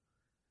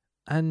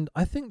 And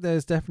I think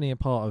there's definitely a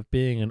part of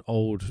being an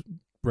old,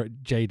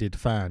 jaded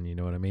fan, you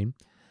know what I mean?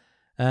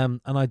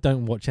 And I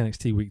don't watch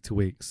NXT week to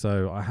week,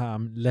 so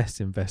I'm less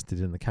invested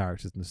in the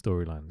characters and the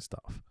storyline and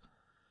stuff.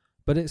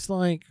 But it's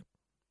like,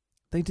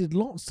 they did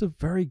lots of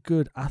very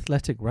good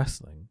athletic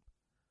wrestling.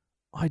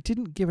 I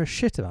didn't give a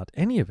shit about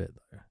any of it,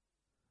 though.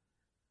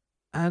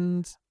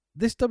 And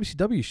this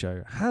WCW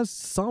show has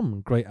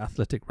some great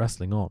athletic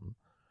wrestling on,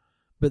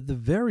 but the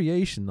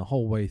variation the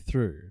whole way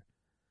through,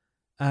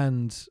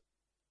 and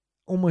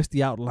almost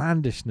the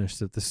outlandishness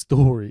of the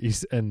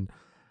stories and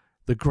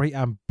the great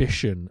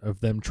ambition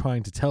of them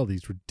trying to tell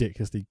these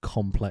ridiculously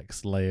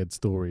complex, layered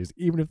stories,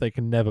 even if they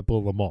can never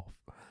pull them off,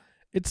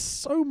 It's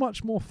so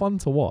much more fun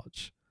to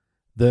watch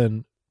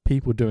than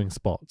people doing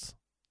spots.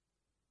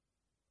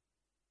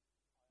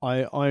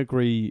 I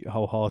agree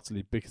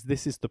wholeheartedly, because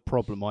this is the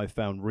problem I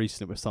found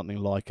recently with something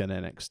like an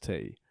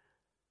NXT.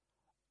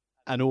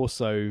 And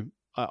also,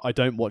 I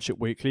don't watch it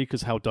weekly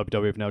because how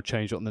WWE have now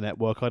changed it on the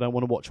network. I don't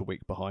want to watch a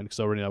week behind because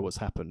I already know what's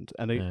happened.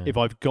 And if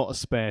I've got a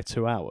spare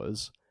 2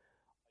 hours,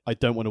 I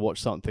don't want to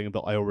watch something that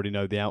I already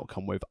know the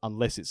outcome with,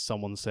 unless it's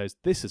someone says,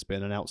 this has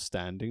been an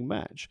outstanding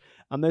match.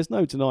 And there's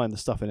no denying the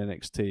stuff in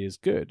NXT is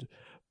good.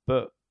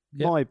 But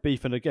my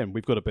beef, and again,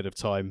 we've got a bit of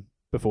time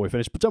before we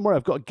finish, but don't worry,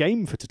 I've got a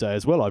game for today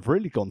as well. I've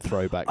really gone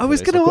throwback. I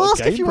was going to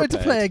ask if you wanted to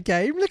play a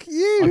game. Look at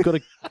you.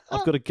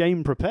 I've got a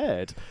game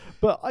prepared.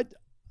 But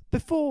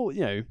before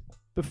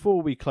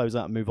we close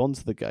out and move on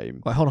to the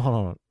game. Wait, hold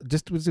on.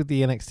 Just with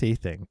the NXT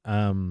thing.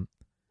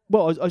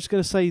 Well, I was just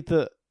going to say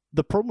that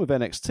the problem with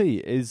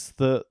NXT is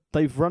that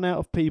they've run out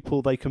of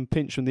people they can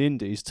pinch from the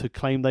indies to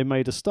claim they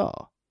made a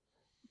star.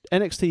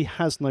 NXT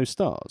has no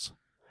stars.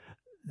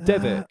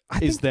 Devitt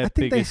is their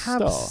biggest star. I think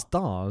they have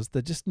stars.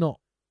 They're just not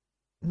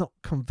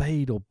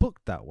conveyed or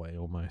booked that way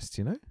almost,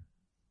 you know?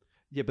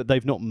 Yeah, but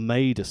they've not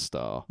made a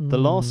star. The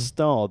last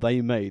star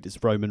they made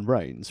is Roman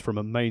Reigns from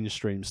a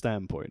mainstream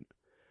standpoint.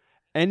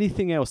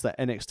 Anything else that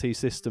NXT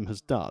system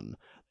has done,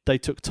 they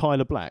took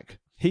Tyler Black.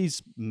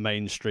 He's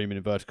mainstream in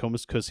inverted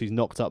commas because he's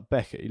knocked up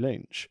Becky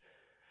Lynch.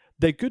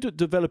 They're good at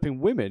developing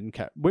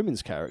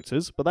women's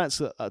characters, but that's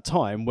at a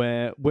time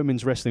where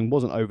women's wrestling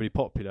wasn't overly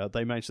popular.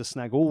 They managed to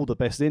snag all the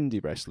best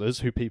indie wrestlers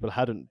who people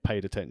hadn't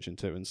paid attention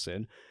to and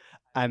seen,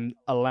 and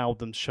allowed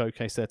them to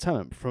showcase their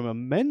talent. From a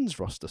men's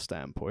roster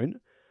standpoint,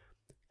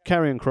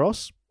 Karrion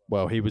Kross,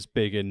 well, he was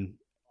big in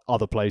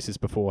other places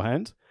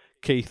beforehand.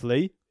 Keith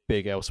Lee,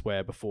 big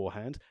elsewhere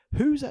beforehand.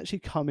 Who's actually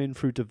come in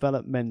through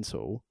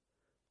developmental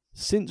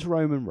since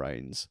Roman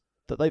Reigns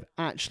that they've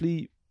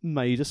actually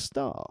made a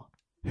star?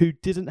 Who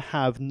didn't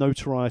have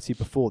notoriety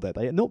before that?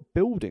 They are not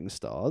building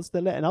stars.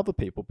 They're letting other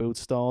people build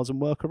stars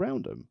and work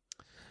around them.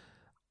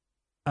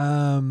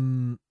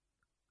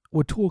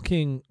 We're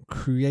talking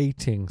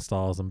creating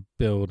stars and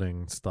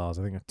building stars.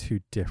 I think are two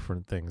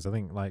different things. I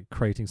think like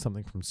creating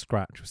something from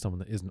scratch with someone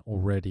that isn't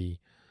already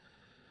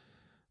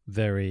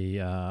very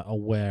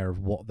aware of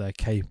what they're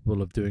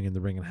capable of doing in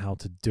the ring and how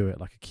to do it,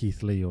 like a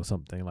Keith Lee or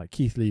something. Like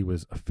Keith Lee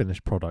was a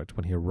finished product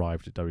when he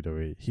arrived at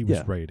WWE. He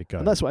was ready to go.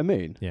 And that's what I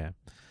mean. Yeah.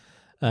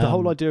 The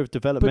whole idea of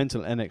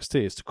developmental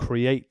NXT is to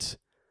create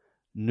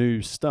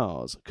new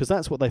stars, because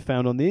that's what they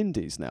found on the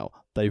indies now.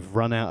 They've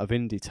run out of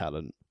indie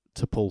talent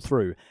to pull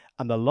through.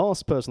 And the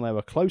last person they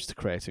were close to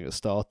creating a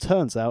star,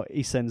 turns out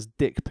he sends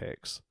dick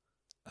pics.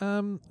 I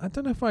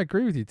don't know if I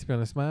agree with you, to be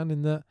honest, man,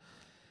 in that,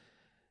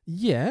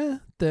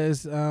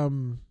 there's,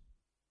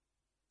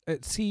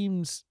 it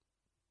seems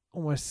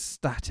almost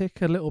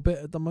static a little bit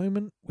at the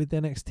moment with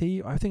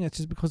NXT. I think that's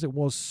just because it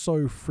was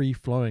so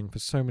free-flowing for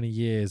so many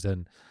years,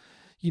 and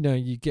you know,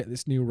 you get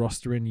this new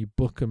roster in, you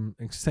book them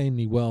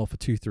insanely well for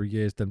 2-3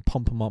 years, then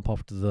pump them up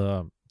after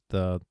the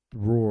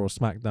Raw or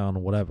SmackDown or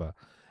whatever.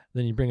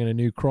 Then you bring in a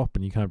new crop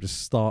and you kind of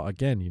just start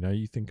again. You know,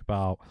 you think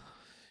about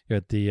you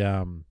had the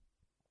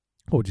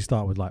what would you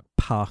start with, like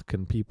Pac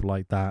and people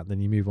like that.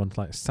 Then you move on to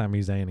like Sami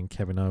Zayn and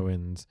Kevin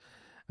Owens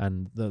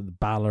and the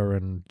Balor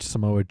and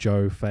Samoa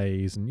Joe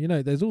phase. And you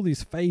know, there's all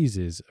these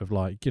phases of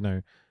like, you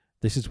know,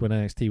 this is when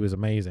NXT was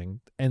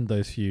amazing. End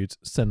those feuds,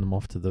 send them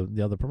off to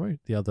the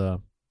other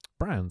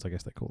brands, I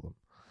guess they call them.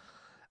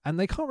 And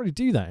they can't really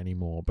do that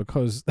anymore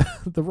because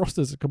the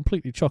rosters are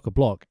completely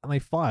chock-a-block, and they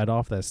fired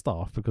half their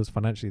staff because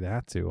financially they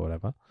had to or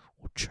whatever,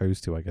 or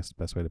chose to, I guess the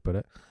best way to put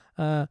it.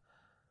 What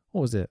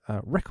was it?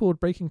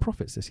 Record-breaking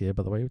profits this year,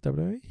 by the way, with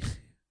WWE.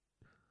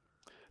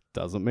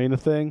 Doesn't mean a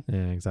thing.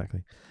 Yeah,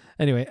 exactly.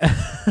 Anyway,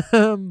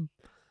 but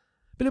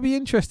it'll be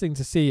interesting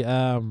to see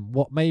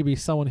what maybe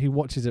someone who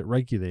watches it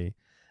regularly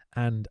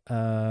and,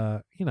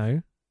 you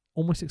know,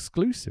 almost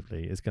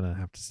exclusively is going to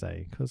have to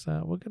say, because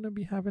we're going to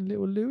be having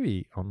little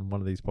Louis on one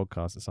of these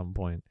podcasts at some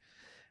point.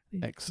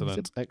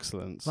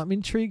 Excellent. I'm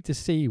intrigued to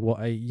see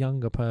what a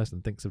younger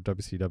person thinks of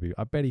WCW.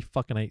 I bet he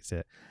fucking hates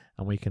it,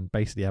 and we can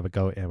basically have a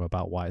go at him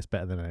about why it's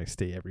better than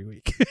NXT every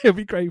week. It'll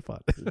be great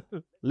fun.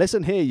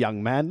 Listen here,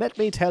 young man. Let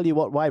me tell you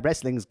why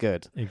wrestling's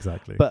good.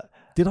 Exactly. But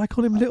did I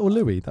call him Little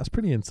Louis? That's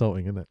pretty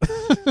insulting, isn't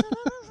it?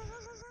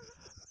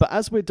 But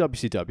as with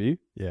WCW,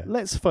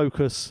 let's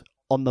focus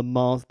on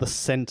the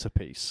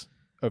centerpiece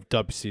of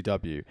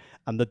WCW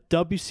and the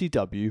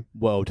WCW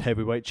World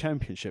Heavyweight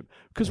Championship.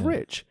 Because,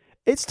 Rich,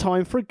 it's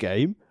time for a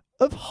game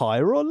of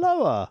higher or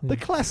lower, the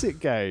classic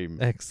game.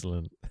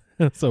 Excellent.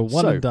 So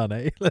one and done,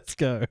 eh? Let's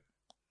go.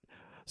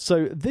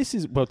 So this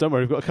is, well, don't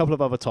worry, we've got a couple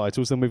of other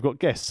titles and we've got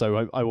guests,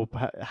 so I will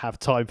have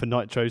time for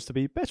Nitros to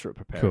be better at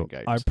preparing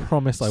games. I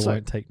promise I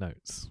won't take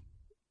notes.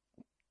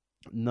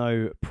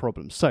 No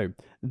problem. So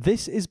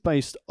this is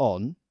based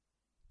on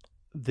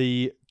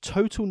the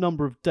total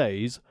number of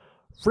days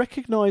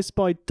recognised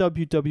by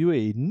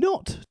WWE,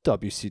 not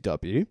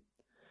WCW,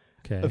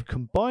 of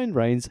combined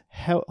reigns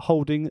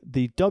holding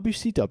the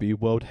WCW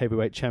World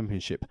Heavyweight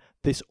Championship.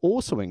 This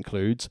also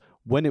includes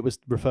when it was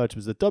referred to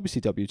as the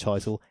WCW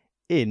title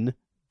in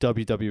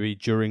WWE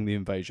during the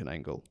Invasion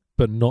angle.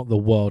 But not the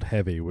world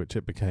heavy, which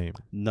it became.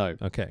 No.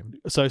 Okay.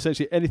 So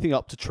essentially anything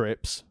up to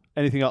Trips,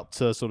 anything up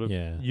to sort of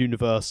Yeah.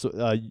 universal,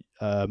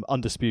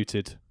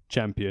 undisputed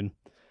champion,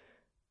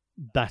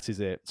 that is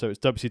it. So it's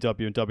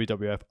WCW and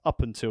WWF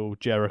up until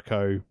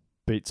Jericho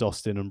beats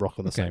Austin and Rock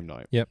on the same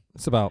night. Yep.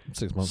 It's about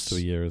 6 months to a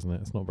year, isn't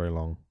it? It's not very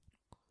long.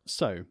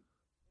 So,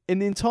 in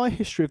the entire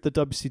history of the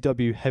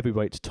WCW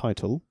heavyweight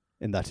title,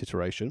 in that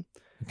iteration,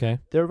 Okay.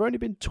 there have only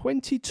been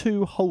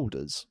 22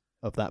 holders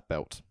of that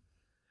belt.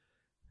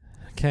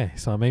 Okay.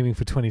 So I'm aiming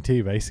for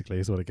 22, basically,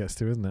 is what it gets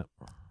to, isn't it?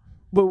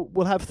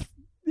 We'll have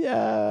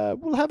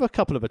a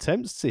couple of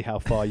attempts to see how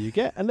far you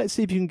get, and let's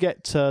see if you can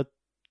get to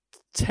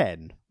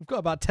 10. We've got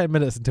about 10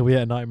 minutes until we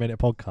hit a 90-minute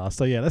podcast.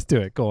 So, yeah, let's do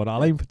it. Go on.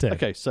 I'll aim for 10.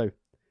 Okay, so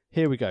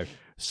here we go.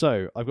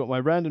 So I've got my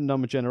random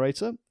number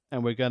generator,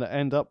 and we're going to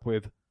end up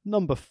with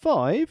number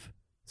 5,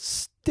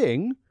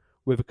 Sting,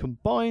 with a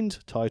combined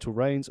title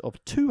reigns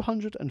of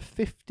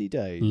 250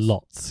 days.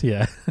 Lots.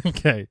 Yeah.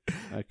 Okay.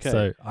 Okay.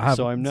 So, I'm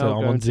I'm now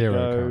on going to 0 go-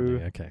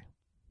 currently. Okay.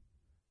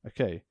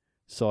 Okay.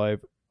 So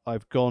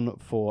I've gone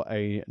for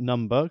a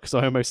number because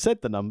I almost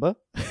said the number.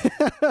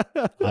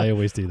 I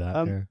always do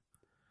that. Yeah.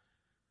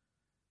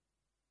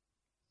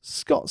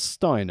 Scott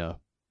Steiner,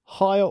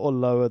 higher or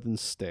lower than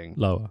Sting?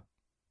 Lower.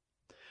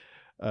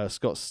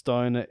 Scott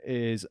Steiner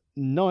is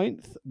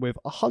 9th with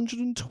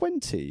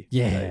 120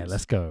 Yeah, days.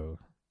 let's go.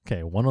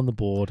 Okay, 1 on the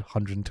board,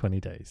 120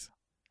 days.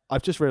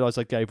 I've just realised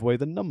I gave away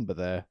the number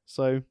there.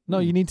 So No,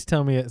 you need to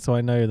tell me it so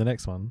I know the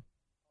next one.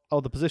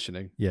 the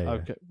positioning. Yeah, yeah.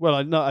 Okay. Well,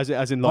 I know as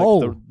in like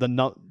Oh.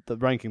 the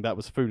ranking. That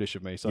was foolish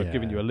of me. So I've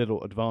given you Yeah. a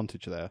little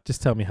advantage there.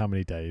 Just tell me how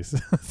many days.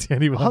 That's the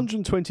only one.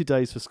 120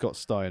 days for Scott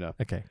Steiner.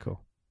 Okay,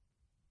 cool.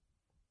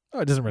 Oh,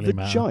 it doesn't really The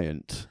matter.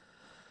 Giant.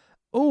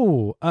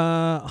 Oh,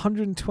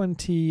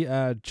 120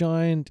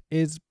 Giant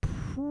is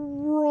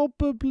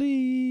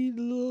probably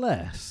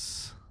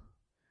less.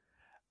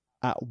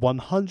 At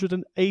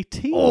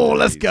 118. Oh,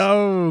 let's days.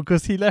 go.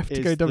 Because he left to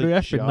Is go the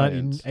WF in Giant.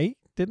 1998,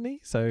 didn't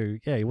he? So,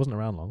 yeah, he wasn't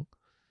around long.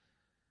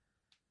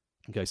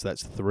 Okay, so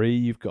that's 3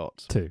 you've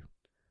got. 2.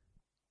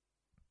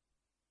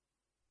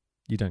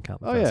 You don't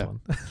count the Oh, first yeah.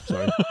 one.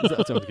 Sorry.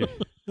 That's what I'm giving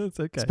you. That's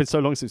okay. It's been so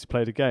long since we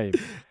played a game.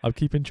 I'm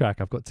keeping track.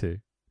 I've got 2.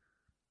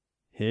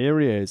 Here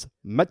he is.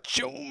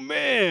 Macho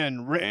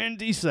Man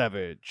Randy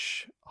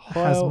Savage. Has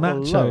Higher or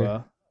Macho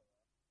lower?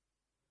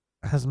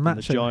 Has the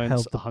Macho Giants,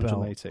 held the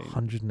 118. belt?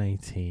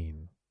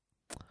 118.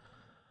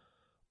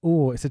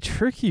 Oh, it's a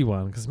tricky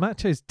one because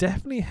Macho's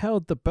definitely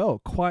held the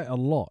belt quite a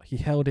lot. He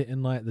held it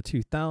in like the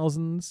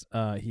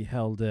 2000s. He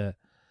held it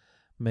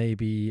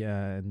maybe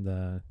in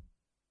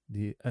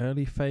the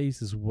early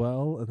phase as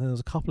well. And then there was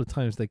a couple of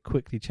times they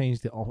quickly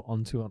changed it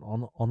onto and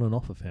on and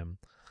off of him.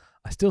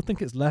 I still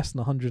think it's less than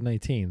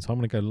 118, so I'm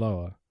going to go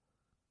lower.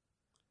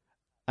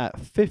 At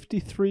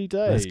 53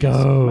 days. Let's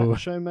go.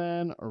 Macho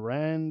Man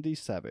Randy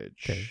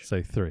Savage. Okay,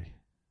 so 3.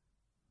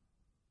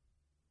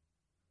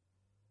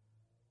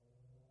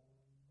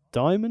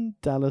 Diamond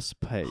Dallas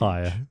Page.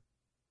 Higher.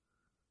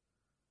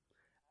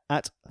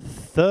 At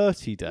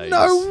 30 days.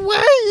 No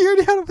way! You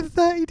only had it for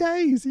 30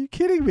 days. Are you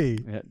kidding me?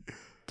 Yeah,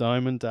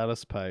 Diamond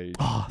Dallas Page.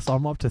 Oh, so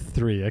I'm up to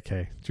 3.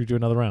 Okay. Should we do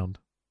another round?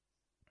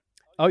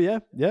 Oh, yeah.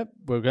 Yeah.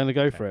 We're going to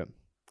go for it.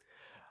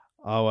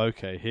 Oh,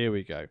 okay. Here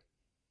we go.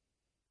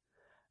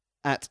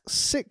 At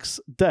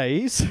 6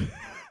 days,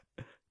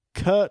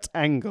 Kurt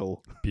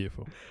Angle.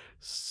 Beautiful.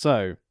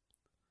 So,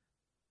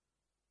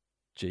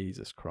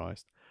 Jesus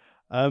Christ.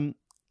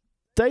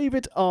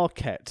 David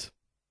Arquette.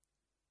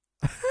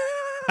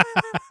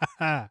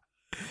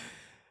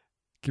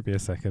 Give me a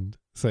second.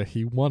 So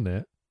he won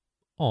it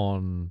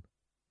on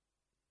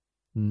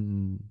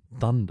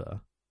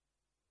Thunder,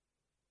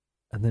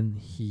 and then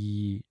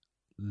he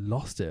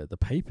lost it at the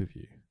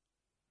pay-per-view.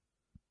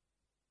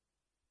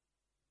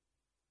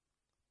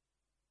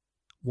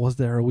 Was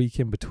there a week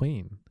in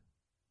between?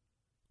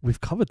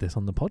 We've covered this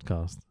on the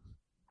podcast.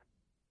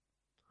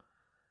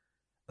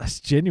 That's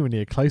genuinely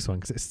a close one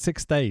because it's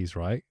 6 days,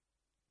 right?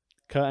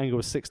 Kurt Angle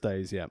was 6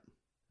 days, yeah.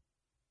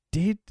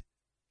 Did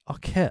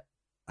Arquette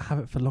have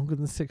it for longer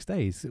than 6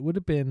 days? It would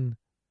have been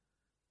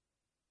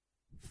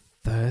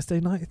Thursday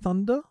Night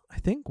Thunder, I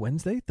think.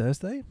 Wednesday,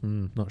 Thursday?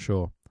 Not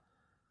sure.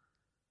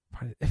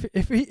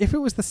 If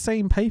it was the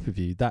same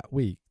pay-per-view that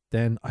week,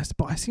 then I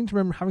seem to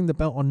remember having the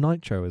belt on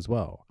Nitro as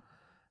well.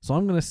 So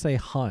I'm going to say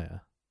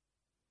higher.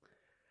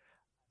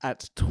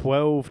 At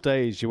 12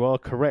 days, you are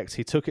correct.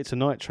 He took it to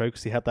Nitro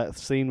because he had that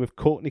scene with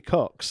Courtney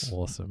Cox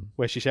Awesome.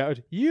 where she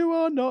shouted, "You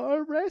are not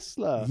a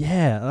wrestler."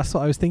 Yeah, that's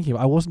what I was thinking.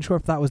 I wasn't sure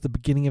if that was the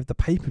beginning of the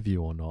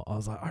pay-per-view or not. I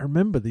was like, I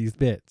remember these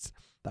bits.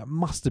 That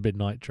must have been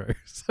Nitro.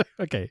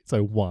 Okay,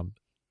 so 1.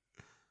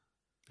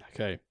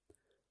 Okay.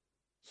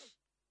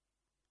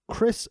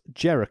 Chris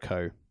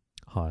Jericho.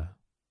 Higher.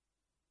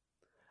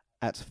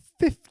 At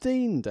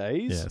 15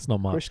 days, Yeah, it's not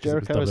much. Chris 'cause it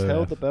was Jericho has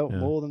held the WWF, belt yeah.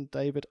 more than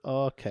David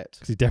Arquette.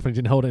 Because he definitely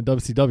didn't hold it in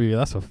WCW,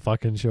 that's for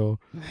fucking sure.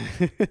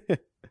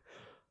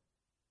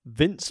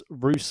 Vince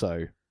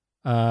Russo.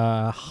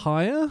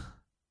 Higher?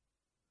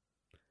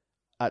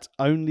 at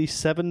only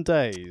 7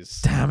 days.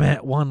 Damn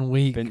it, 1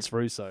 week. Vince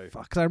Russo.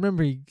 Fuck, 'cause I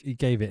remember he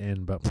gave it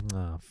in, but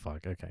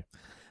fuck, okay.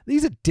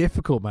 These are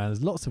difficult, man.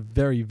 There's lots of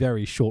very,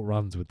 very short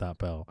runs with that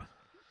belt.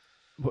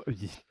 Well,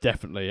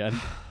 definitely,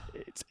 and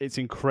it's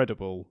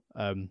incredible,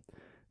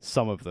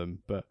 some of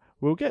them, but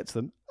we'll get to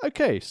them.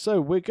 Okay,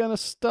 so we're going to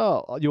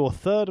start your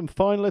third and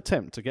final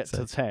attempt to get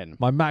to 10.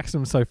 My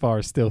maximum so far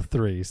is still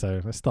 3,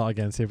 so let's start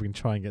again, see if we can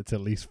try and get to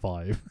at least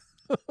 5.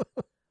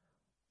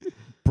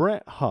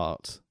 Bret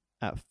Hart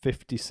at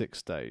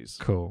 56 days.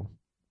 Cool.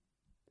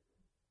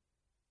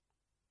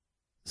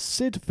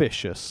 Sid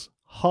Vicious,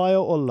 higher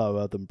or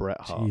lower than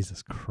Bret Hart?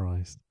 Jesus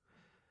Christ.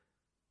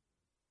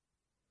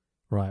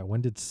 Right,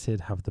 when did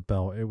Sid have the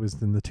belt? It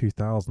was in the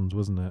 2000s,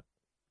 wasn't it?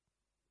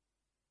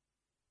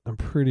 I'm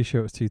pretty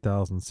sure it was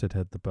 2000 Sid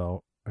had the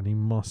belt, and he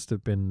must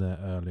have been there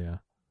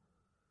earlier.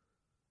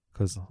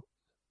 Because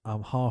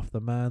I'm half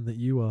the man that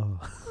you are.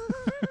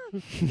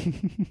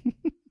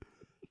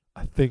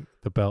 I think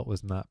the belt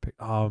was in that pic.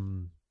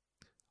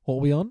 What are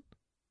we on?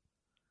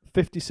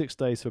 56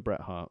 days for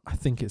Bret Hart. I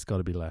think it's got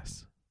to be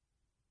less.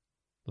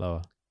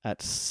 Lower.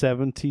 At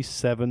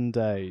 77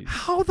 days.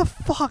 How the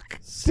fuck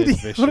Sid did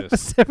he hold it for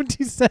Vicious.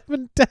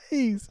 77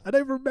 days? I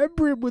don't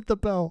remember him with the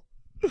belt.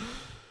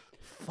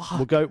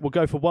 Fuck. We'll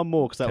go for one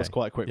more because that was Okay.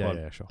 quite a quick one.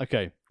 Yeah, sure.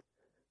 Okay.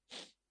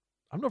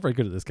 I'm not very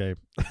good at this game.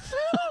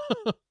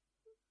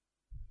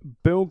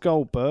 Bill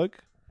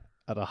Goldberg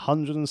at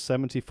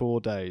 174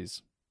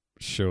 days.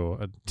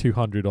 Sure, and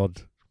 200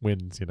 odd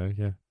wins,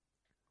 yeah.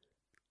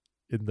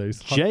 In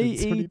those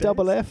 120 days.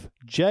 JEFF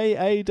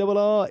JARRETT.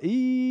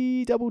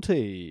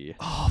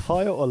 Oh,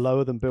 Higher or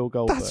lower than Bill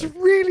Goldberg? that's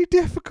really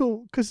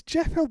difficult because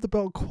Jeff held the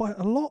belt quite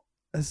a lot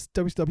as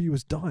WCW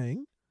was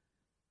dying.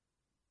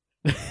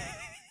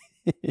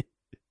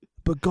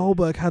 But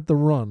Goldberg had the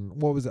run.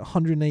 What was it?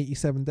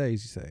 187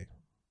 days, you say?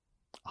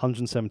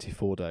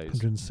 174 days.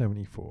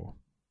 174.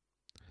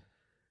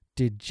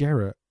 Did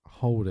Jarrett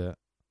hold it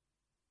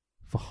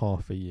for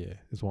half a year?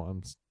 Is what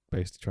I'm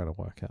basically trying to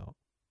work out.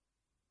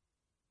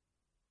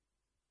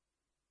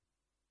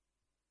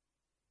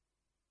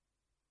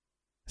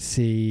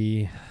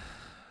 See,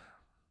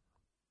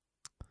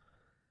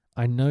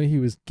 I know he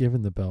was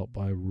given the belt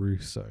by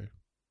Russo,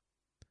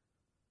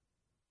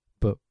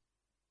 but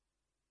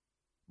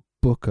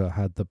Booker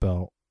had the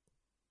belt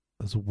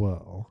as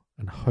well,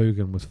 and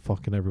Hogan was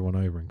fucking everyone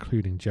over,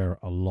 including Jarrett,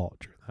 a lot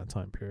during that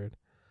time period.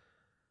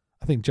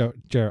 I think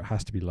Jarrett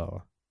has to be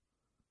lower.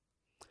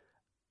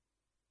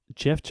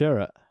 Jeff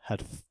Jarrett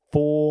had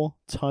 4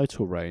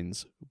 title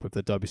reigns with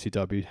the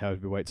WCW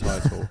heavyweight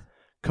title,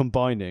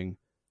 combining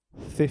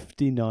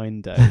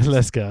 59 days.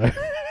 Let's go.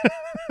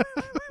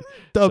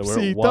 Dub So we're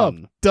C at dub.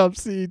 1. Dub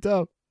C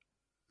dub.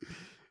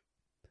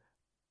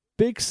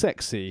 Big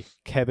Sexy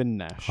Kevin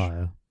Nash.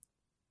 Higher.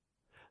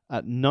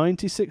 At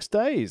 96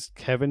 days,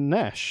 Kevin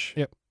Nash.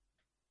 Yep.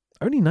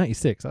 Only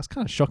 96. That's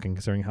kind of shocking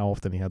considering how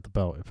often he had the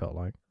belt, it felt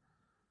like.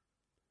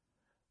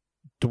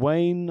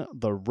 Dwayne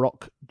The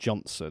Rock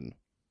Johnson.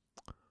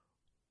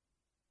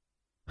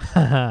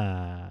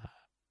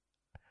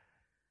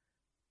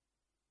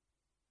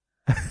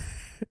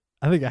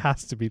 I think it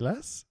has to be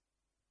less.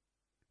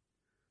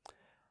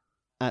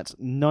 At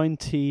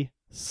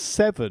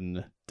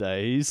 97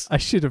 days, I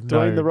should have Dwayne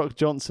known. The Rock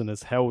Johnson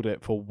has held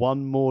it for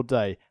one more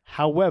day.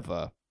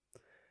 However,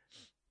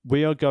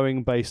 we are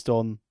going based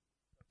on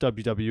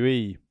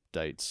WWE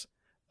dates.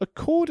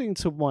 According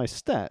to my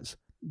stats,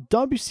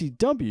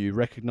 WCW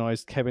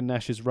recognised Kevin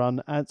Nash's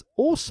run at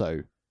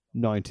also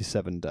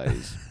 97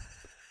 days.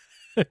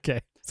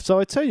 Okay. So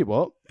I tell you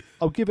what,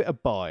 I'll give it a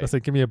buy. So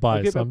give me a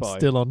buy. give So it a I'm buy.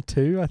 still on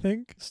 2, I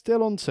think.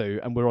 Still on 2,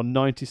 and we're on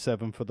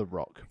 97 for The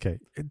Rock. Okay.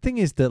 The thing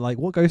is that, like,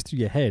 what goes through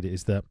your head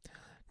is that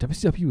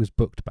WCW was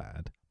booked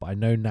bad, but I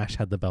know Nash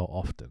had the belt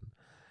often.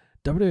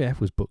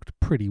 WWF was booked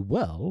pretty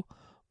well,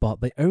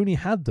 but they only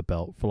had the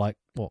belt for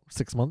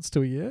 6 months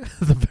to a year,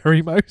 the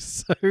very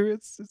most. So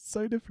it's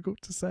so difficult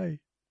to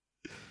say.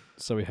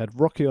 So we had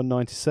Rocky on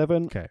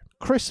 97. Okay.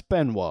 Chris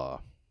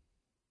Benoit.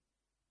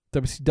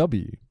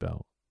 WCW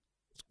belt.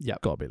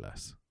 Yep. Got to be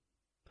less.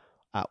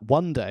 At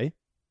 1 day,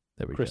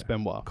 There we Chris go.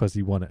 Benoit. Because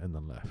he won it and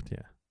then left,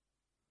 yeah.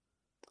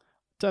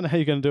 Don't know how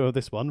you're going to do with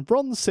this one.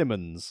 Ron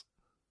Simmons.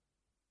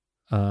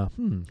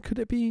 Could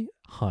it be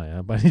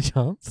higher by any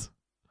chance?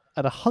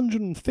 At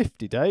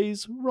 150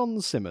 days, Ron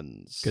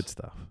Simmons. Good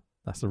stuff.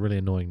 That's a really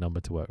annoying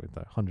number to work with,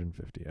 though.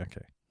 150,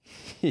 okay.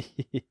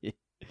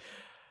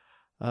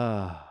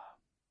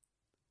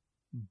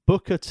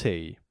 Booker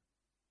T.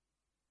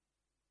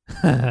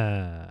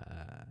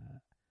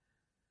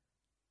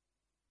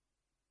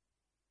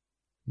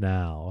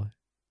 Now,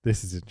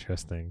 this is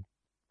interesting.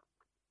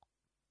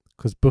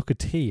 Because Booker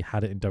T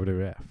had it in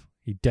WWF.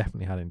 He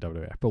definitely had it in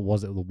WWF. But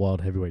was it the World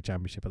Heavyweight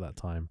Championship at that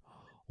time?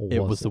 Or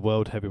It was the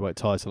World Heavyweight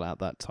title at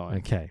that time.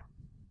 Okay.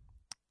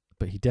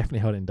 But he definitely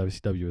held it in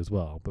WCW as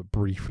well, but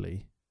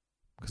briefly.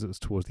 Because it was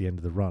towards the end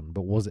of the run.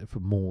 But was it for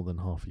more than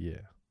half a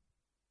year?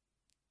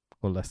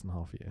 Or less than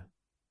half a year?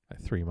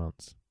 3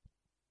 months.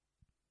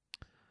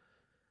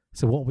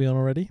 So what are we on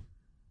already?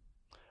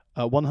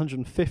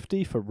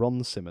 150 for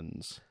Ron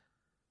Simmons.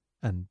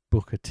 And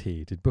Booker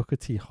T. Did Booker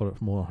T hold it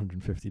for more than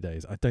 150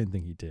 days? I don't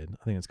think he did.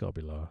 I think it's got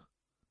to be lower.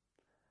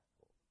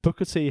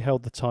 Booker T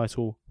held the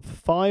title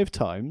 5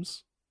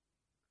 times.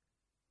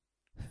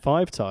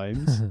 5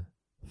 times.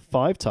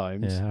 5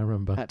 times. Yeah, I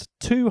remember. At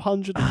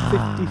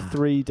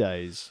 253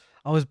 days.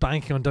 I was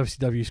banking on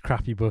WCW's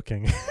crappy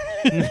booking.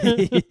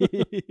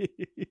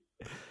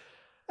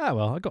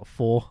 Well, I got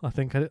 4. I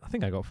think I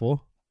got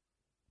 4.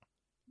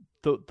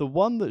 The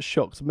one that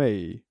shocked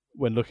me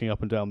when looking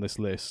up and down this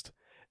list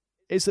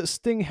is that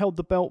Sting held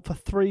the belt for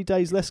 3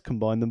 days less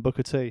combined than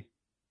Booker T.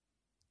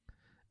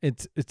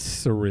 It's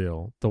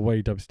surreal the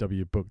way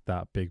WCW booked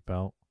that big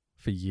belt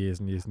for years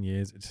and years and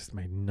years. It just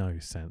made no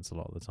sense a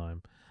lot of the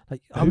time.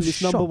 Like, I was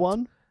Who's number shocked.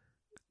 1?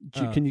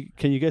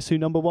 Can you guess who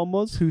number 1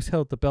 was? Who's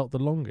held the belt the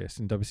longest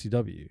in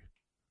WCW?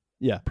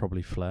 Yeah,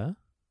 Probably Flair.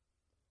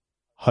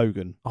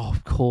 Hogan. Oh,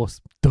 of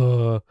course.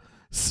 Duh.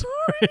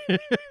 Sorry.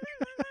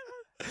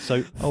 So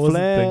I wasn't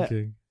Flair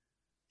thinking.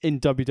 in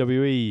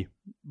WWE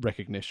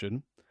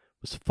recognition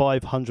was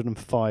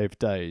 505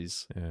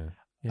 days. Yeah.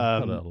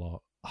 Got it a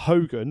lot.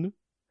 Hogan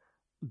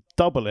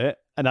double it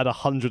and had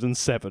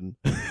 107.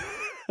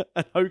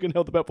 And Hogan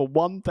held the belt for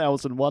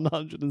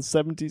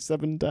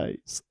 1,177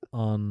 days.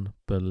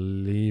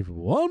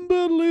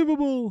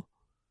 Unbelievable.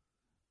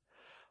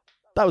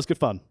 That was good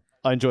fun.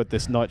 I enjoyed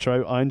this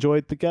Nitro. I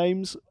enjoyed the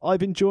games.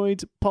 I've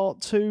enjoyed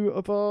part two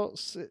of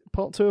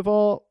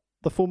the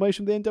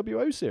formation of the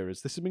NWO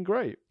series. This has been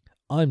great.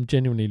 I'm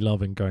genuinely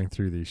loving going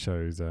through these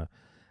shows. I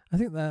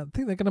think they're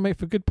going to make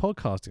for good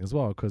podcasting as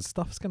well, because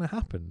stuff's going to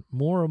happen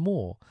more and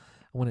more.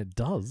 And when it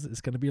does,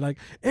 it's going to be like,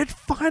 it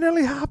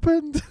finally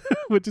happened.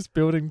 We're just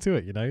building to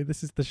it, you know.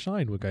 This is the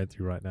shine we're going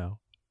through right now.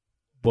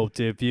 Well,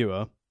 dear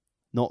viewer,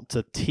 not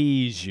to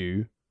tease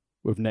you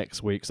with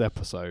next week's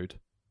episode,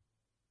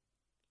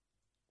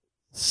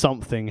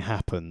 something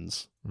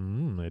happens.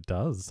 It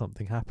does.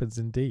 Something happens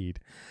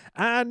indeed.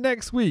 And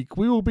next week,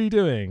 we will be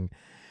doing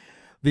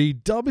the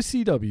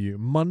WCW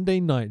Monday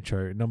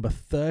Nitro number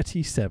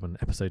 37,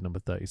 episode number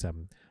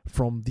 37,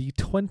 from the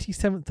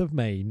 27th of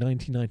May,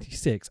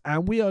 1996.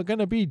 And we are going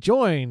to be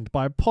joined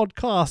by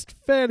podcast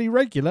fairly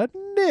regular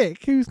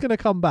Nick, who's going to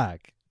come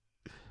back.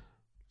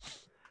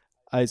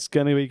 It's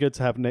going to be good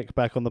to have Nick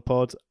back on the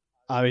pod.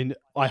 I mean,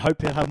 I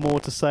hope he'll have more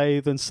to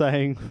say than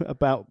saying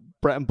about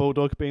Bret and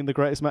Bulldog being the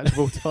greatest match of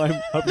all time.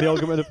 Hope the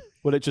argument of,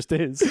 well, it just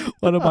is.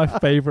 One of my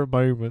favourite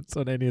moments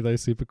on any of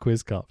those Super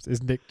Quiz Cups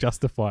is Nick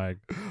justifying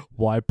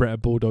why Bret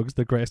and Bulldog's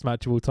the greatest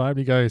match of all time.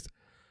 He goes,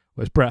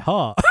 well, it's Bret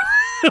Hart.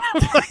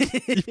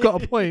 You've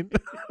got a point.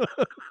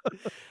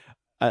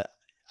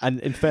 And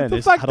in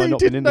fairness, the fact had that I he not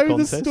been didn't in the know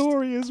contest, the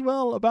story as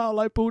well about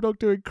like Bulldog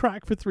doing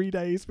crack for 3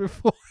 days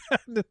beforehand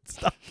and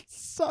stuff.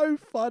 It's so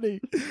funny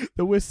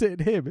that we're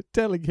sitting here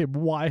telling him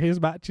why his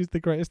match is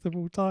the greatest of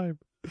all time.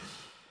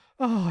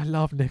 Oh, I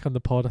love Nick on the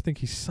pod. I think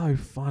he's so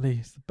funny.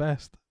 He's the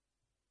best.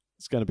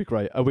 it's going to be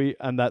great.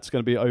 And that's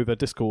going to be over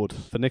Discord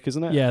for Nick,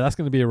 isn't it? Yeah, that's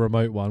going to be a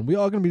remote one. We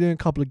are going to be doing a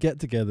couple of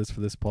get-togethers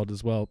for this pod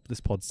as well, this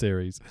pod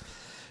series.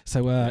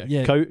 So,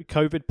 yeah.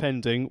 COVID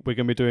pending, we're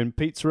going to be doing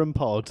pizza and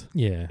pod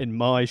in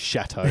my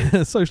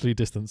chateau. Socially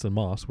distanced and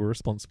masked. We're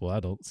responsible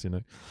adults, you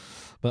know.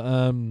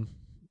 But,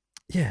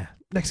 yeah,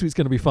 next week's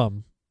going to be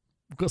fun.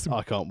 We've got some,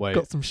 I can't wait.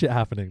 Got some shit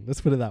happening.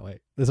 Let's put it that way.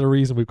 There's a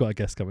reason we've got a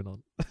guest coming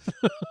on.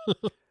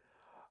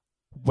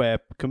 Where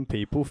can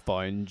people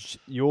find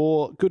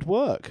your good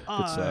work,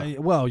 good sir?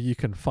 Well, you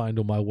can find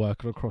all my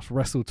work across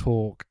Wrestle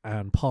Talk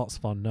and Parts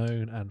of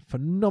Unknown and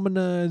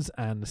Phenomeners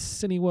and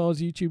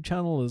Cineworld's YouTube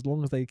channel, as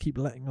long as they keep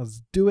letting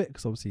us do it,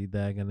 because obviously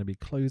they're going to be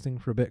closing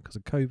for a bit because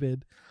of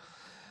COVID.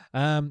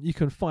 You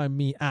can find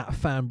me at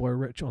Fanboy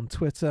Rich on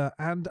Twitter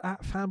and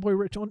at Fanboy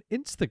Rich on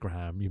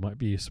Instagram. You might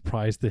be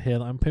surprised to hear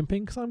that I'm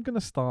pimping, because I'm going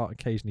to start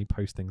occasionally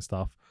posting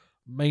stuff,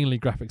 mainly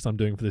graphics I'm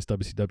doing for this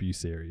WCW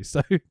series.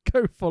 So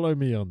go follow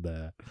me on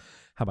there.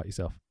 How about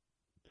yourself?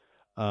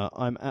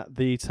 I'm at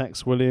the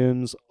Tex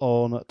Williams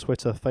on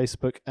Twitter,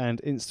 Facebook,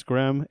 and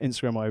Instagram.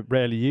 Instagram I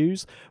rarely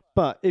use,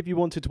 but if you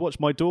wanted to watch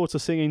my daughter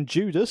singing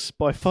Judas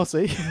by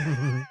Fozzy,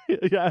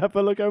 have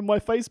a look on my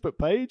Facebook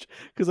page,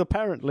 because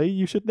apparently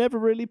you should never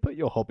really put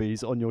your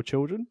hobbies on your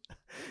children.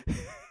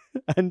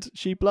 And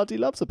she bloody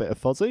loves a bit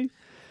of Fozzy.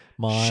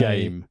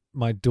 Shame.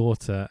 My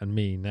daughter and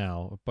me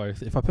now are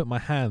both, if I put my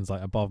hands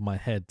like above my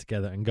head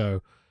together and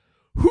go,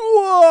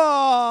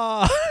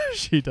 hoo-ah!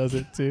 She does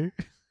it too.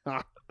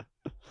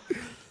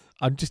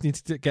 I just need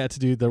to get her to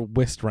do the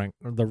wrist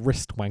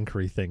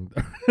wankery thing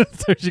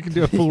so she can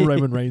do a full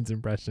Roman Reigns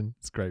impression.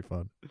 It's great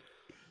fun.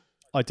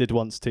 I did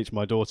once teach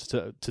my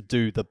daughter to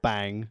do the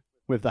bang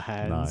with the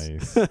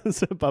hands. Nice.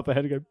 So above her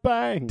head and go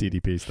bang.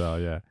 DDP style,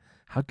 yeah.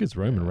 How good's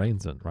Roman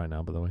Reigns right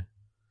now, by the way?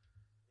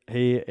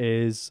 He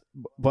is,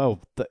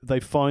 well, they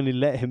finally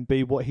let him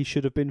be what he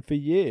should have been for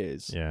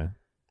years. Yeah.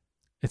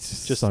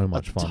 It's just so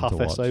much fun to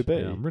watch. SOB.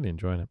 Yeah, I'm really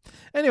enjoying it.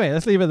 Anyway,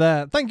 let's leave it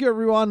there. Thank you,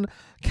 everyone.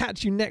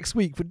 Catch you next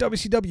week for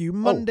WCW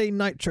Monday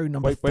Nitro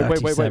number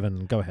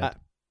 37. Go ahead.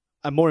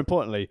 And more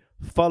importantly,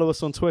 follow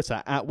us on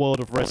Twitter at World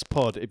of Rest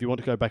Pod. If you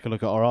want to go back and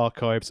look at our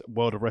archives,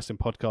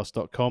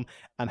 worldofwrestlingpodcast.com,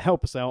 and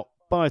help us out,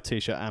 buy a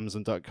t-shirt at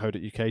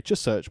amazon.co.uk.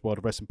 Just search World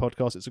of Wrestling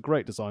Podcast. It's a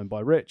great design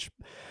by Rich.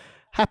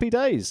 Happy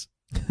days.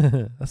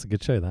 That's a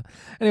good show, that.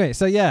 Anyway,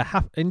 so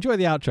yeah, enjoy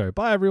the outro.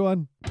 Bye,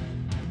 everyone.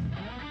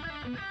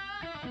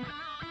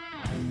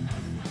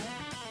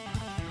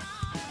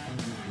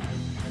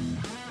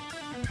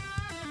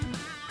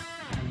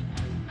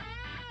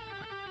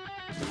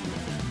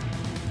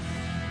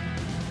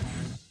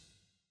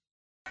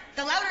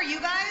 The louder you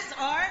guys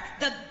are,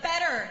 the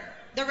better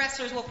the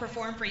wrestlers will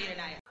perform for you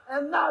tonight.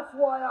 And that's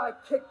why I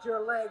kicked your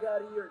leg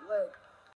out of your leg.